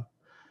a job,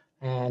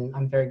 and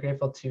I'm very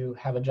grateful to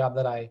have a job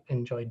that I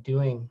enjoy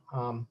doing.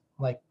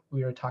 Like,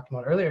 we were talking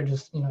about earlier,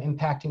 just,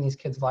 impacting these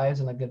kids' lives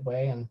in a good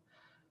way. And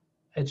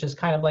it's just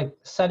kind of like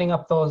setting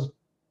up those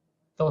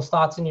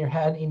thoughts in your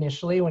head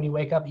initially when you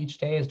wake up each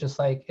day is just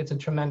like, it's a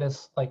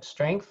tremendous like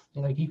strength.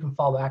 Like you can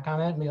fall back on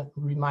it and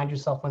remind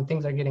yourself when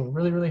things are getting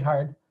really, really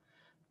hard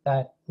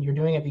that you're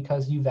doing it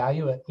because you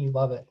value it, you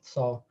love it.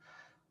 So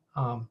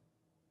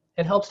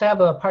it helps to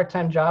have a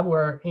part-time job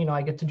where,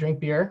 I get to drink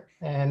beer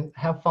and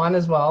have fun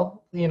as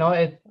well.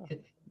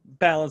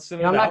 Balancing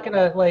it I'm not out.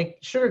 gonna like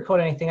sugarcoat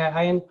anything.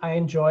 I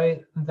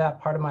enjoy that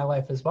part of my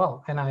life as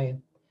well. And I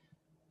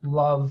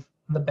love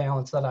the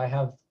balance that I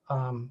have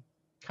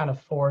kind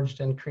of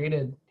forged and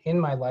created in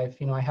my life.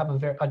 I have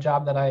a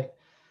job that I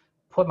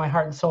put my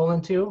heart and soul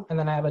into, and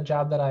then I have a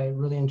job that I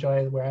really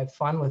enjoy where I have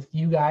fun with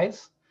you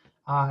guys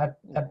at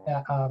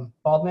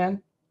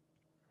Baldman,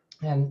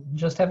 and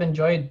just have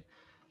enjoyed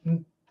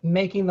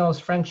making those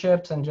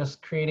friendships and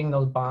just creating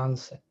those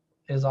bonds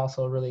is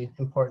also a really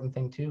important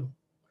thing too.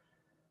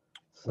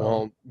 So.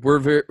 Well, we're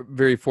very,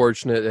 very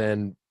fortunate,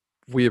 and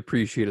we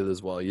appreciate it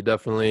as well. You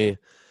definitely,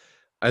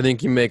 I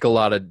think you make a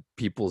lot of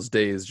people's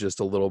days just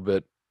a little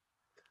bit.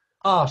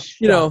 Oh,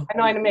 I know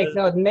how to make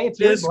Nate's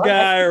this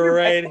guy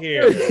right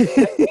here. I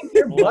think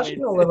you're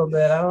blushing a little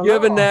bit. I don't know. You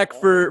have a knack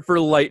for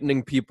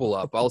lightening people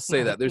up. I'll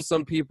say that. There's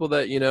some people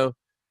that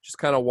just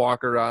kind of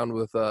walk around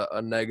with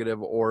a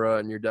negative aura,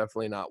 and you're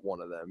definitely not one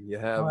of them. You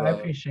have. I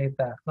appreciate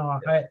that. No,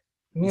 it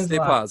means stay a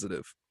lot.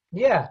 Positive.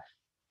 Yeah.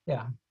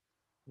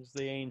 He's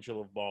the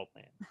angel of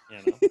Baldman.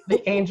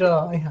 The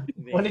angel.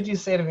 What did you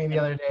say to me the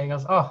other day? He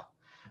goes, "Oh,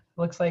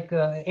 looks like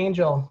the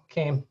angel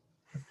came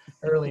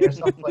early or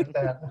something like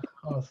that."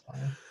 Oh, it's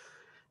fine.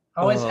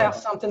 Always have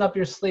something up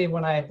your sleeve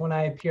when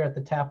I appear at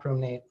the tap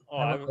room, Nate.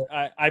 Oh,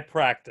 I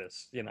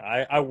practice.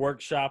 I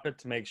workshop it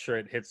to make sure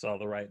it hits all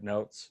the right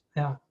notes.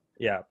 Yeah.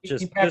 Yeah.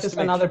 You practice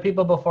on other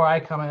people before I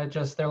come, and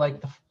they're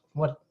like,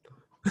 what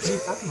are you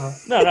talking about?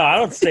 No, I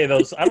don't say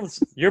those.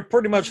 You're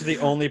pretty much the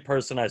only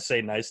person I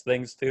say nice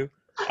things to.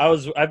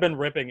 I've been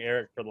ripping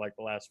Eric for like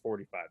the last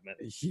 45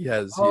 minutes. He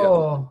has.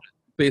 Oh. Yeah.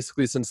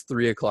 Basically since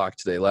 3:00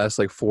 today, last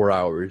like 4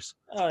 hours.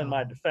 In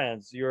my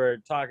defense, you were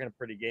talking a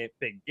pretty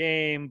big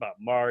game about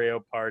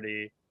Mario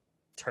Party,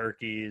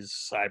 turkeys,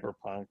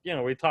 Cyberpunk.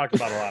 We talked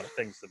about a lot of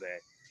things today.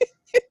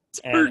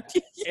 And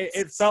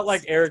it felt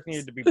like Eric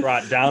needed to be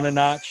brought down a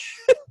notch.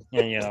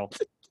 And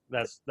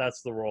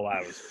that's the role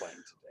I was playing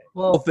today.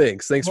 Well,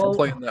 thanks for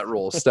playing that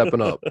role,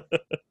 stepping up.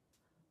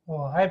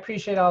 Well, I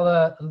appreciate all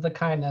the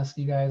kindness,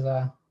 you guys.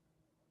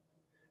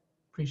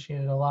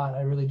 Appreciate it a lot.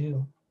 I really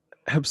do.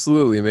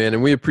 Absolutely, man,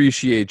 and we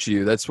appreciate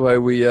you. That's why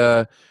we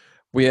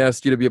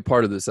asked you to be a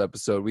part of this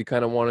episode. We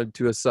kind of wanted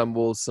to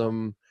assemble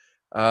some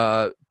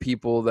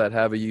people that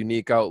have a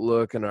unique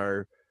outlook and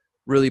are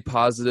really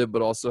positive,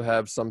 but also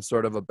have some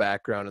sort of a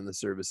background in the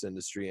service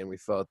industry, and we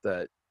felt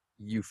that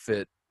you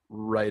fit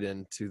right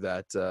into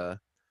that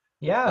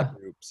that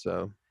group.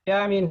 So yeah,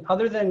 I mean,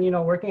 other than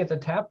working at the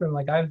tap room,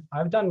 like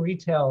I've done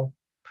retail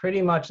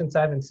pretty much since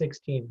I've been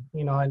 16,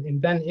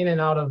 and been in and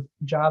out of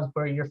jobs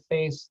where you're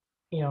faced,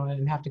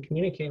 and have to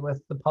communicate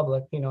with the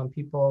public, and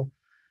people,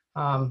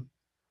 and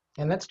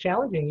that's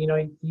challenging.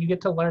 You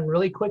get to learn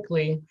really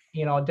quickly,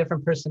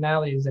 different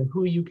personalities and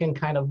who you can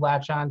kind of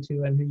latch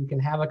onto and who you can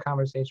have a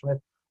conversation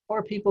with,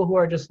 or people who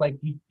are just like,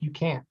 you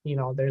can't,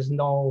 there's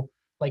no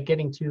like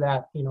getting to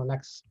that,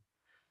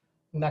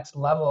 next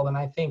level. And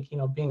I think,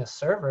 being a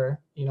server,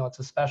 it's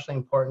especially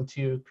important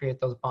to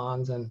create those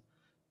bonds and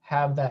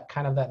have that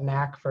kind of that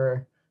knack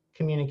for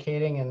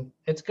communicating. And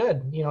it's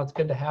good, it's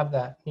good to have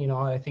that.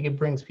 I think it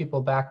brings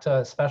people back to,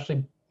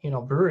 especially,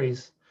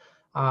 breweries,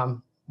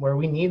 where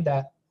we need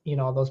that,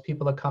 those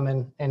people to come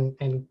in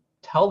and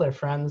tell their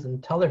friends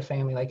and tell their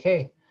family, like,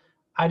 hey,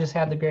 I just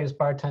had the greatest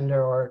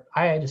bartender, or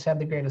I just had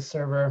the greatest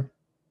server.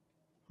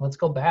 Let's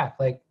go back.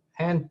 Like,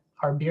 and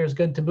our beer is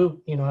good to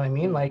boot. You know what I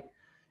mean? Like,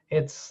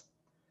 it's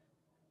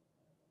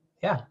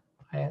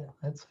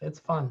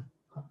fun.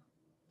 I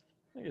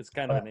think it's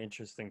kind of an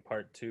interesting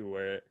part too,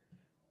 where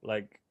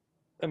like,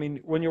 I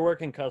mean, when you're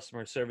working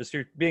customer service,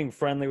 you're being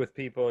friendly with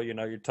people,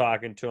 you're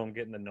talking to them,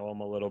 getting to know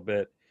them a little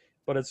bit,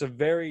 but it's a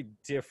very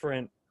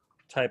different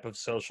type of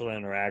social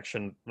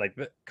interaction, like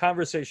the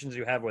conversations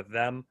you have with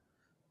them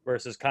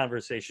versus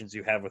conversations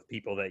you have with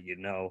people that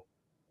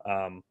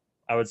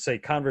I would say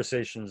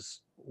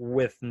conversations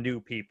with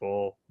new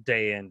people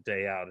day in,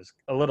 day out is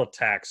a little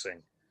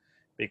taxing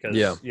because,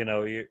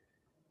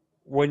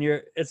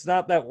 it's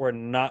not that we're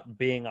not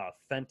being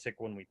authentic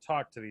when we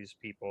talk to these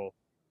people.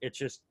 It's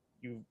just,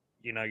 you're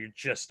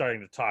just starting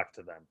to talk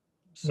to them.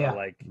 So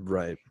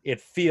right.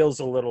 It feels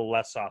a little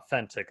less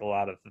authentic, a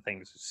lot of the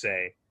things you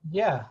say.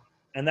 Yeah.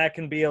 And that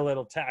can be a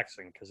little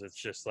taxing because it's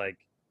just like,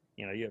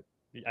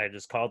 I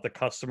just call it the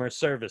customer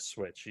service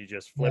switch. You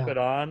just flip it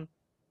on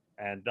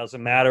and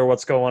doesn't matter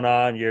what's going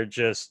on. You're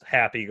just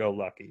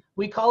happy-go-lucky.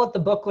 We call it the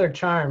Bookler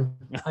charm.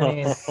 I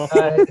mean,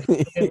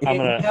 we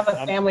have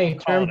a family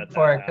term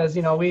for it because,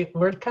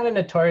 we're kind of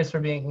notorious for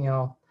being,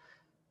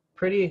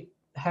 pretty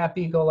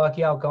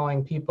happy-go-lucky,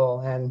 outgoing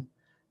people. And,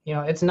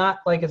 it's not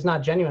like it's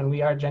not genuine.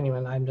 We are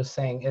genuine. I'm just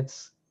saying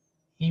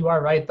you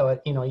are right though.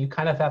 You know, you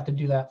kind of have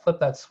to flip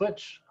that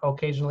switch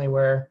occasionally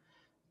where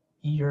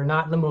you're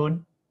not in the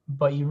mood,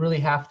 but you really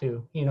have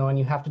to, you know, and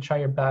you have to try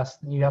your best.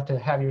 You have to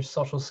have your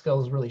social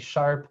skills really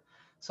sharp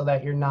so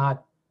that you're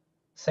not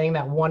saying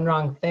that one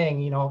wrong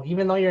thing, you know,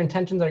 even though your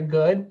intentions are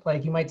good,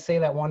 like you might say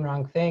that one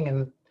wrong thing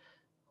and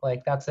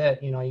like, that's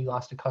it, you know, you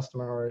lost a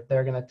customer or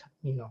they're going to,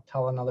 you know,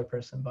 tell another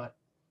person, but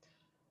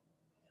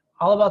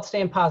all about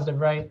staying positive,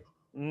 right?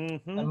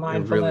 Mm-hmm. And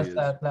mindfulness,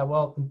 that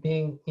well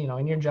being, you know,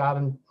 in your job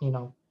and, you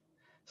know,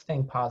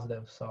 staying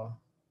positive. So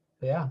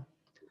yeah.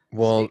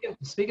 Well,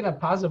 speaking of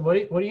positive,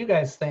 what do you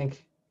guys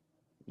think?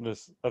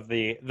 This of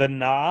the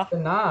nah. The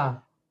nah.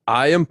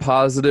 I am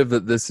positive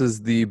that this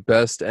is the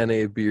best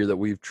NA beer that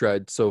we've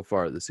tried so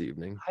far this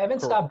evening. I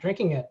haven't stopped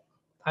drinking it.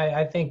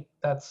 I think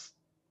that's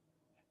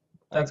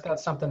got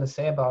something to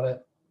say about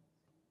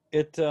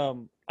it.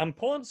 I'm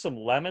pulling some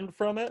lemon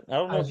from it. I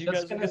don't know if you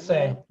guys are gonna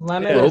say that.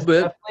 lemon is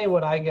definitely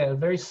what I get. A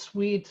very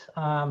sweet,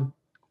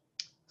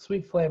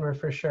 sweet flavor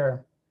for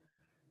sure.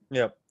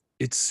 Yep.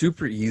 It's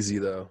super easy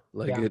though.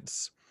 Like Yeah.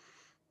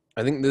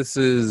 I think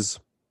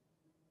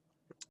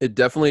it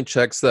definitely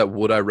checks that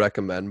would I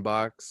recommend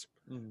box,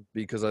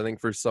 because I think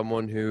for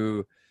someone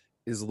who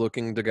is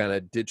looking to kind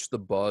of ditch the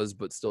buzz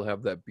but still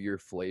have that beer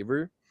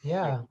flavor.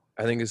 Yeah.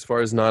 I think as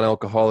far as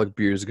non-alcoholic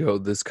beers go,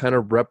 this kind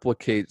of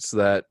replicates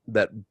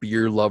that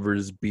beer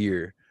lover's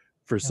beer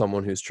for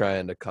someone who's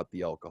trying to cut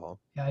the alcohol.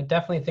 Yeah, I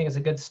definitely think it's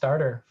a good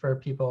starter for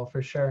people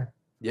for sure.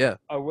 Yeah.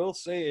 I will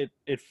say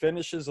it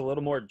finishes a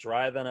little more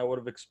dry than I would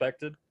have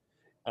expected.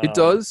 It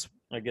does.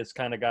 Like it's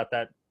kind of got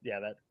that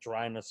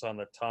dryness on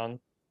the tongue.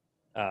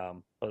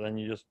 But then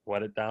you just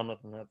wet it down with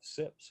another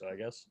sip. So I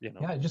guess, you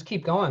know. Yeah, just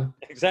keep going.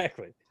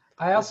 Exactly.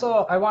 I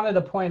wanted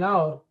to point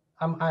out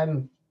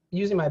I'm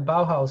using my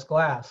Bauhaus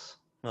glass.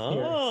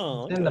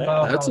 Oh, in the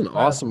Bauhaus that's an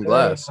awesome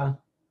glass.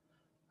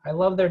 I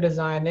love their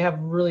design. They have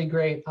really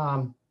great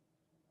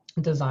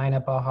design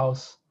at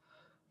Bauhaus.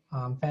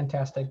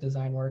 Fantastic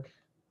design work.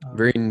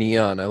 Very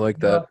neon. I like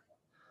that.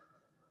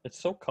 It's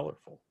so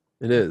colorful.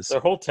 It is. Their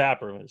whole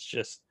tap room is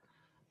just.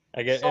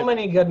 I get so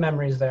many good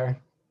memories there.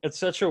 It's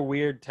such a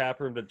weird tap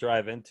room to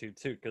drive into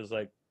too, because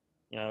like,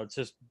 you know, it's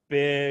just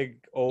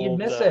big old. You'd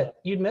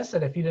miss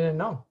it if you didn't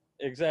know.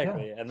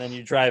 Exactly, yeah. And then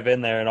you drive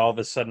in there, and all of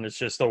a sudden, it's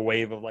just a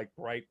wave of like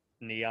bright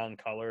neon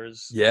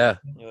colors. Yeah.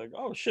 You're like,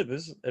 oh shit,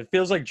 it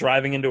feels like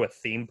driving into a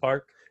theme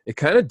park. It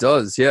kind of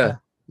does, yeah. A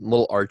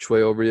little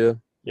archway over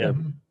you. Yeah.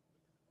 Mm-hmm.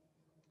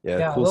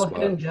 Yeah, cool a little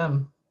spot. hidden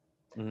gem.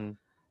 Mm-hmm.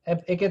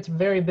 It gets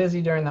very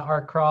busy during the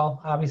art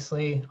crawl,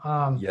 obviously.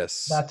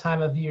 Yes. That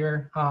time of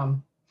year.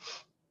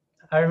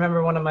 I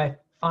remember one of my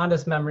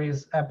fondest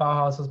memories at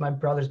Bauhaus was my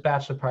brother's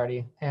bachelor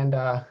party, and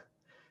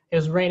it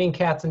was raining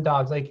cats and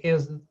dogs. Like it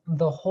was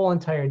the whole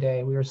entire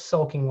day. We were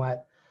soaking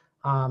wet.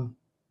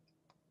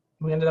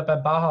 We ended up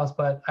at Bauhaus,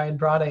 but I had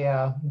brought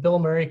a Bill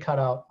Murray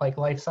cutout, like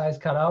life-size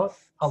cutout,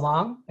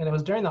 along, and it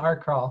was during the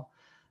art crawl.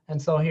 And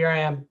so here I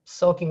am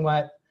soaking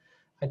wet.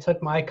 I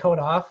took my coat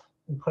off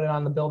and put it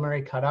on the Bill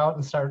Murray cutout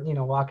and started, you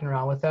know, walking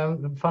around with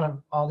him in front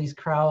of all these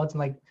crowds and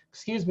like,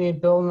 excuse me,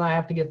 Bill and I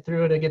have to get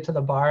through to get to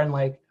the bar. And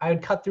like, I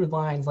would cut through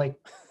lines like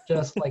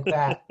just like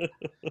that.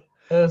 It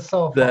was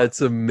so fun.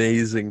 That's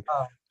amazing.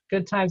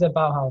 Good times at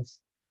Bauhaus.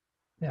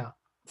 Yeah.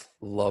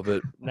 Love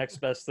it. Next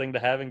best thing to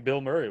having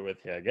Bill Murray with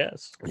you, I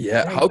guess.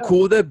 Yeah. How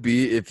cool would that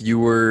be if you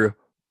were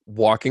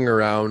walking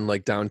around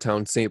like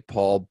downtown St.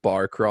 Paul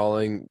bar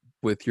crawling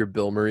with your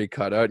Bill Murray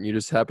cutout and you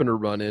just happen to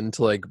run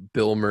into like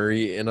Bill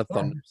Murray in a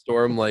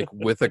thunderstorm, like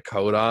with a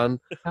coat on,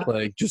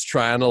 like just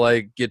trying to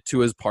like get to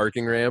his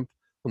parking ramp.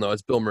 Well, no,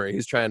 it's Bill Murray.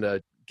 He's trying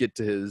to get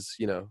to his,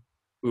 you know,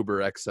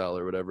 Uber XL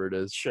or whatever it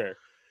is. Sure.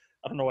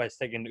 I don't know why it's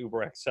taking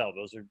Uber XL.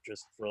 Those are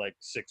just for like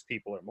 6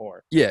 people or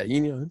more. Yeah, you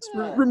know, it's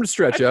room to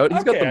stretch out.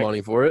 He's got the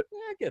money for it. Yeah,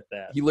 I get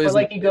that. He lays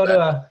like you go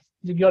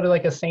to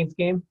like a Saints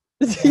game.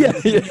 yeah,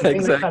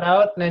 exactly. Cut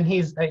out, and then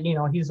he's you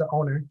know, he's the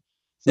owner.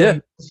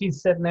 So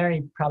he's sitting there.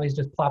 He probably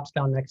just plops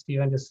down next to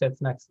you and just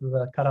sits next to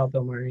the cutout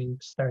Bill Murray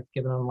and starts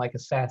giving him like a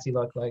sassy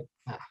look, like,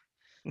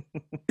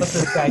 what's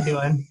this guy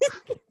doing?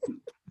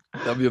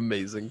 That'd be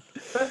amazing.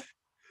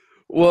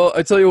 Well,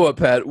 I tell you what,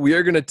 Pat, we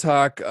are going to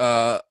talk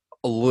a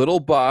little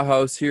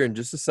Bauhaus here in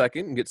just a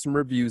second and get some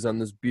reviews on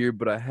this beer,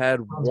 but I had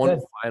one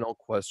final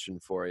question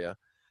for you.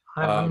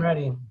 I'm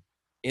ready.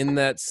 In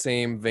that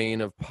same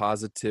vein of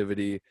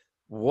positivity,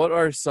 what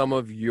are some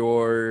of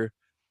your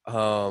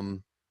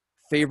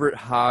favorite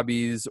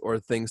hobbies or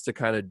things to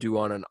kind of do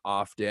on an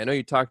off day? I know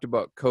you talked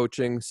about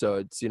coaching, so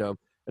it's, you know,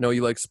 I know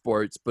you like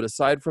sports, but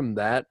aside from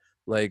that,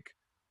 like,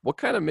 what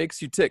kind of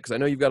makes you tick? Because I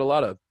know you've got a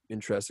lot of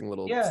interesting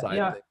little side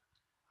things.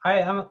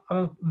 I'm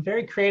a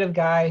very creative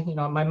guy. You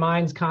know, my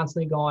mind's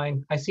constantly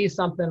going. I see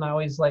something, I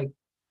always like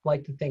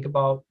to think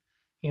about,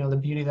 you know, the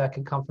beauty that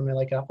could come from it,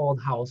 like an old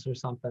house or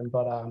something.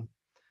 But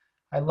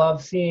I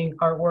love seeing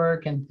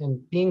artwork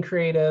and being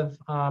creative.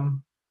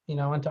 You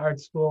know, I went to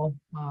art school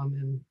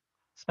and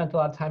spent a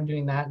lot of time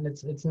doing that. And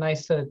it's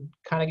nice to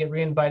kind of get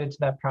reinvited to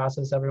that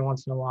process every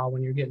once in a while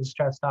when you're getting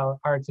stressed out.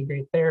 Art's a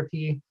great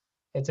therapy.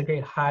 It's a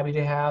great hobby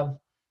to have.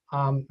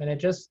 And it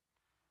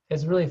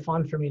is really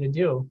fun for me to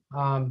do.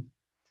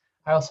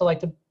 I also like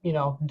to,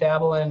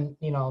 dabble in,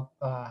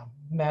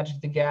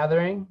 Magic the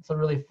Gathering. It's a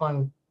really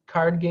fun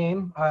card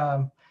game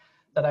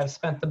that I've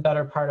spent the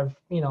better part of,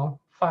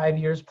 5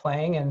 years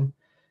playing. And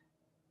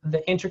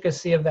the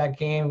intricacy of that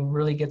game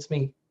really gets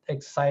me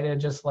excited,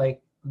 just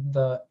like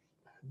the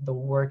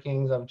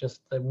workings of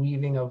just the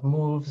weaving of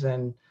moves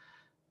and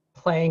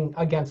playing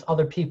against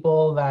other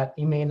people that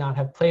you may not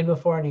have played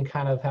before, and you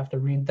kind of have to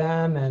read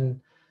them,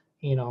 and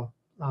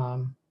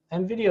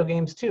and video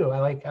games too. I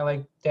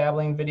like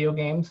dabbling in video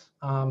games.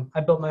 I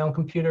built my own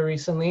computer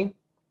recently.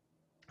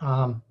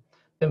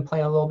 Been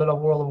playing a little bit of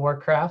World of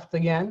Warcraft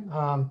again.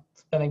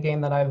 It's been a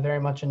game that I've very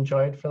much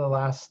enjoyed for the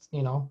last,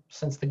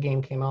 since the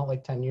game came out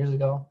like 10 years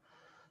ago.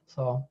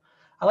 So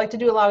I like to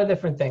do a lot of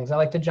different things. I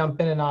like to jump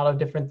in and out of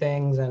different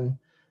things, and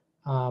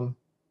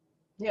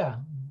yeah.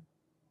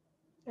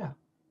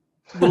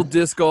 A little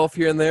disc golf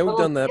here and there. We've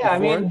done that before. I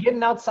mean,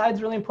 getting outside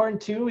is really important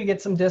too. We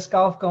get some disc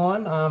golf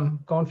going,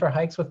 going for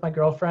hikes with my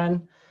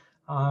girlfriend,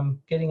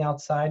 getting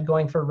outside,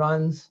 going for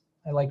runs.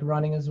 I like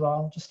running as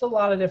well. Just a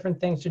lot of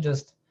different things to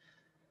just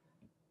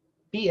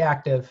be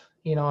active,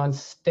 and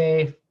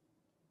stay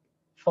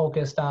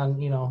focused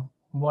on,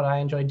 what I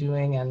enjoy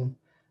doing, and,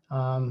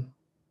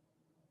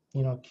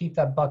 keep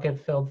that bucket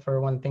filled for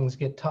when things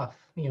get tough.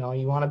 You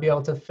want to be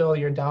able to fill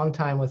your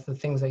downtime with the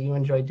things that you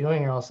enjoy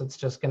doing, or else it's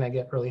just going to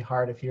get really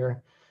hard if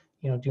you're,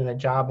 doing a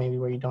job maybe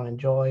where you don't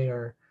enjoy,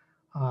 or,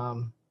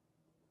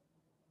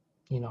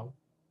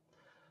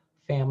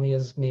 family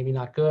is maybe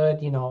not good.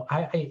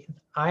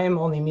 I am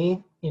only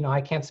me.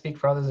 I can't speak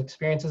for others'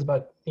 experiences,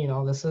 but,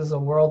 this is a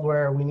world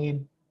where we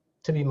need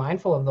to be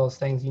mindful of those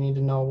things. You need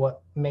to know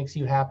what makes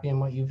you happy and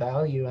what you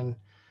value, and,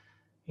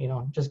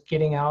 just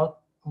getting out,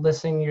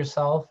 listening to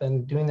yourself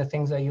and doing the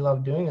things that you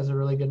love doing is a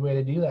really good way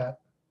to do that.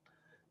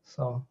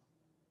 So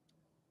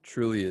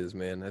truly is,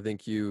 man. I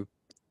think you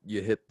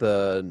hit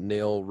the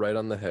nail right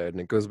on the head,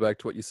 and it goes back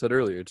to what you said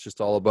earlier. It's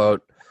just all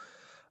about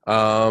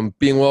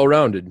being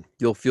well-rounded.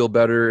 You'll feel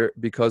better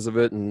because of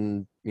it,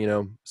 and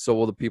so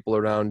will the people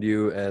around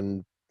you,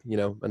 and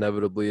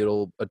inevitably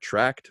it'll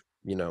attract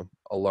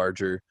a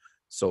larger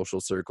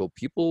social circle.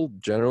 People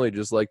generally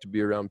just like to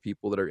be around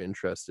people that are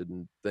interested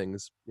in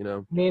things. I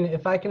mean,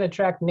 if I can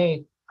attract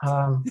Nate,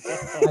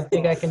 I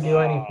think I can do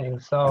anything.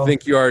 So I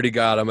think you already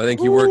got him. I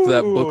think you worked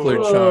that buckler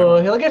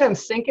charm. He'll get him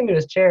sink into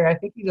his chair. I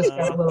think he just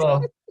got a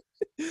little.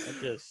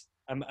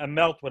 I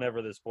melt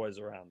whenever this boy's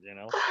around.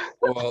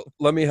 Well,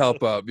 let me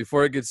help out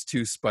before it gets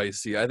too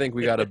spicy. I think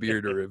we got a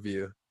beer to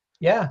review.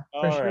 Yeah,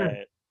 for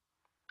sure.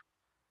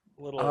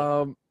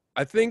 Right.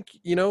 I think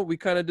we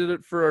kind of did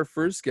it for our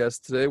first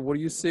guest today. What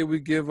do you say we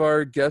give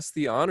our guest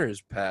the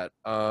honors, Pat?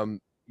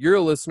 You're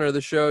a listener of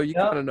the show. You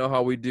kind of know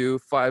how we do.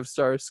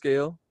 5-star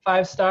scale.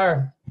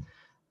 5-star.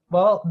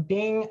 Well,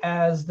 being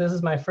as this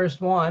is my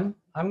first one,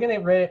 I'm going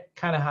to rate it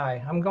kind of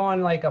high. I'm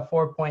going like a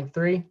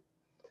 4.3.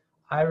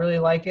 I really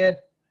like it.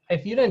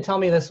 If you didn't tell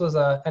me this was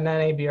an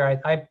NA beer,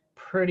 I'm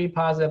pretty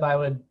positive I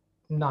would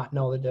not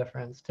know the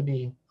difference, to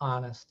be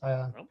honest.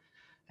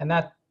 And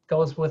that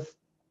goes with,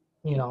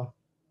 I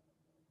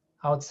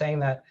was saying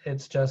that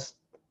it's just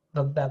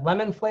that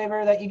lemon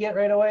flavor that you get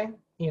right away.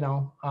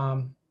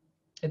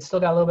 It's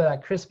still got a little bit of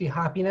that crispy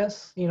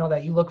hoppiness,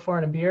 that you look for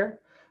in a beer,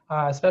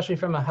 especially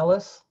from a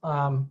Helles,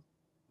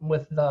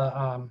 with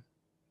the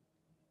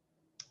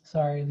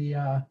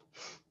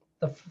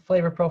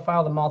flavor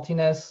profile, the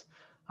maltiness.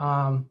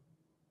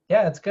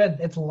 Yeah, it's good.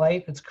 It's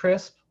light. It's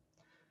crisp.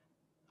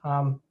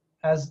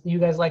 As you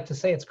guys like to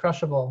say, it's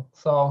crushable.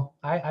 So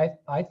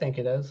I think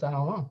it is. I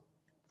don't know.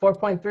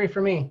 4.3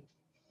 for me.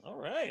 All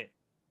right.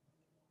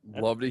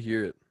 Love to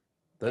hear it.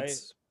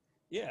 That's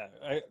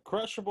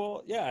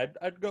crushable. Yeah,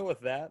 I'd go with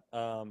that.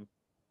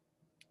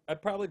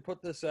 I'd probably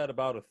put this at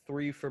about a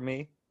 3 for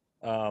me.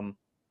 I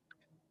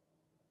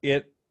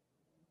don't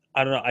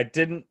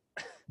know.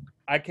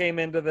 I came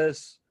into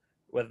this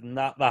with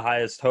not the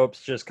highest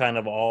hopes, just kind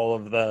of all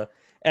of the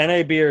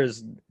NA beer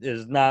is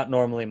not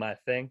normally my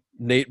thing.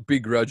 Nate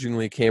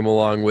begrudgingly came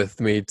along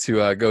with me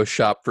to go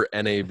shop for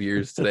NA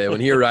beers today. When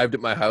he arrived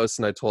at my house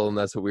and I told him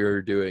that's what we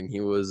were doing, he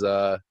was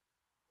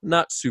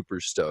not super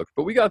stoked,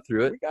 but we got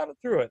through it. We got it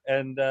through it.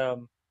 And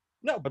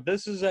no, but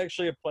this is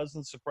actually a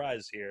pleasant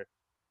surprise here.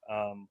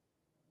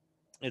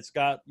 It's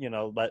got,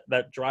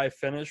 that dry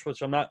finish,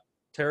 which I'm not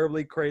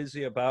terribly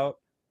crazy about,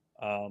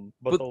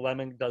 but the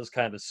lemon does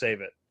kind of save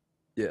it.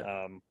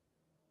 Yeah.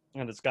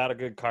 And it's got a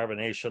good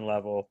carbonation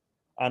level.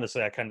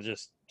 Honestly, I kind of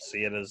just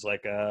see it as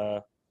like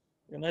a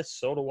nice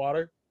soda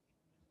water.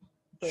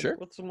 Sure.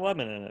 With some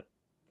lemon in it.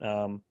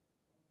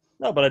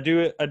 No, but I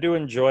do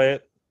enjoy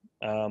it.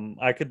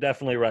 I could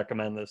definitely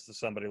recommend this to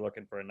somebody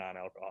looking for a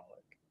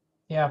non-alcoholic.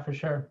 Yeah, for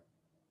sure.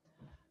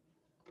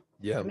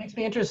 Yeah. It makes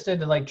me interested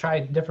to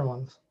try different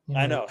ones.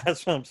 I know.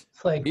 That's what I'm saying.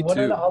 It's like, what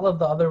are all of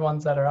the other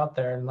ones that are out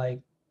there?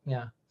 And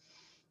yeah.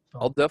 So.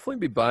 I'll definitely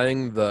be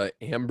buying the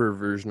amber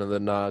version of the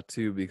Na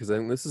too, because I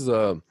think this is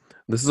a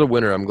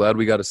winner. I'm glad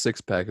we got a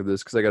 6-pack of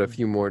this because I got a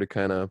few more to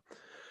kind of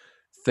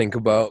think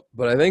about.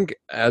 But I think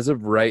as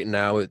of right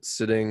now, it's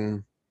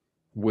sitting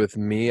with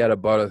me at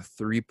about a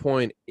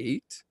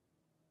 3.8.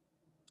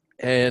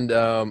 And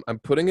I'm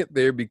putting it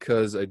there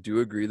because I do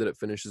agree that it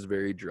finishes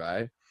very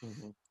dry.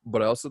 Mm-hmm.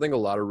 But I also think a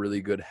lot of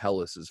really good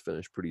Hellas's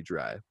finish pretty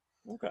dry.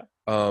 Okay.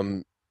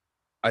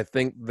 I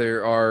think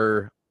there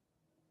are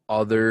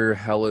other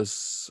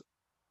Hellas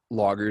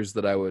lagers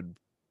that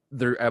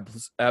there are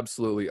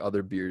absolutely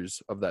other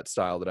beers of that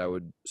style that I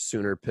would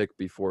sooner pick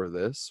before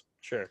this.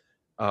 Sure.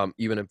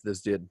 Even if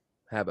this did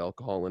have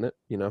alcohol in it,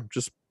 I'm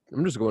just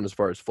going as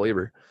far as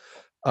flavor.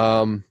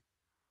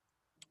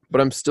 But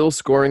I'm still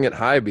scoring it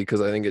high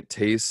because I think it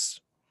tastes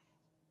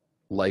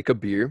like a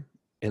beer.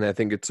 And I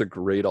think it's a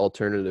great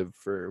alternative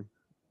for,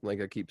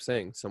 like I keep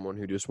saying, someone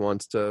who just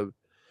wants to,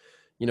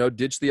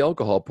 ditch the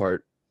alcohol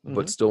part,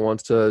 but still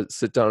wants to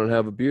sit down and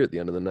have a beer at the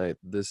end of the night.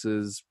 This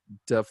is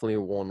definitely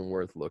one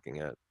worth looking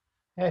at.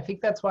 Yeah, I think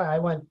that's why I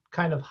went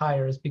kind of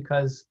higher, is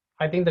because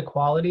I think the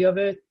quality of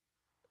it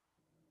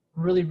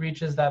really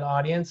reaches that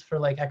audience for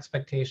like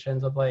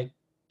expectations of like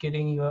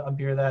getting you a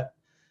beer that,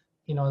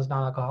 is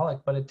non-alcoholic,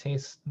 but it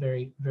tastes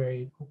very,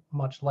 very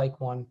much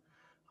like one.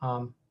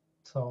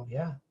 So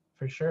yeah,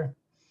 for sure.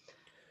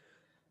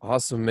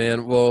 Awesome,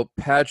 man. Well,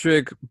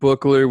 Patrick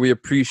Buchler, we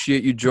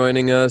appreciate you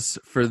joining us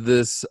for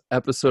this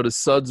episode of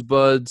Suds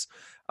Buds.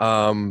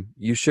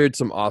 You shared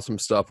some awesome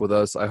stuff with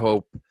us. I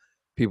hope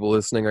people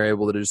listening are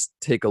able to just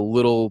take a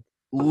little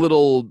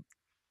niblet,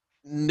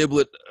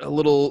 a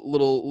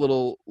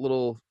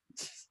little.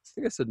 I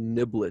think I said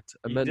niblet.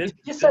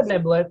 You said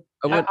niblet.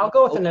 I'll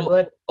go with a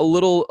niblet. A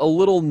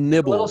little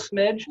nibble. A little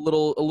smidge. A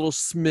little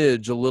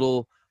smidge. A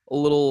little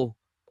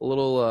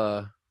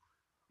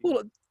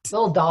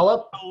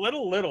dollop. A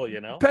little,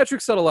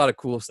 Patrick said a lot of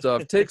cool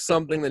stuff. Take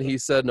something that he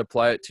said and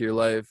apply it to your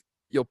life.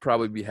 You'll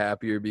probably be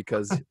happier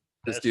because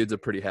this dude's a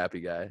pretty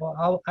happy guy.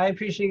 Well, I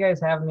appreciate you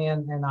guys having me,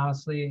 and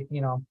honestly,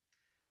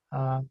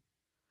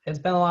 it's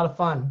been a lot of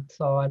fun.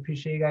 So I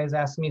appreciate you guys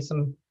asking me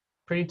some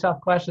pretty tough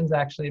questions.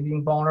 Actually,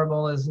 being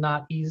vulnerable is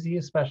not easy,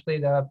 especially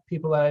to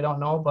people that I don't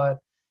know. But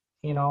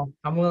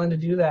I'm willing to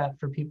do that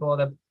for people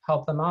to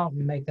help them out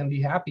and make them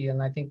be happy.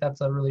 And I think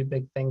that's a really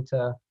big thing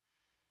to,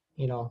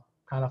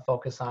 kind of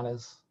focus on,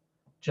 is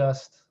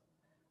just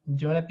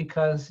doing it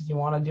because you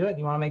want to do it.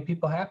 You want to make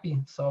people happy.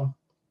 So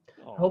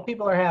I hope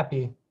people are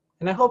happy,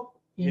 and I hope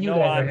you guys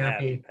I'm are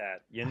happy.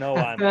 Pat.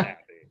 I'm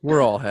happy.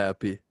 We're all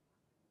happy.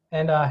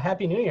 And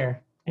Happy New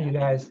Year, you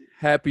guys.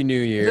 Happy New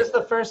Year. Is this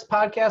the first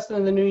podcast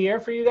in the new year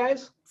for you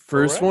guys?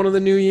 First one of the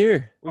new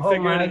year. We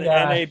figured an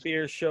NA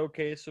Beer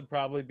Showcase would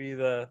probably be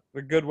the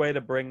good way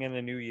to bring in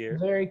a new year.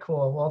 Very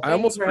cool. Well, I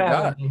almost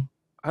forgot.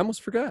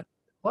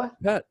 What?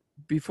 Pat,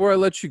 before I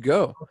let you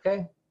go.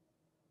 Okay.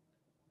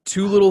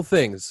 2 little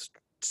things.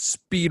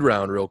 Speed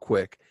round real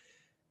quick.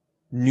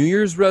 New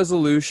Year's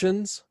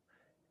resolutions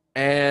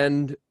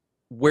and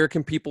where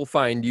can people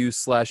find you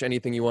 /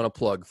 anything you want to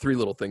plug? 3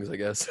 little things, I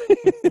guess.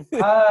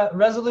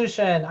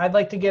 Resolution. I'd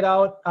like to get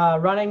out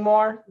running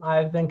more.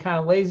 I've been kind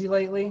of lazy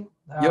lately.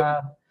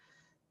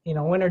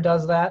 Winter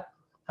does that.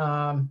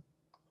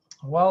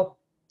 Well,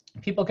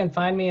 people can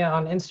find me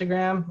on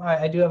Instagram.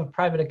 I do have a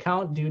private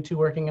account due to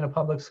working in a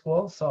public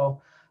school.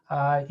 So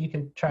you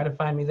can try to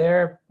find me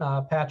there,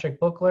 Patrick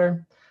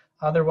Buchler.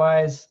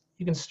 Otherwise,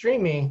 you can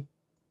stream me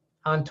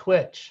on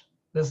Twitch.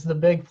 This is the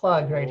big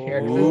plug right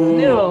here. This is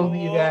new,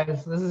 you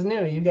guys. This is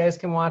new. You guys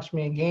can watch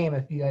me a game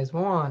if you guys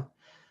want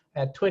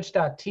at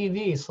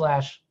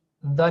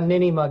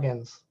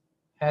twitch.tv/TheNinnyMuggins,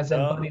 as in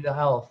Buddy the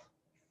Elf.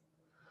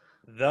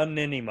 The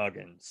Ninny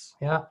Muggins.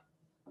 Yeah.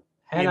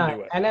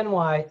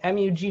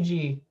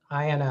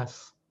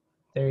 NNYMUGGINS.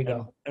 There you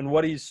go. And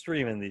what are you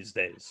streaming these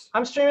days?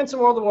 I'm streaming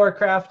some World of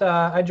Warcraft.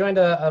 I joined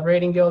a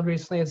raiding guild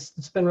recently.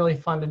 It's been really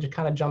fun to just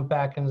kind of jump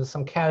back into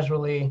some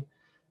casually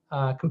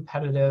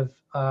competitive,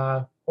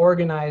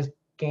 organized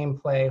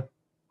gameplay.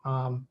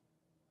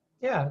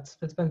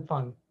 It's been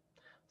fun.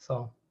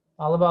 So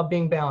all about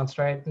being balanced,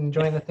 right?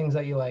 Enjoying the things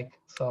that you like.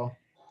 So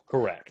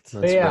correct.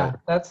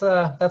 That's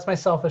my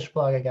selfish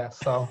plug, I guess.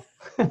 So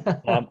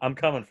well, I'm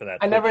coming for that.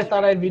 I never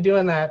thought I'd be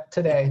doing that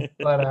today,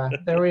 but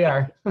there we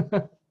are.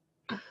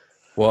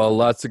 Well,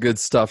 lots of good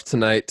stuff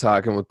tonight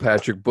talking with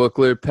Patrick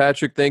Buchler.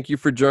 Patrick, thank you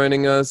for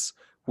joining us.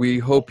 We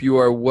hope you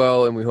are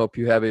well, and we hope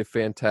you have a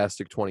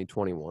fantastic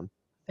 2021.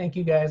 Thank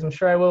you, guys. I'm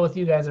sure I will with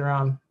you guys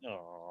around.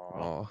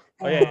 Oh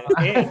yeah,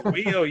 and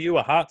we owe you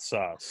a hot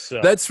sauce. So.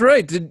 That's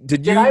right. Did you?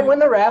 Did I win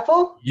the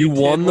raffle? You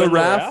won the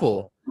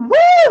raffle.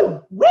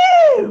 Woo! Woo!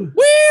 Woo!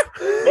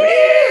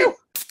 Woo!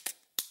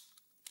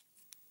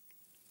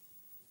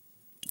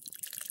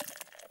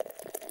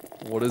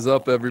 What is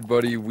up,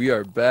 everybody? We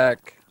are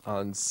back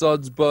on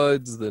Suds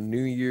Buds, the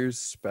New Year's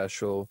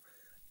special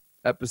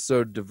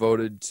episode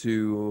devoted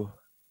to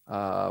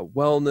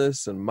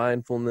wellness and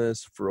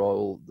mindfulness for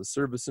all the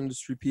service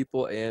industry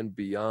people and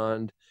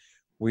beyond.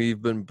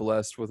 We've been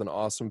blessed with an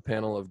awesome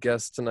panel of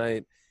guests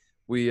tonight.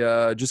 We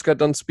just got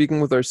done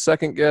speaking with our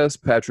second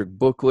guest, Patrick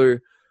Buchler,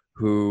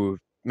 who,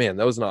 man,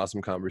 that was an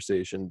awesome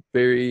conversation.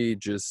 Very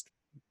just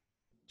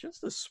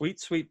a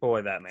sweet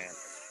boy, that man.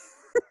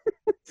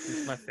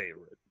 He's my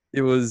favorite.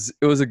 It was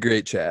a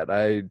great chat.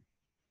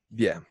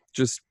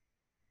 Just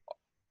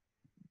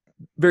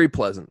very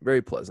pleasant,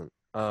 very pleasant.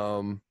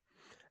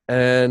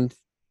 And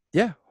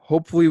yeah,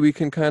 hopefully we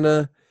can kind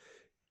of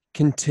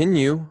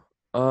continue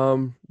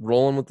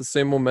rolling with the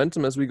same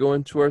momentum as we go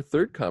into our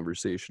third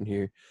conversation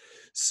here.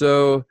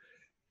 So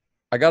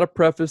I got to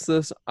preface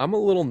this. I'm a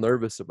little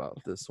nervous about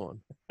this one.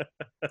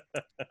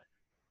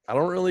 I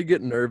don't really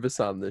get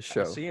nervous on this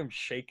show. I see him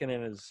shaking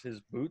in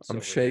his boots.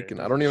 I'm shaking.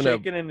 Here. I don't even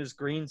shaking in his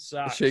green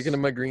socks. Shaking in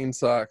my green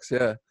socks.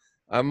 Yeah,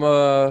 I'm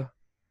a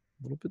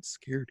little bit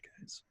scared,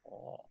 guys.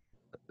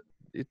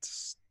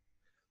 It's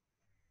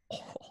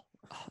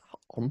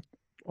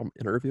I'm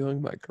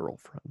interviewing my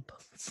girlfriend.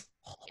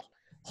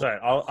 Sorry,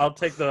 I'll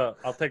take the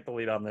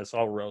lead on this.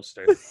 I'll roast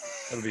her.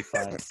 It'll be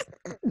fine.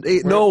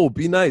 Hey, no,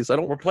 be nice.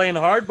 We're playing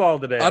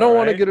hardball today. I don't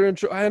want to get her in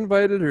trouble. I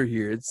invited her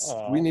here.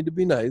 We need to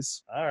be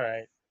nice. All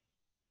right.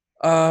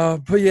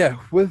 But yeah,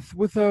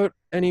 without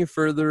any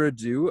further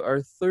ado,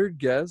 our third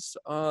guest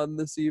on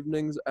this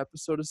evening's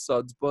episode of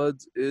Suds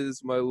Buds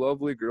is my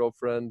lovely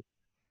girlfriend,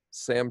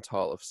 Sam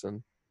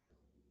Tollefson.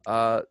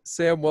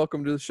 Sam,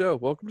 welcome to the show.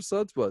 Welcome to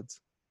Suds Buds.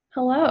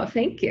 Hello,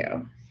 thank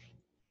you.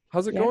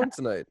 How's it going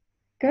tonight?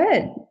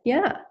 Good,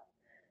 yeah.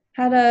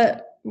 Had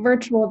a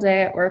virtual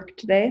day at work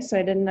today, so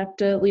I didn't have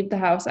to leave the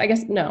house. I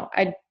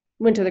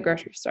went to the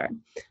grocery store.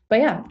 But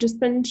yeah, just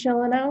been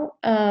chilling out.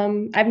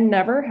 I've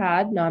never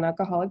had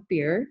non-alcoholic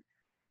beer,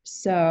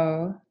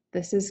 so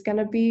this is going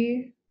to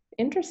be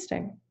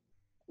interesting.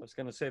 I was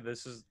going to say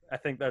I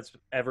think that's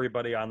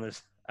everybody on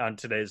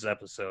today's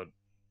episode.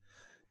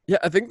 Yeah,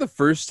 I think the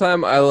first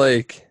time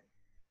I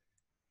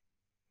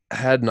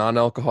had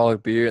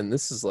non-alcoholic beer, and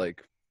this is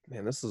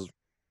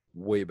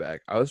way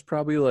back. I was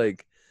probably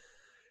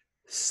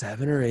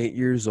 7 or 8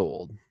 years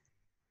old.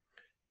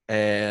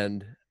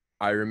 And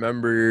I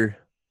remember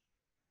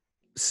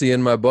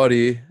seeing my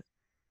buddy.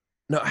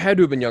 No, I had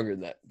to have been younger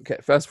than that. Okay,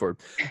 fast forward.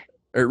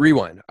 Or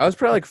rewind. I was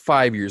probably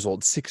 5 years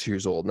old, 6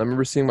 years old. And I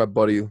remember seeing my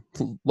buddy,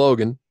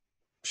 Logan.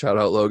 Shout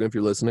out, Logan, if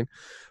you're listening.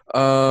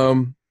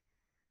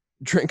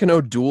 Drinking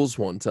O'Doul's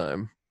one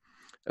time.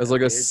 As a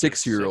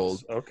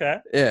 6-year-old. Okay.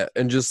 Yeah,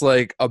 and just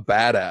a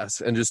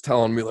badass and just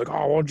telling me oh,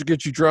 why don't you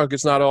get you drunk?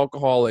 It's not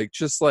alcoholic.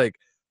 Just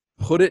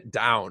put it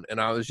down.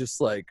 And I was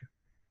just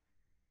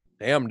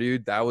damn,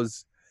 dude, that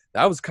was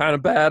kind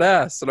of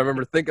badass. And I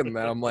remember thinking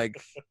that. I'm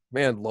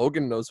man,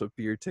 Logan knows what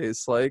beer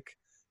tastes like.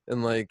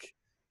 And I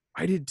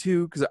did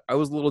too, because I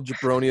was a little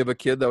jabroni of a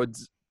kid that would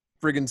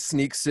friggin'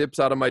 sneak sips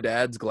out of my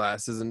dad's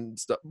glasses and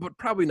stuff, but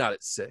probably not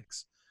at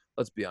 6.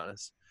 Let's be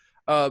honest.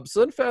 So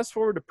then fast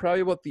forward to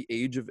probably about the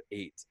age of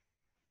 8.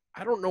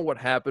 I don't know what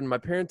happened. My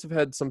parents have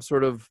had some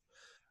sort of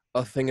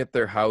a thing at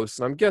their house,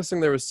 and I'm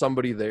guessing there was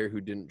somebody there who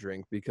didn't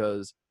drink,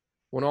 because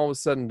when all was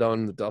said and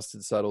done, the dust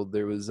had settled,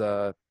 there was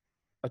a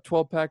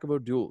 12-pack of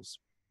O'Doul's,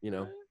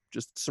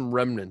 just some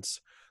remnants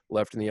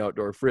left in the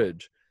outdoor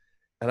fridge.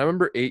 And I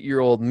remember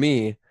 8-year-old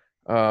me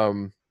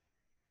and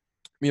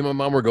my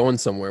mom were going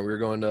somewhere. We were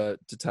going to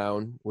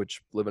town,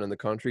 which living in the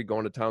country,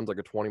 going to town's a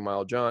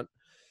 20-mile jaunt.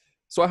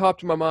 So I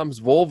hopped in my mom's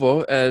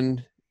Volvo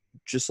and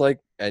just like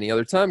any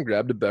other time,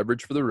 grabbed a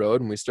beverage for the road,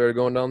 and we started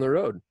going down the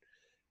road.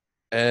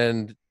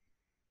 And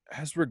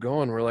as we're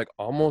going, we're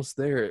almost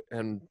there.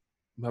 And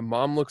my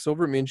mom looks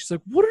over at me and she's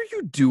like, "What are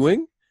you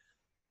doing?"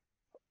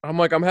 I'm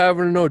 "I'm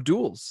having an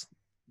O'Doul's.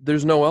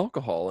 There's no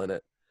alcohol in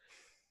it."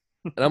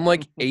 And I'm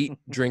 8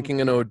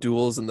 drinking an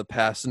O'Doul's in the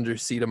passenger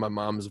seat of my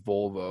mom's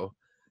Volvo.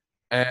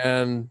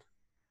 And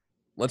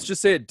let's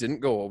just say it didn't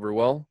go over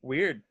well.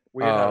 Weird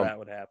how that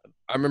would happen.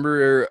 I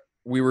remember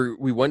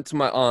we went to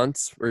my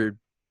aunt's, or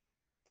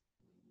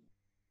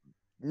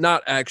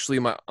not actually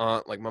my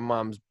aunt, my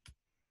mom's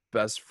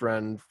best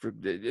friend.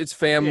 It's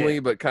family,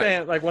 but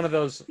kind of one of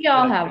those. We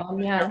all have them,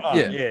 yeah.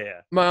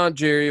 Yeah. My Aunt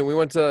Jerry, and we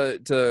went to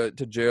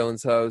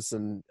Geraldine's house,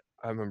 and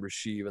I remember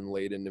she even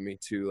laid into me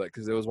too,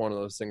 because it was one of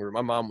those things where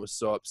my mom was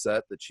so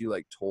upset that she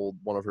told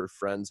one of her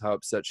friends how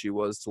upset she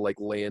was to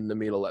lay into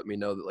me to let me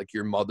know that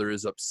your mother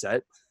is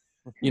upset,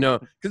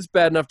 because it's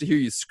bad enough to hear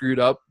you screwed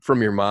up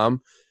from your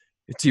mom.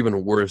 It's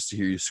even worse to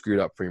hear you screwed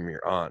up from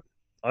your aunt.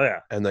 Oh yeah,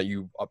 and that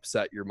you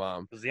upset your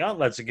mom, because the aunt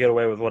lets you get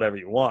away with whatever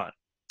you want,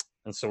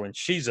 and so when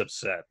she's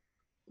upset,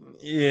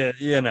 yeah.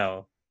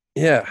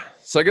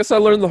 So I guess I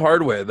learned the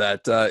hard way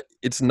that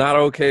it's not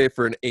okay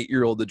for an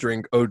 8-year-old to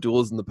drink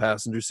O'Doul's in the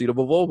passenger seat of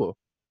a Volvo.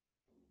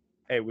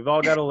 Hey, we've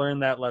all got to learn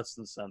that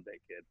lesson someday,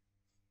 kid.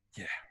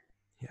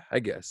 Yeah, I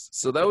guess.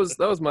 So that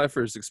was my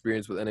first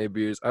experience with NA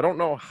beers. I don't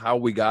know how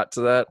we got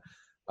to that,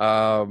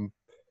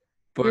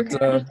 but you're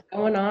kind of just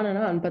going on and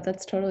on. But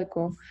that's totally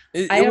cool.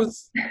 It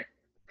was.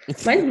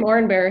 Mine's more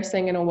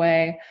embarrassing in a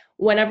way.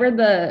 Whenever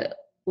the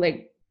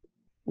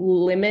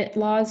limit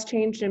laws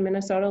changed in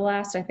Minnesota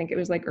last, I think it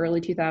was early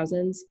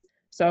 2000s.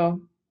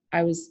 So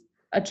I was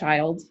a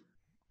child.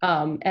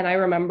 And I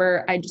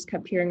remember I just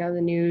kept hearing on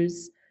the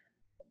news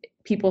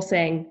people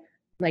saying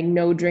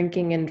no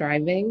drinking and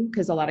driving,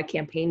 because a lot of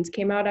campaigns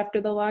came out after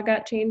the law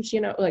got changed,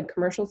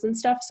 commercials and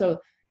stuff. So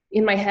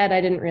in my head,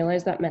 I didn't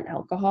realize that meant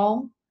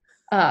alcohol.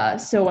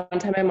 So one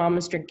time my mom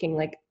was drinking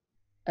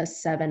a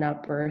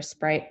 7-Up or a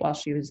Sprite while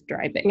she was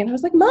driving. And I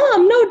was like,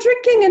 Mom, no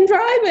drinking and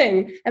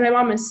driving. And my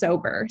mom is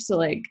sober. So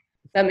like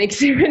that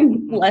makes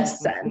even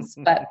less sense.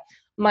 But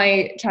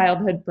my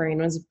childhood brain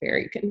was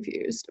very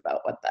confused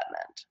about what that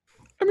meant.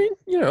 I mean,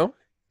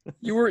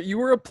 you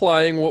were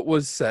applying what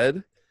was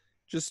said,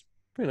 just,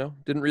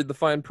 didn't read the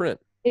fine print.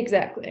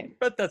 Exactly.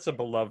 But that's a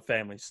beloved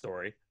family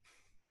story.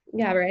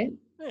 Yeah, right?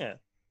 Yeah.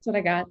 That's what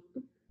I got.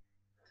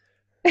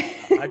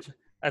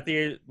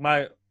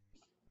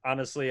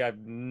 Honestly, I've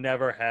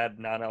never had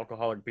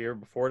non-alcoholic beer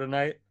before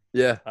tonight.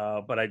 Yeah.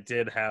 But I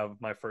did have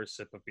my first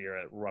sip of beer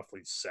at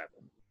roughly 7.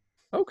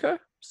 Okay.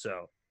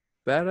 So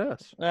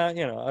badass. I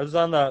was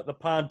on the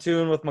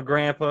pontoon with my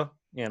grandpa,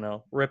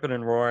 ripping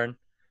and roaring,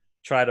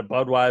 tried a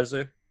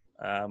Budweiser.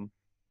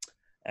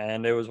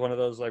 And it was one of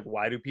those like,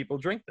 why do people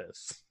drink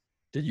this?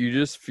 Did you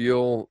just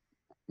feel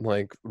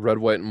like red,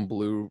 white, and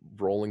blue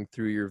rolling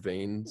through your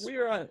veins? We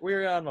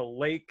were on a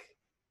lake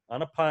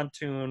on a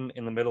pontoon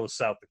in the middle of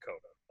South Dakota.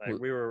 Like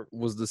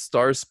was the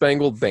Star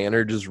Spangled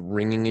Banner just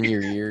ringing in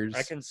your ears?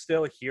 I can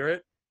still hear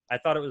it. I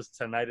thought it was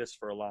tinnitus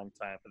for a long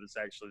time, but it's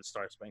actually the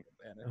Star Spangled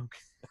Banner.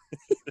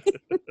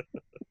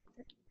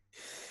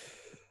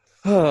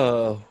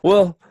 Okay.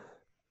 Well,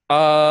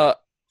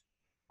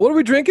 what are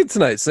we drinking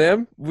tonight,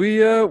 Sam?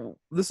 This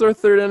is our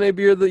third NA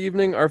beer of the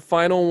evening, our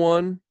final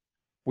one.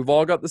 We've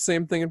all got the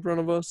same thing in front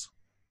of us.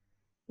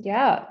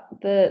 Yeah,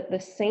 the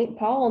St.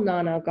 Paul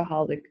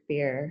non-alcoholic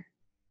beer.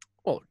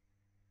 Well,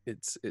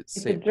 it's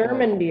a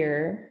German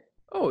beer.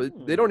 Oh,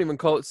 they don't even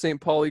call it St.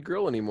 Pauli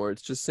Grill anymore.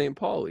 It's just St.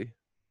 Pauli.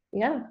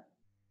 Yeah.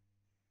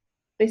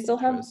 They still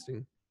have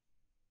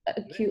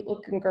a cute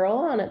looking girl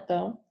on it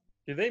though.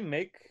 Do they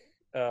make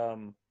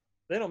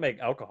they don't make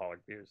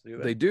alcoholic beers, do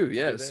they? They do,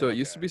 yeah. So it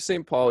used to be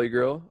St. Pauli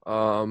Grill.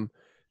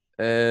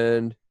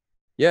 And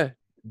yeah,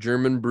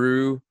 German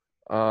brew.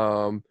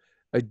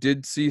 I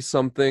did see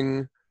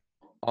something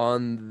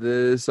on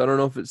this. I don't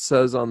know if it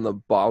says on the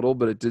bottle,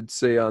 but it did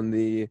say on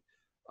the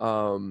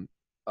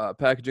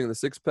packaging of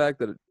the 6-pack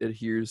that it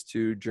adheres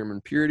to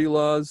German purity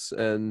laws.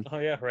 And oh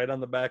yeah, right on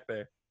the back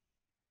there.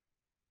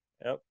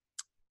 Yep.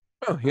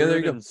 Oh yeah, there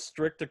you go. In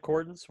strict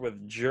accordance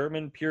with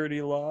German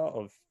purity law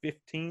of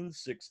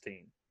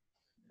 1516.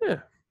 Yeah.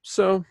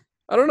 So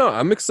I don't know.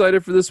 I'm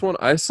excited for this one.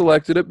 I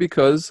selected it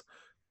because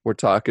we're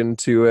talking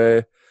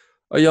to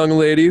a young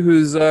lady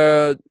who's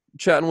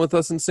chatting with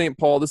us in St.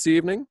 Paul this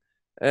evening.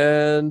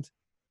 And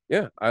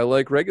yeah, I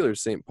like regular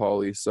St.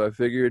 Pauli. So I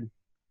figured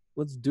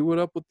let's do it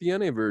up with the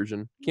NA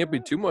version. Can't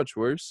be too much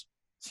worse.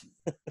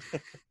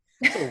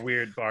 It's a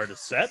weird bar to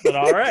set, but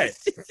all right.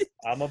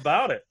 I'm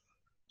about it.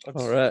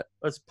 All right.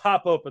 Let's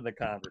pop open the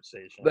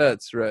conversation.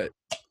 That's right.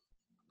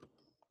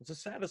 It's a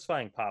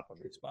satisfying pop on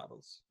these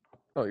bottles.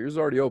 Oh, yours is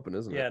already open,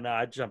 isn't it? Yeah, no,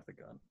 I jumped the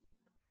gun.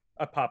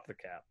 I popped the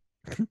cap.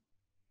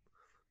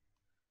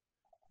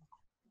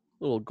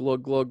 Little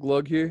glug, glug,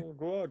 glug here.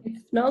 Glug.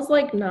 It smells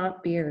like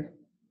not beer.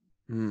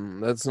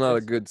 That's not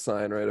a good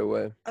sign right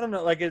away. I don't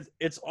know. Like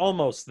it's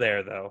almost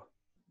there though.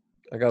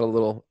 I don't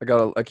know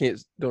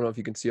if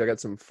you can see. I got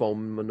some foam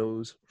in my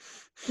nose.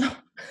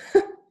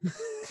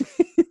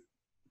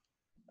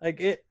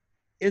 Like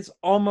it's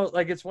almost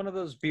like it's one of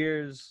those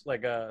beers,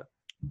 like a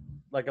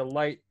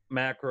light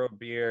macro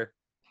beer,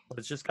 but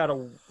it's just got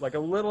a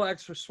little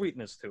extra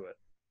sweetness to it.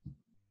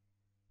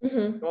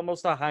 Mm-hmm.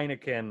 Almost a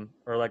Heineken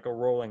or like a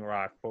Rolling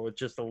Rock, but with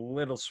just a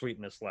little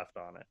sweetness left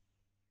on it.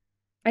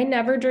 I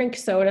never drink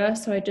soda,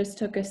 so I just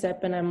took a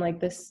sip and I'm like,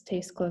 this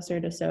tastes closer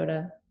to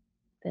soda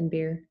than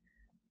beer.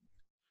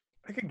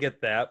 I could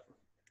get that.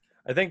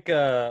 I think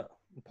I'm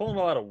pulling a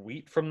lot of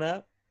wheat from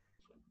that.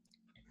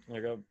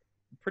 Like a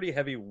pretty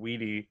heavy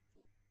weedy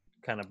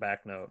kind of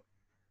back note.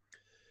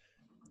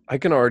 I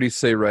can already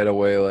say right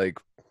away, like,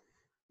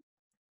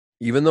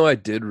 even though I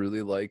did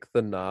really like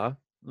the Na,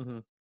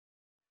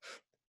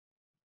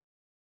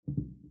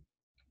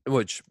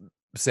 which,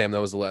 Sam,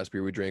 that was the last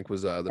beer we drank,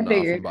 was the Na from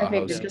Bauhaus. I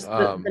figured just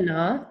the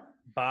Na.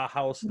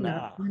 Bauhaus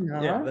Na.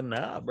 Yeah, the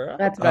Na, bro.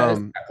 That's what I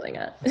was struggling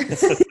at.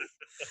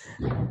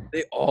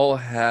 They all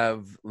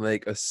have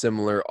like a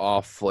similar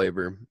off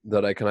flavor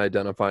that I can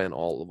identify in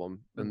all of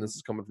them. And this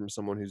is coming from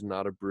someone who's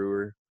not a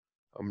brewer.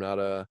 I'm not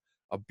a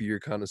beer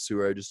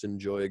connoisseur. I just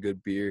enjoy a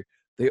good beer.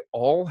 They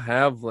all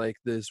have like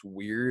this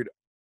weird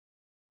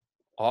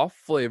off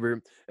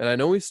flavor. And I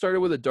know we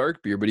started with a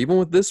dark beer, but even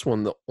with this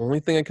one, the only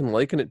thing I can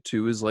liken it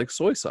to is like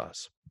soy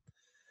sauce.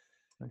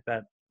 Like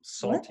that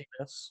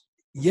saltiness?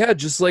 Yeah,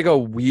 just like a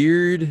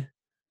weird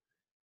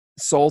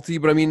salty,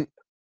 but I mean,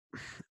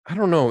 I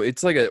don't know.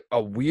 It's like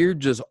a weird,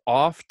 just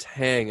off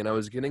tang. And I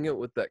was getting it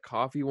with that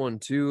coffee one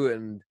too.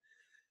 And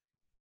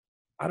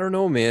I don't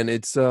know, man.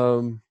 It's,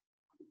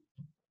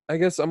 I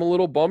guess I'm a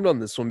little bummed on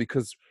this one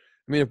because,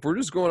 I mean, if we're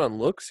just going on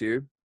looks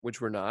here, which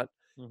we're not,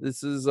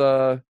 this is,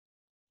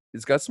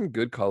 it's got some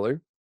good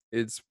color.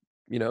 It's,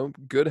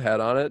 good head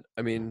on it.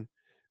 I mean,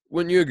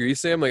 wouldn't you agree,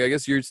 Sam? Like, I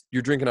guess you're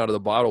drinking out of the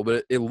bottle,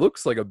 but it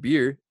looks like a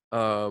beer.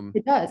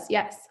 It does,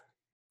 yes.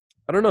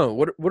 I don't know.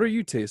 What are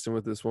you tasting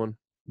with this one?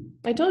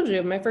 I told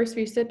you, my first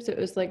few sips, it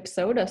was like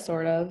soda,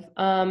 sort of.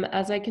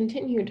 As I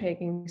continue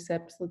taking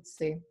sips, let's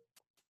see.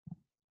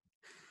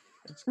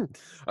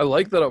 I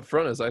like that up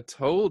front, as I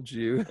told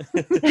you.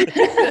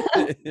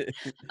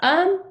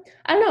 I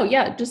don't know.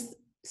 Yeah, just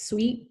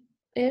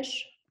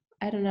sweet-ish.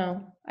 I don't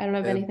know. I don't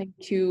have anything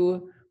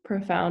too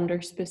profound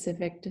or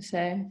specific to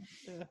say.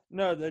 Yeah.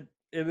 No,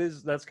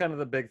 that's kind of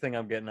the big thing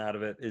I'm getting out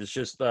of it, is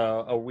just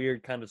a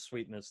weird kind of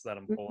sweetness that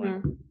I'm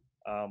pulling,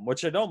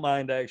 which I don't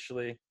mind,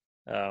 actually.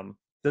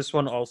 This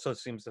one also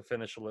seems to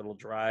finish a little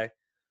dry,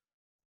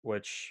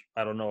 which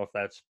I don't know if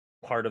that's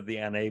part of the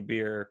NA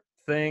beer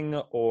thing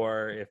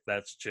or if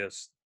that's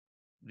just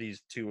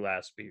these two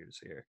last beers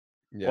here.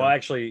 Yeah. Well,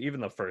 actually,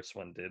 even the first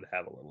one did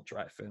have a little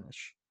dry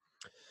finish.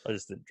 I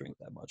just didn't drink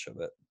that much of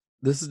it.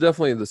 This is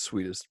definitely the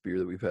sweetest beer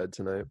that we've had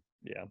tonight.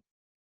 Yeah.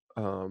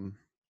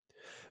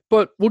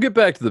 But we'll get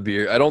back to the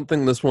beer. I don't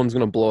think this one's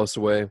gonna blow us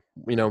away.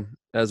 You know,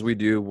 as we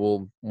do,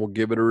 we'll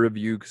give it a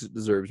review because it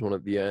deserves one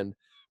at the end.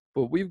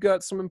 But we've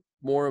got some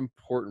more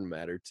important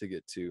matter to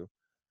get to.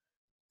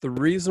 The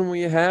reason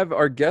we have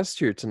our guest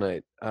here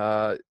tonight,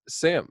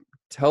 Sam,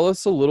 tell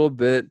us a little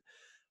bit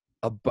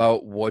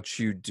about what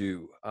you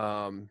do.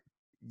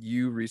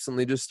 You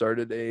recently just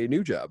started a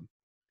new job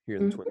here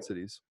in the Twin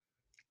Cities.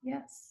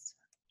 Yes,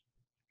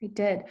 I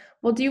did.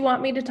 Well, do you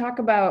want me to talk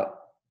about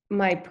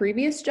my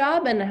previous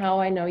job and how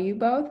I know you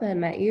both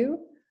and met you?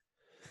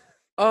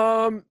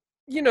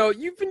 You know,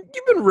 you've been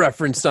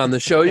referenced on the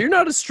show. You're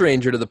not a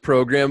stranger to the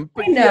program,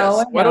 but I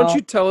know. Why don't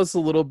you tell us a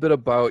little bit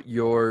about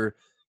your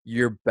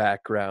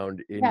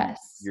background in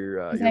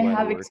your I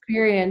have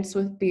experience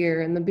with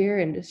beer in the beer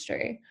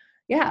industry.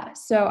 Yeah,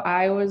 so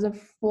I was a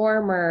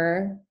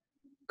former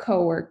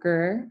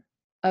coworker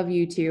of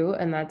you two,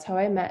 and that's how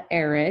I met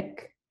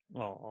Eric.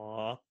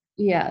 Aww.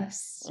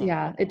 Yes.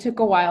 Yeah. It took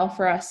a while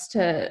for us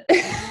to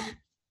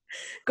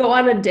go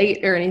on a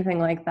date or anything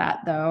like that,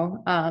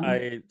 though.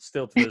 I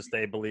still to this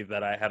day believe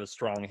that I had a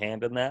strong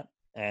hand in that,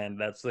 and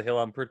that's the hill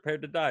I'm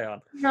prepared to die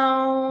on.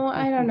 No,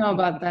 I don't know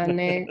about that,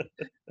 Nate.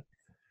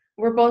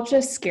 We're both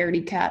just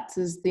scaredy cats,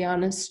 is the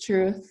honest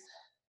truth.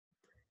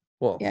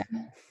 Well, yeah.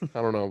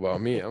 I don't know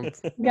about me.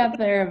 We got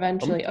there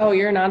eventually. Oh,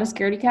 you're not a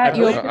scaredy cat?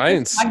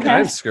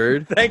 I'm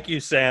scared. Thank you,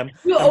 Sam.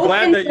 I'm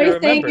glad that you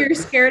saying you're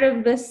scared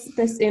of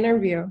this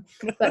interview.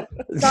 But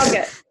it's all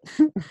good.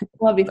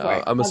 Love you for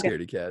it. I'm a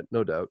scaredy cat,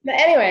 no doubt. But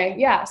anyway,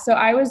 yeah. So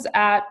I was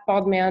at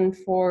Bald Man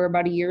for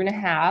about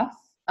 1.5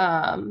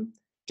 years,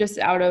 just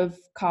out of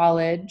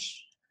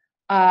college.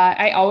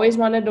 I always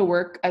wanted to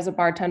work as a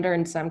bartender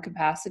in some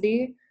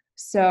capacity.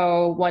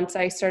 So once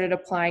I started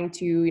applying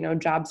to,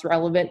 jobs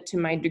relevant to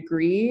my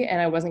degree and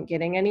I wasn't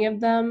getting any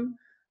of them,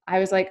 I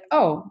was like,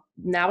 oh,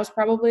 now is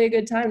probably a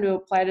good time to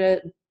apply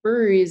to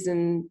breweries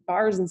and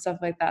bars and stuff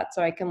like that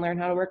so I can learn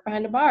how to work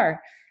behind a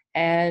bar.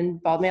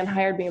 And Bald Man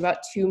hired me about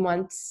 2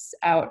 months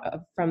out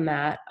from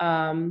that.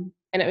 And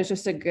it was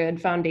just a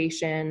good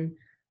foundation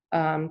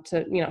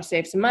to,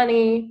 save some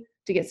money,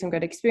 to get some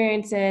good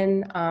experience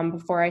in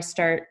before I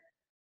start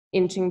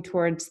inching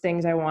towards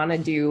things I want to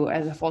do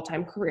as a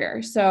full-time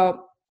career.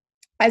 So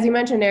as you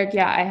mentioned, Eric,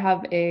 I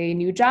have a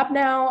new job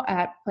now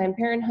at Planned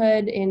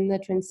Parenthood in the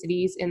Twin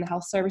Cities in the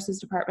Health Services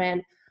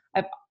Department.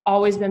 I've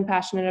always been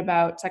passionate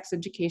about sex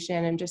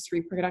education and just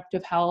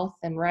reproductive health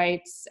and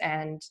rights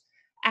and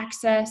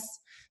access.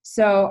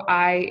 So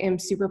I am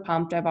super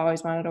pumped. I've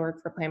always wanted to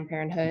work for Planned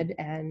Parenthood,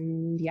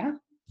 and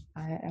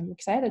I'm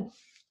excited.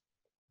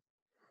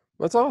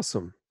 That's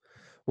awesome.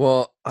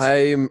 Well,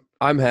 I'm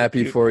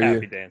happy for you.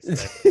 Happy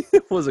dance.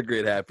 It was a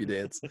great happy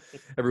dance.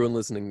 Everyone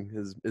listening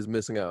is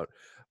missing out.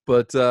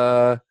 But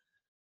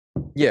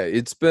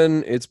it's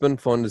been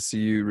fun to see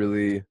you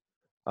really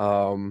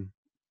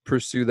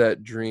pursue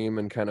that dream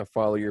and kind of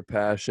follow your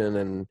passion.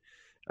 And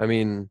I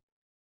mean,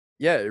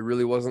 it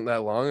really wasn't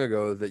that long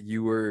ago that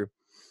you were,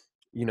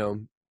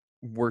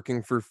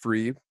 working for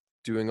free,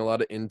 doing a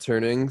lot of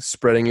interning,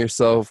 spreading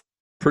yourself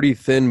pretty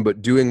thin,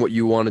 but doing what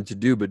you wanted to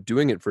do, but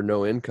doing it for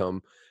no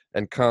income.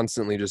 And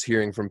constantly just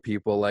hearing from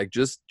people like,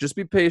 just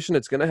be patient.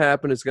 It's going to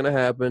happen. It's going to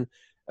happen.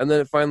 And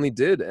then it finally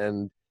did.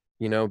 And,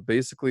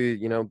 basically,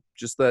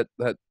 just that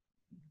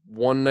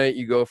one night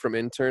you go from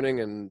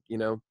interning and,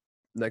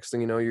 next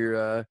thing you know, you're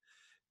a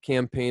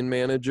campaign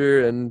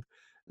manager and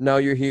now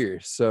you're here.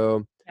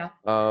 So,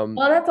 well,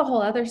 that's a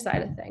whole other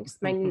side of things.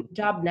 My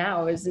job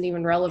now isn't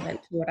even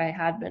relevant to what I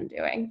had been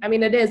doing. I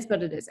mean, it is,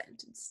 but it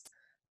isn't. It's,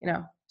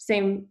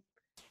 same,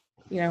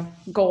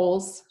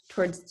 goals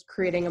towards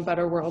creating a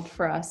better world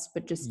for us,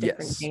 but just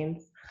different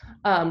gains.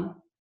 But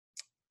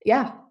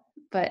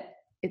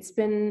it's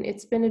been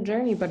a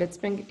journey, but it's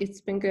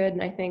been good.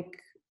 And I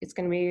think it's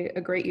going to be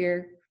a great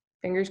year.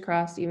 Fingers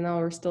crossed, even though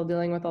we're still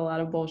dealing with a lot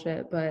of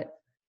bullshit, but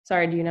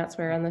sorry, do you not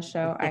swear on this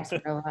show? I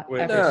swear a lot. We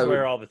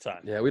swear all the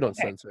time. Yeah, we don't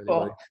censor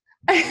anybody.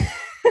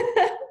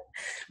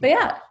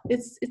 But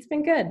it's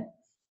been good.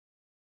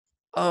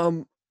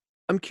 I'm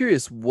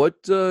curious,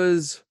 what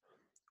does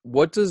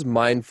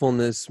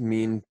mindfulness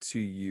mean to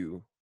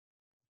you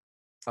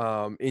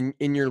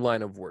in your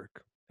line of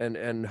work,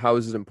 and how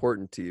is it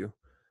important to you?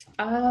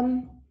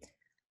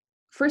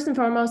 First and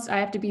foremost, I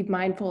have to be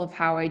mindful of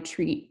how I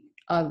treat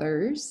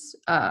others,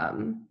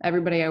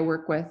 everybody I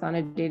work with on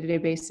a day-to-day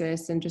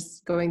basis, and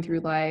just going through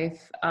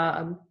life.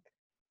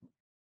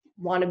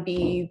 Want to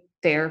be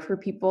there for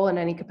people in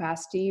any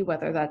capacity,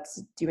 whether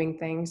that's doing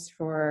things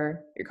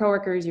for your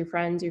coworkers, your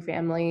friends, your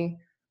family,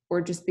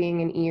 or just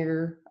being an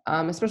ear,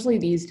 especially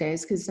these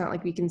days, because it's not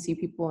like we can see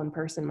people in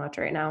person much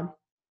right now.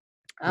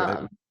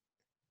 Right.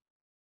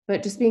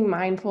 But just being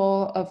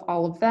mindful of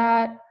all of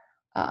that,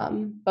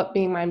 but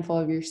being mindful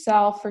of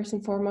yourself first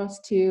and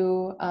foremost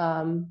too,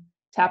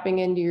 tapping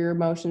into your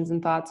emotions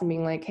and thoughts and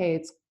being like,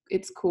 hey,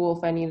 it's cool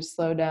if I need to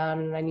slow down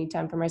and I need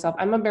time for myself.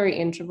 I'm a very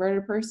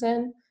introverted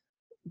person,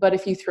 but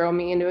if you throw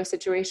me into a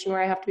situation where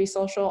I have to be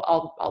social,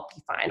 I'll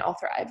be fine. I'll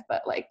thrive.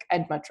 But like,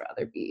 I'd much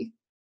rather be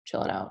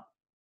chilling out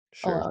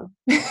alone,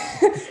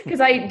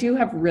 because I do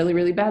have really,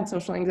 really bad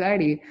social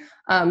anxiety.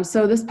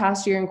 So this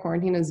past year in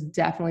quarantine has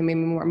definitely made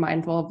me more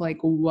mindful of like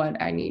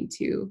what I need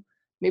to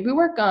maybe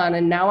work on.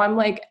 And now I'm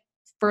like,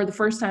 for the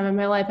first time in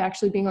my life,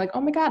 actually being like,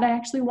 oh my God, I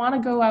actually want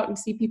to go out and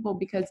see people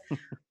because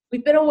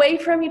we've been away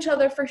from each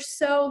other for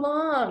so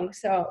long.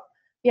 So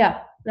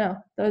yeah, no,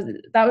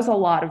 that was a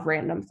lot of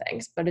random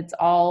things, but it's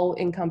all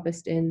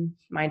encompassed in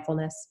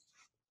mindfulness.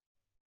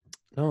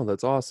 No,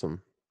 that's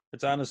awesome.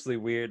 It's honestly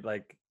weird.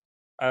 Like,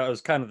 I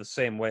was kind of the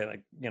same way,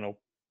 like,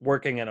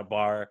 working in a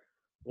bar,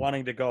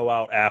 wanting to go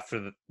out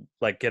after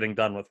getting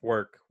done with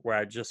work, where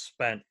I just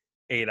spent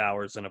 8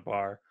 hours in a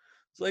bar.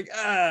 It's like,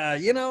 I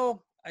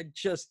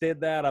just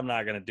did that. I'm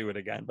not going to do it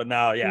again. But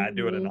now, I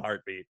do it in a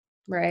heartbeat.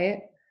 Right.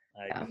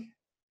 Yeah.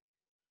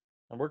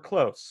 And we're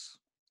close.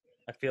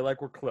 I feel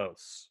like we're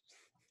close.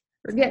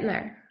 We're getting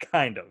there.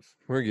 Kind of.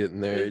 We're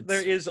getting there.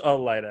 There is a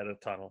light at a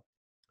tunnel.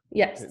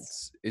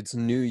 Yes. It's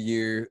new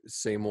year,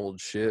 same old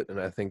shit. And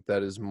I think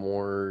that is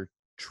more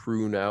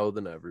true now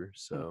than ever.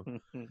 So,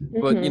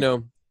 but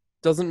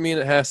doesn't mean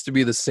it has to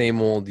be the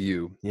same old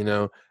you.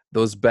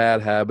 Those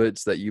bad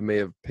habits that you may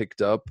have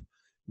picked up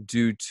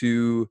due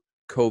to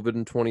COVID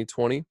in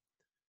 2020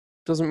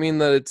 doesn't mean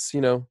that it's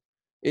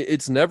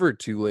it's never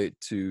too late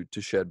to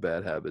shed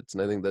bad habits.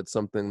 And I think that's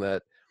something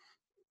that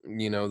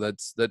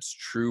that's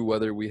true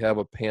whether we have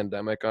a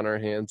pandemic on our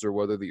hands or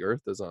whether the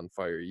earth is on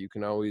fire. You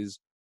can always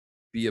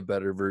be a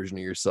better version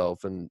of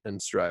yourself and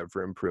strive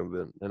for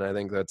improvement. And I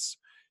think that's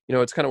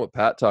it's kind of what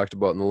Pat talked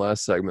about in the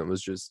last segment,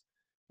 was just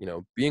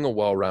being a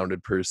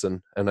well-rounded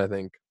person. And I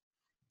think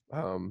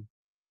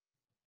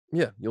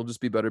you'll just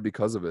be better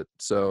because of it.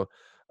 So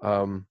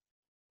and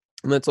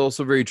that's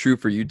also very true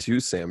for you too,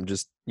 Sam.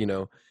 Just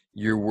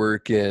your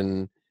work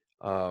in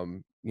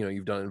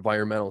you've done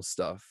environmental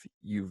stuff,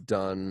 you've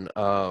done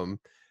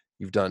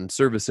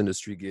service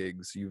industry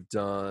gigs, you've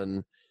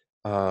done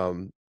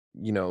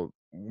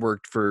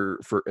worked for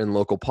in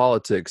local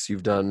politics,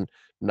 you've done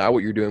now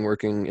what you're doing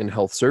working in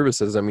health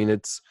services. I mean,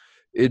 it's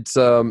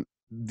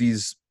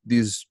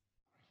these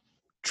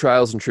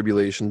trials and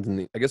tribulations,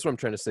 and I guess what I'm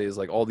trying to say is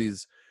like all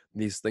these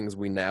things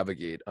we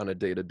navigate on a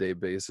day-to-day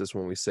basis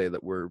when we say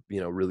that we're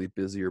really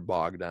busy or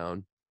bogged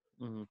down.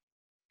 Mm-hmm.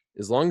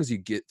 As long as you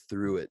get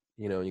through it,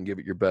 and you give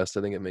it your best,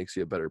 I think it makes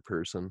you a better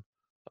person.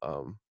 I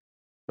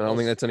don't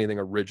think that's anything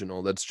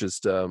original. That's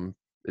just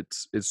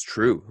it's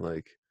true.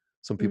 Like,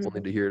 some people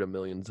need to hear it a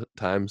million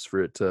times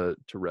for it to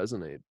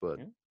resonate. But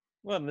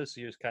well, and this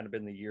year's kind of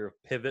been the year of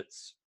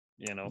pivots,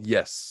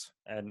 Yes,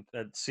 and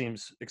that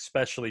seems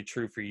especially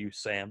true for you,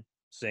 Sam,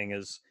 seeing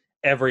as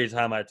every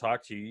time I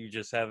talk to you, you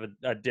just have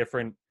a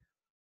different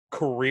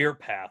career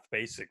path,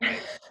 basically.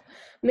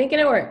 Making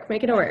it work.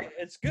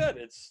 It's good.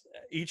 It's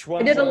each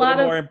one's a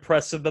little more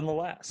impressive than the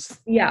last.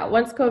 Yeah,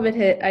 once COVID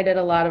hit, I did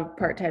a lot of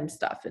part-time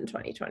stuff in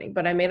 2020,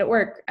 but I made it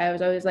work. I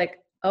was always like,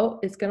 oh,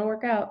 it's gonna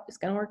work out. It's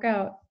gonna work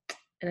out.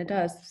 And it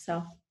does.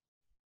 So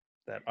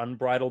that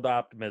unbridled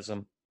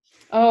optimism.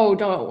 Oh,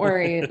 don't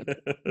worry.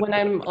 When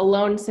I'm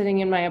alone sitting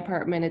in my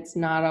apartment, it's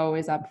not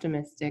always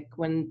optimistic.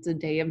 When it's a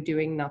day of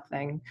doing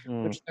nothing,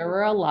 which there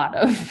were a lot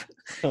of,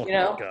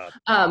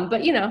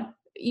 but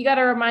you got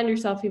to remind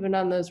yourself even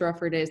on those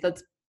rougher days,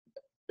 that's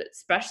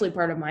especially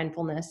part of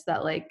mindfulness,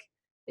 that like,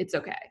 it's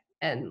okay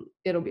and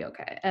it'll be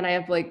okay. And I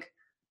have like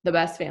the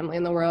best family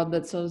in the world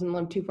that still doesn't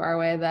live too far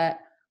away that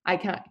I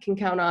can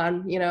count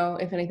on,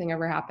 if anything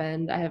ever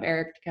happened. I have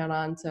Eric to count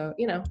on. So,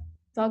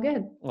 it's all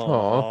good.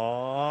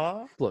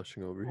 Aww.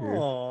 Blushing over here.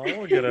 Aww,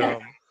 look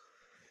at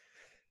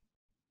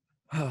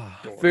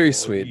him. Very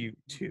sweet. You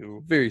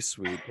too. Very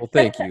sweet. Well,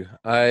 thank you.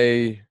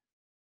 I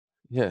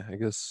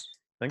guess.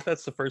 I think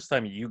that's the first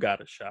time you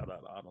got a shout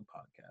out on a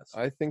podcast.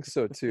 I think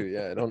so too.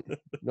 Yeah, I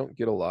don't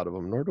get a lot of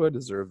them, nor do I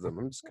deserve them.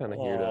 I'm just kind of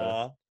here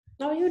to.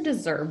 Oh, you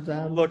deserve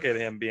them. Look at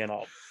him being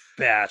all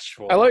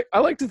bashful. I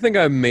like to think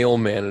I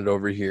mailman it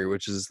over here,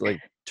 which is like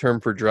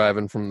term for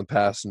driving from the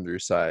passenger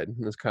side.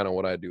 That's kind of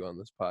what I do on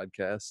this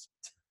podcast.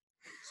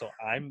 So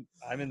I'm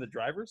in the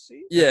driver's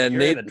seat? Yeah, You're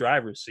Nate in the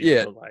driver's seat.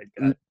 Yeah,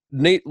 So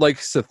Nate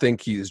likes to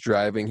think he's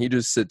driving. He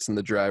just sits in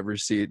the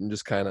driver's seat and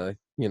just kind of,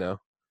 as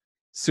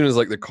soon as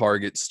like the car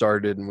gets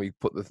started and we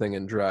put the thing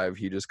in drive,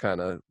 he just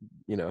kind of,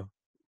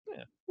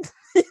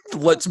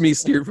 lets me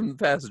steer from the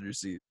passenger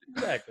seat.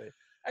 Exactly.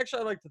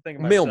 Actually, I like to think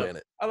of myself. Mailman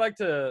it. I like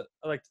to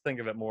think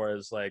of it more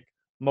as like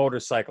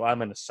motorcycle,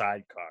 I'm in a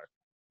sidecar.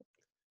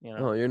 You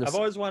know, I've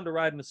always wanted to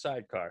ride in a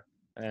sidecar,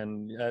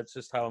 and that's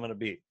just how I'm going to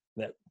be.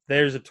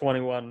 There's a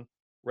 21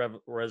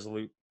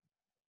 Resolute.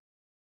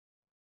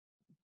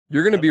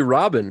 You're going to be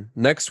Robin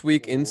next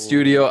week in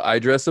studio. I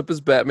dress up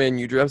as Batman.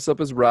 You dress up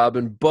as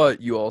Robin,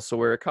 but you also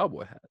wear a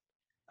cowboy hat.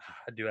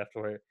 I do have to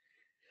wear it.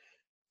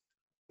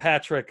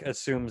 Patrick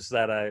assumes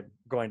that I'm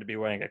going to be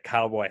wearing a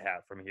cowboy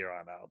hat from here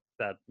on out.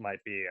 That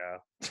might be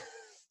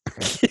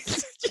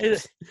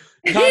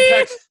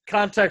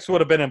context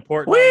would have been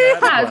important.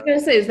 I was gonna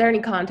say, is there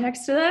any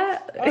context to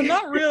that?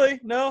 Not really.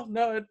 No.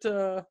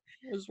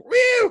 It was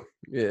woo.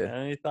 Yeah,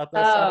 and he thought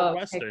that sounded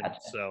Western, okay, gotcha.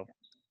 So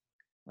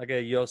like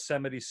a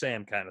Yosemite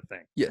Sam kind of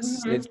thing.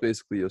 yes, it's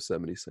basically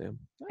Yosemite Sam.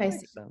 That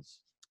makes sense.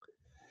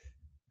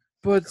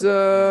 But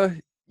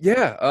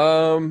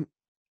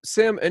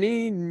Sam,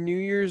 any New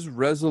Year's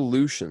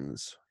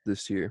resolutions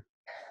this year?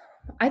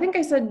 I think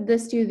I said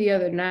this to you the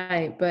other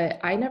night, but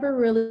I never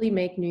really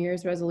make New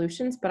Year's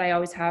resolutions, but I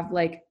always have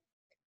like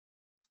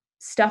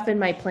stuff in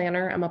my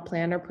planner. I'm a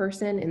planner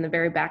person, in the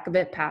very back of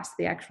it, past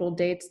the actual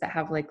dates, that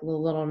have like a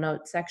little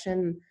note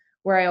section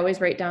where I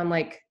always write down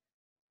like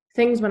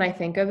things when I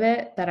think of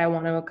it that I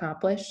want to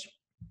accomplish.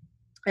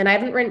 And I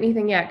haven't written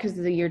anything yet because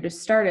the year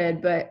just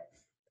started, but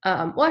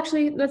well,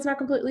 actually, that's not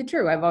completely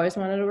true. I've always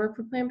wanted to work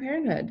for Planned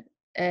Parenthood,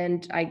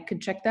 and I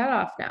could check that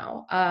off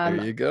now.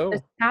 There you go.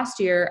 This past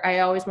year, I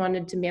always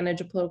wanted to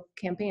manage a political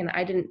campaign.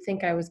 I didn't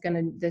think I was going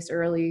to this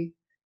early,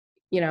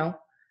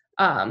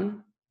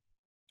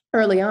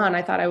 early on.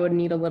 I thought I would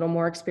need a little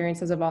more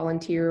experience as a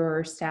volunteer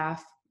or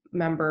staff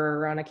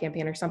member on a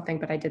campaign or something,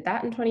 but I did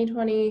that in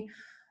 2020.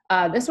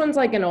 This one's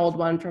like an old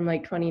one from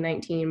like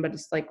 2019, but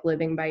it's like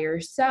living by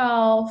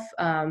yourself,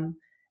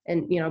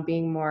 and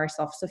being more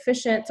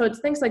self-sufficient. So it's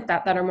things like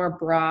that are more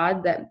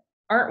broad, that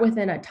aren't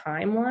within a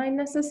timeline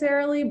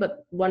necessarily,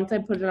 but once I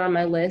put it on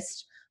my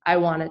list, I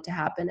want it to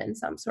happen in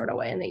some sort of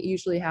way, and it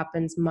usually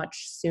happens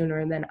much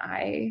sooner than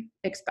I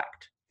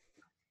expect.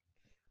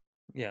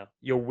 Yeah,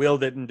 you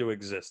willed it into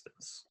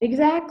existence.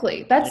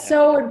 Exactly. That's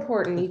so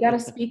important. You got to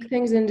speak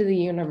things into the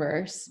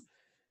universe.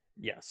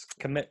 Yes,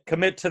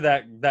 commit to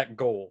that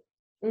goal.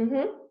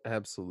 Mm-hmm.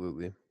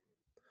 Absolutely.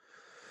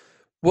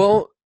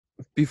 Well,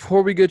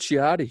 before we get you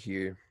out of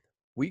here,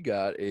 we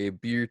got a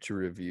beer to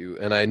review,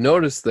 and I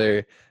noticed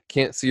there,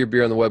 can't see your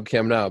beer on the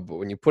webcam now, but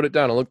when you put it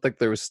down, it looked like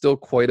there was still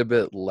quite a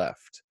bit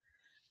left.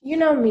 You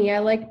know me, I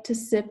like to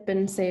sip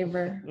and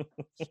savor.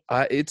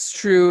 It's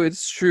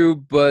true,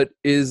 but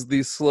is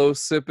the slow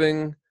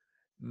sipping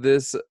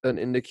this an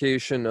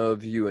indication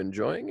of you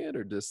enjoying it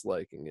or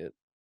disliking it?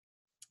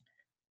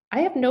 I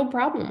have no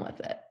problem with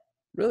it.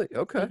 Really?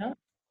 Okay.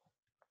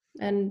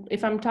 And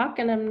if I'm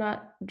talking, I'm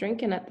not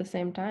drinking at the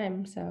same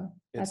time, so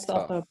that's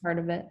also a part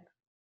of it.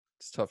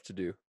 It's tough to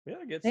do. I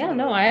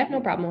have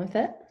no problem with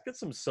it. Get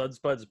some Suds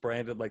Buds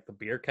branded like the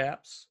beer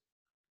caps,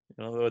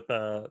 with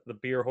the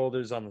beer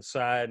holders on the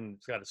side, and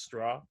it's got a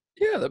straw.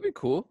 Yeah, that'd be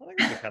cool. I think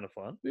it'd be kind of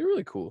fun. Be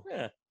really cool.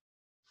 Yeah.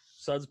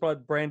 Suds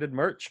Bud branded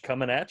merch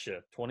coming at you,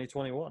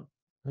 2021.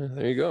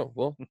 There you go.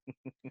 Well,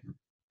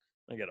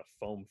 I got a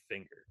foam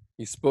finger.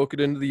 You spoke it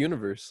into the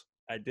universe.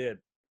 I did.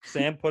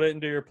 Sam, put it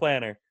into your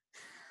planner.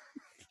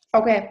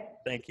 Okay.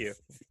 Thank you.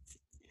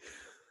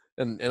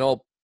 And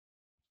I'll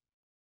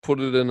put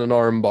it in an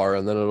arm bar,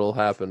 and then it'll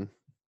happen.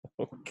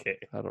 Okay.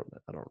 I don't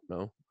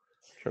know. I'm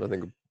trying to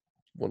think of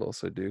what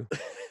else I do.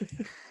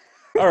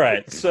 All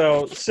right.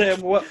 So,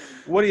 Sam, what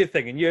are you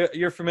thinking?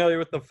 You're familiar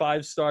with the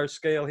 5-star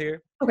scale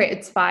here? Okay,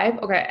 it's 5.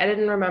 Okay, I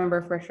didn't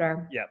remember for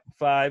sure. Yeah,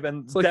 5,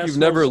 and it's like you've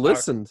never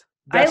listened.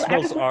 I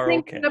was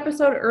listening to an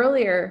episode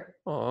earlier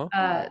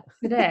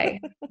today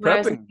when I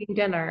was eating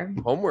dinner.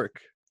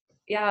 Homework.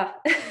 Yeah.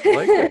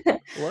 I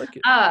like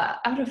it.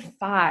 Out of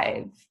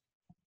 5,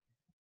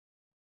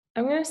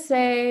 I'm gonna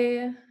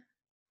say.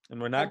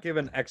 And we're not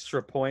giving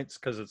extra points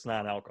because it's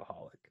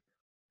non-alcoholic.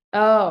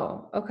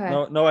 Oh, okay.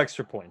 No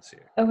extra points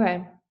here.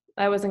 Okay,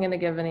 I wasn't gonna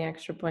give any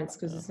extra points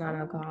because it's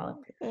non-alcoholic.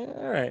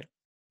 All right.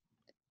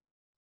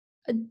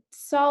 A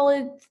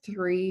solid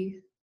 3.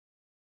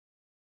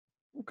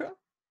 Okay.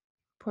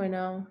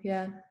 0.0,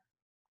 yeah.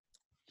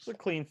 It's a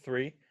clean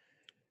 3.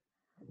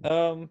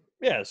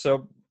 Yeah,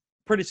 so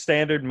pretty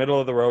standard middle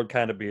of the road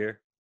kind of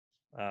beer.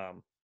 I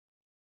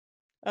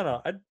don't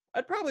know.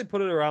 I'd probably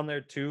put it around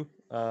there too.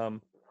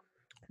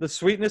 The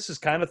sweetness is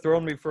kind of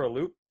throwing me for a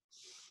loop.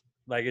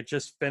 Like, it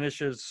just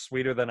finishes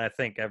sweeter than I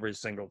think every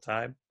single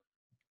time.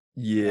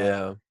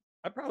 Yeah.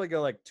 I'd probably go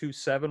like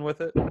 2.7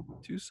 with it.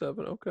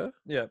 2.7, okay.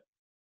 Yeah.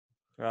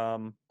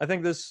 I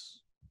think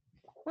this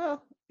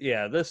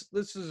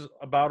is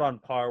about on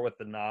par with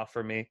the Nah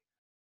for me.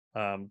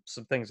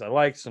 Some things I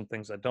like, some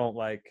things I don't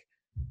like.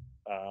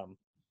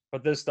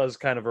 But this does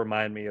kind of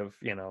remind me of,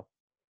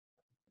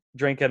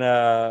 drinking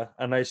a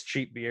nice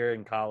cheap beer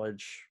in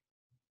college.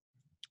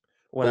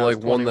 When I was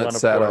like one that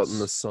sat out in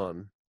the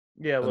sun.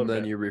 Yeah, a little bit.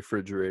 And then you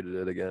refrigerated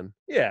it again.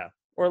 Yeah.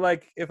 Or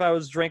like if I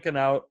was drinking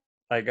out,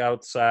 like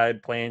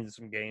outside, playing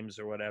some games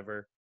or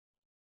whatever,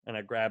 and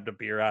I grabbed a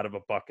beer out of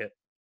a bucket.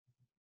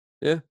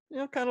 Yeah.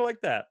 Kind of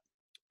like that.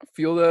 I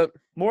feel that.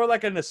 More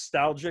like a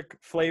nostalgic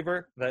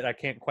flavor that I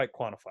can't quite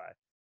quantify.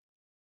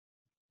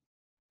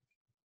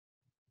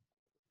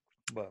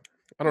 But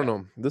I don't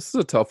know. This is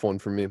a tough one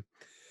for me.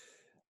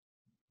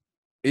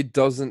 It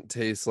doesn't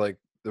taste like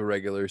the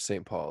regular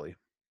St. Pauli.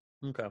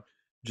 Okay. It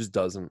just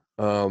doesn't.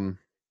 I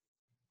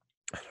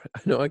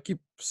know I keep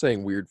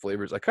saying weird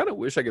flavors. I kind of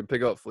wish I could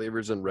pick out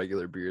flavors in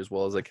regular beer as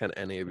well as I can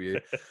NA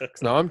beer.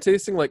 Because now I'm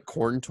tasting like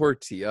corn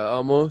tortilla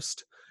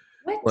almost.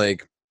 What?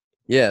 Like,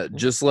 yeah,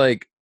 just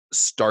like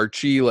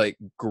starchy, like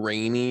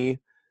grainy.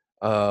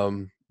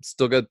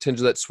 Still got a tinge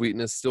of that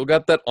sweetness. Still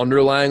got that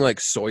underlying like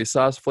soy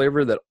sauce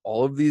flavor that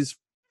all of these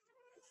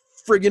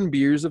friggin'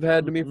 beers have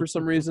had to me for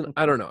some reason.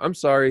 I don't know. I'm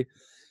sorry.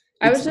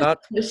 I was just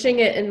pushing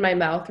it in my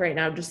mouth right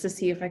now just to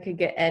see if I could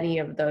get any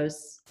of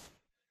those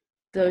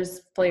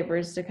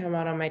flavors to come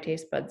out on my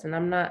taste buds, and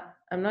I'm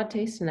not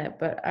tasting it,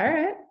 but all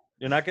right.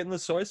 You're not getting the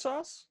soy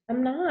sauce?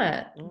 I'm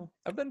not.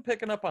 I've been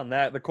picking up on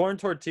that. The corn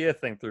tortilla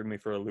thing threw me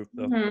for a loop,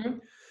 though.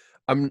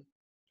 Mm-hmm.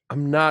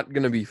 I'm not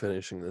gonna be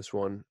finishing this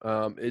one.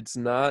 It's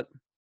not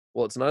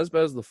as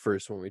bad as the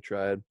first one we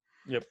tried.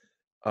 Yep.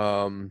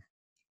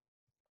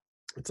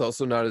 It's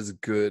also not as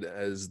good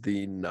as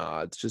the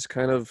Nah. It's just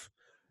kind of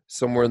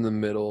somewhere in the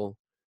middle.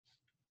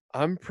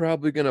 I'm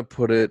probably gonna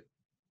put it.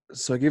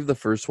 So I gave the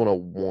first one a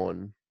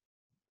 1.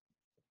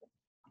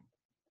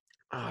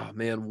 Oh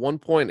man,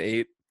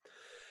 1.8.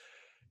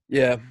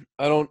 Yeah,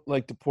 I don't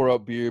like to pour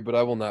out beer, but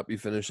I will not be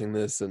finishing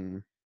this,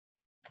 and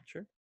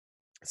sure,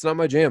 it's not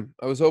my jam.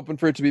 I was hoping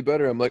for it to be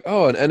better. I'm like,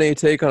 oh, an NA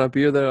take on a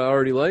beer that I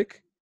already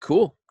like?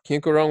 Cool.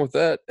 Can't go wrong with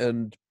that.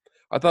 And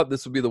I thought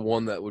this would be the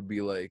one that would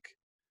be like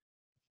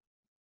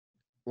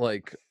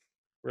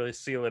really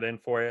seal it in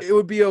for you. It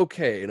would be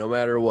okay no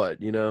matter what,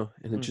 and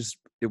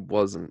it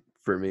wasn't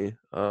for me.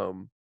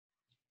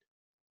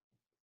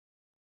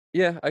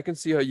 Yeah, I can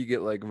see how you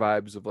get like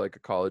vibes of like a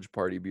college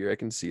party beer. I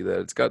can see that.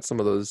 It's got some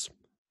of those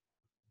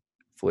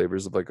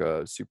flavors of like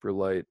a super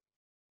light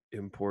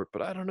import,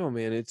 but I don't know,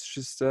 man. It's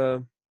just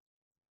not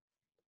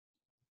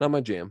my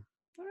jam.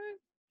 All right.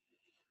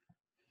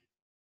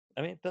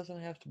 I mean, it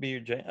doesn't have to be your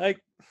jam.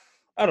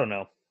 I don't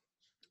know.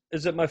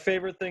 Is it my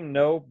favorite thing?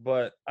 No,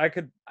 but I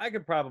could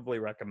probably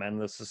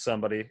recommend this to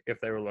somebody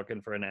if they were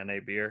looking for an NA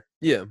beer.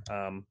 Yeah.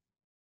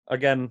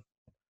 Again,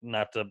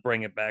 not to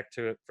bring it back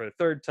to it for a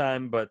third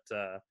time, but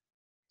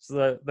it's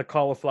the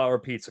cauliflower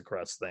pizza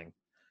crust thing.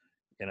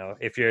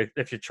 If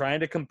you're trying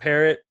to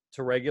compare it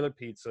to regular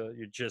pizza,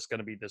 you're just going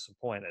to be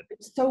disappointed.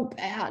 It's so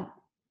bad.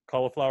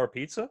 Cauliflower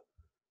pizza?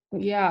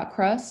 Yeah,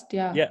 crust.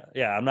 Yeah.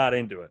 Yeah. I'm not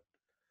into it.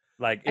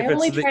 Like, if I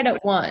only tried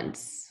it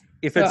once.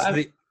 If it's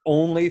the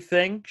only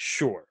thing,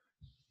 sure.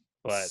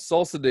 But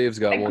Salsa Dave's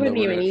got one that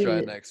we're gonna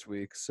try next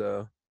week,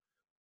 so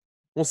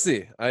we'll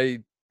see.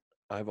 I've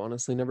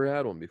honestly never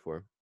had one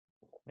before.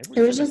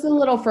 It was just a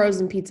little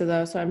frozen pizza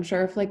though, so I'm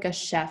sure if like a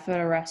chef at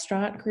a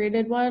restaurant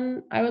created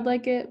one, I would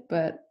like it,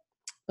 but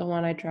the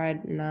one I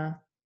tried, nah.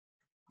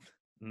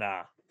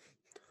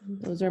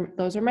 Those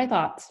are my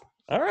thoughts.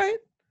 All right.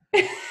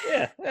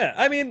 Yeah.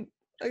 I mean,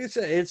 like I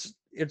said,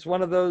 it's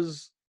one of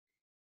those.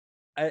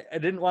 I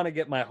didn't want to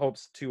get my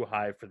hopes too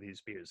high for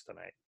these beers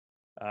tonight.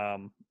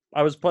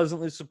 I was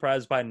pleasantly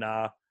surprised by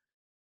Nah.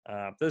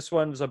 This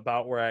one's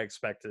about where I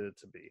expected it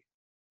to be,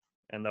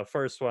 and the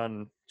first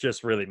one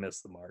just really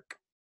missed the mark.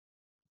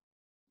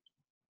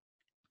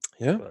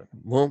 Yeah.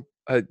 Well,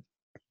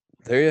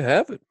 there you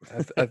have it.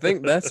 I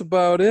think that's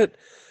about it.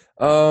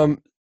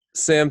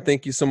 Sam,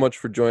 thank you so much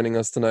for joining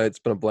us tonight. It's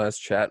been a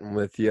blast chatting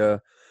with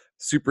you.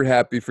 Super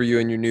happy for you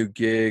and your new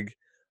gig.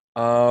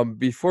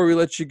 Before we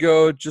let you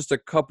go, just a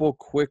couple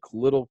quick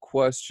little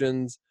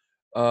questions.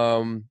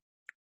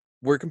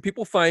 Where can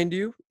people find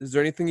you? Is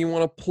there anything you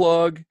want to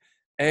plug?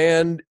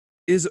 And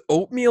is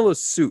oatmeal a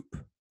soup?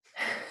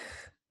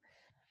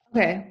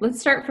 Okay, let's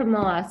start from the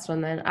last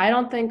one then. I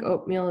don't think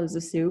oatmeal is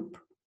a soup.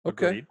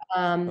 Okay.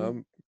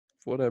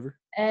 Whatever.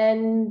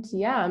 And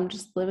yeah, I'm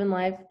just living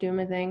life, doing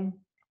my thing,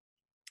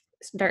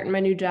 starting my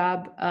new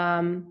job. I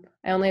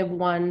only have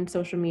one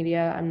social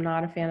media. I'm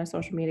not a fan of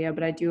social media,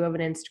 but I do have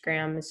an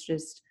Instagram. It's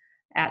just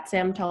at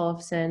Sam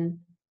Tollefson,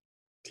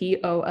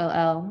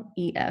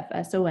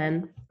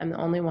 TOLLEFSON. I'm the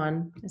only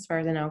one, as far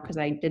as I know, because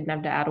I didn't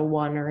have to add a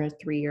 1 or a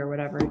 3 or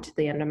whatever to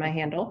the end of my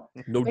handle.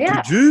 No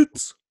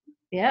digits.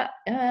 Yeah,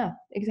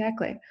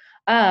 exactly.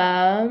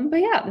 But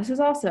yeah, this is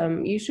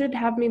awesome. You should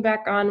have me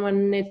back on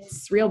when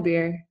it's real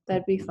beer.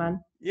 That'd be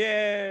fun.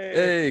 Yay!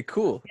 Hey,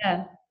 cool.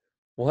 Yeah.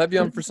 We'll have you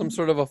on for some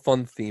sort of a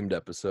fun themed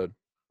episode.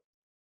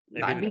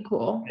 That'd be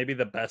cool. Maybe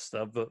the best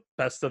of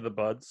the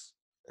buds.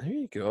 There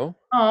you go.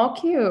 Oh,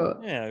 cute.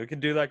 Yeah, we could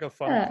do like a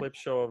fun clip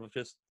show of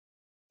just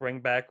bring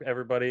back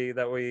everybody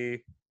that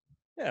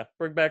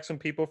bring back some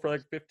people for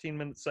like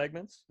 15-minute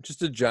segments.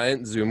 Just a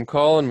giant Zoom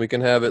call, and we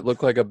can have it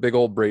look like a big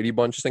old Brady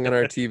Bunch thing on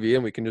our TV,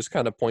 and we can just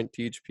kind of point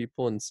to each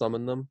people and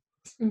summon them.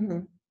 Mm-hmm.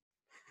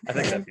 I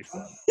think that'd be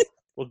fun.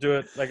 We'll do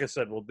it, like I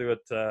said, we'll do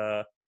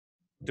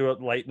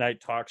it late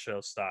night talk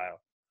show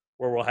style,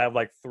 where we'll have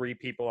like 3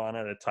 people on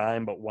at a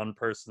time, but one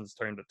person's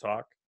turn to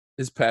talk.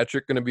 Is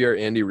Patrick going to be our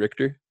Andy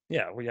Richter?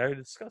 Yeah, we already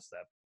discussed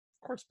that.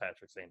 Of course,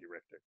 Patrick's Andy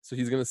Richter. So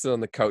he's gonna sit on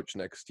the couch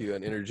next to you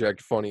and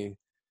interject funny,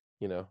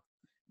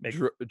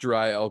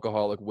 dry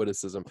alcoholic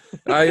witticism.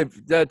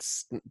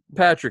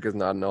 Patrick is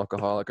not an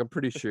alcoholic. I'm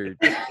pretty sure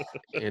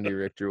Andy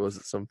Richter was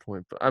at some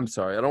point, but I'm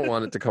sorry. I don't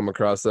want it to come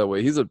across that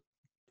way.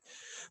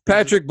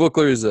 Patrick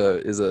Buchler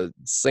is a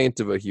saint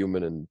of a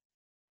human, and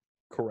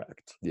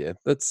correct. Yeah,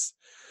 that's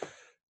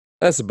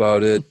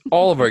about it.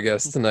 All of our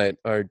guests tonight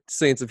are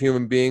saints of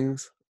human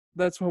beings.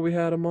 That's why we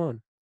had them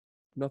on.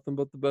 Nothing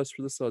but the best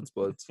for the Suds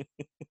Buds.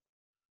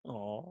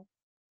 Aw.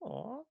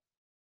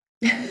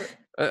 I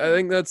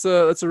think that's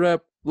a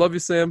wrap. Love you,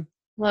 Sam.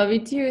 Love you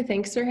too.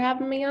 Thanks for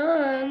having me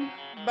on.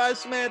 Bye,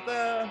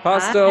 Samantha.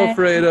 Pasta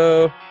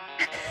Alfredo.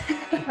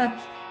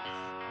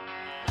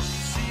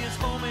 She is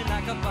foaming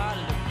like a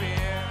bottle of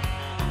beer.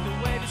 The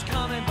wave is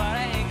coming, but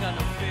I ain't got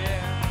no fear.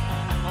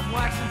 I'm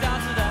waxing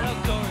down to that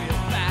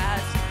luxurious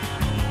blast.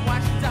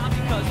 Waxing down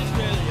because it's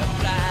really a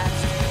blast.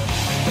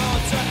 I'm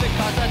going surfing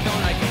because I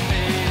don't like the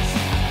face.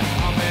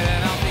 I'm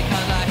heading out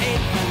because I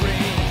hate the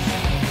race.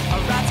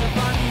 Our rats are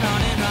running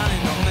on and on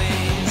in the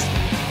maze.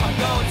 I'm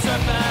going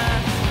surfing,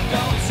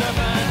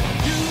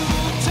 You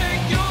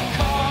take your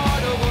car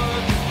to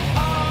work,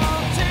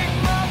 I'll take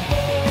my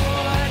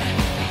board.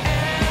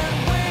 And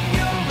when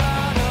you're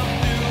out of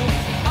fuel,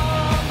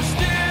 I'm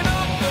still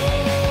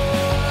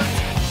afloat.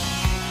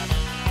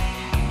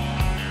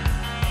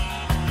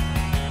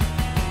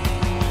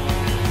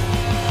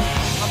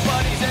 My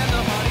buddies and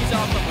the honeys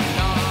all come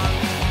along.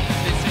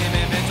 They seem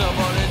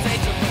invincible, it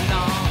takes too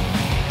long.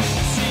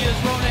 She is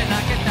rolling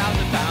like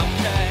 1,000-pound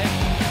keg.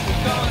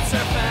 We're going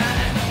surfing.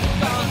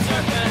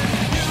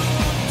 You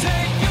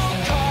take your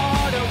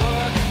car to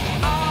work,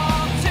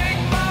 I'll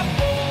take my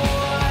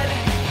board.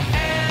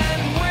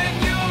 And when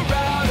you're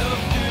out of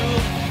fuel,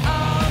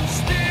 I'm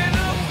still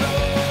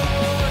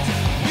afloat.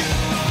 You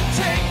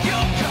take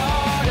your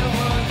car to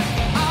work,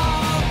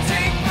 I'll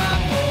take my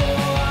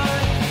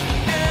board.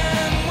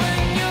 And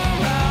when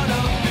you're out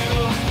of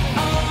fuel,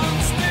 I'm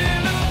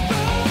still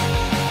afloat.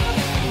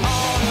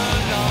 All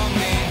along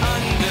the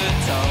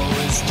undertow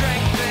is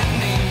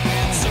strengthening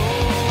its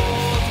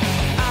hold.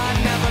 I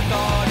never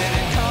thought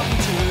it'd come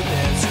to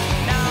this.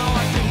 Now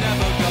I can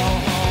never go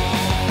home.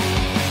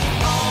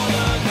 All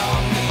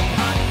along the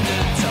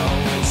undertow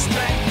is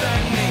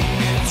strengthening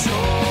its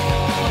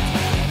hold.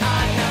 I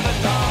never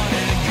thought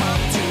it'd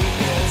come to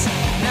this.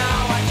 Now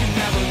I can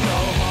never go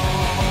home.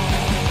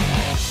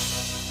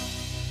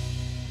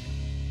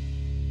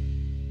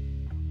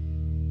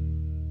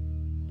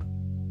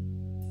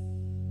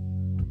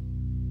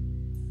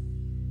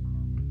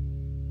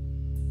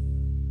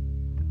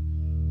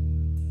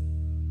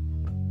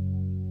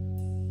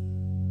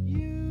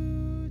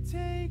 You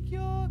take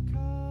your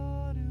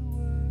car to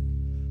work,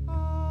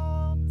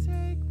 I'll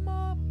take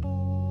my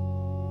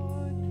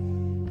board.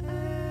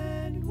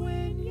 And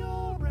when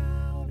you're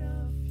out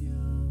of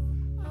fuel,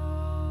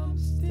 I'm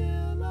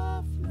still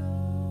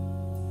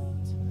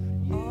afloat.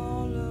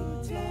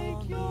 You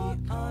take your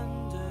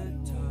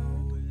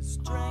undertow is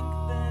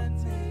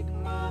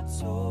strengthening my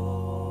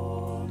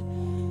soul.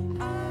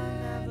 I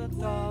never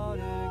thought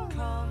it'd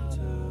come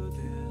to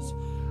this.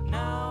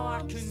 Now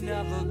I can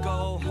never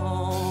go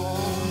home.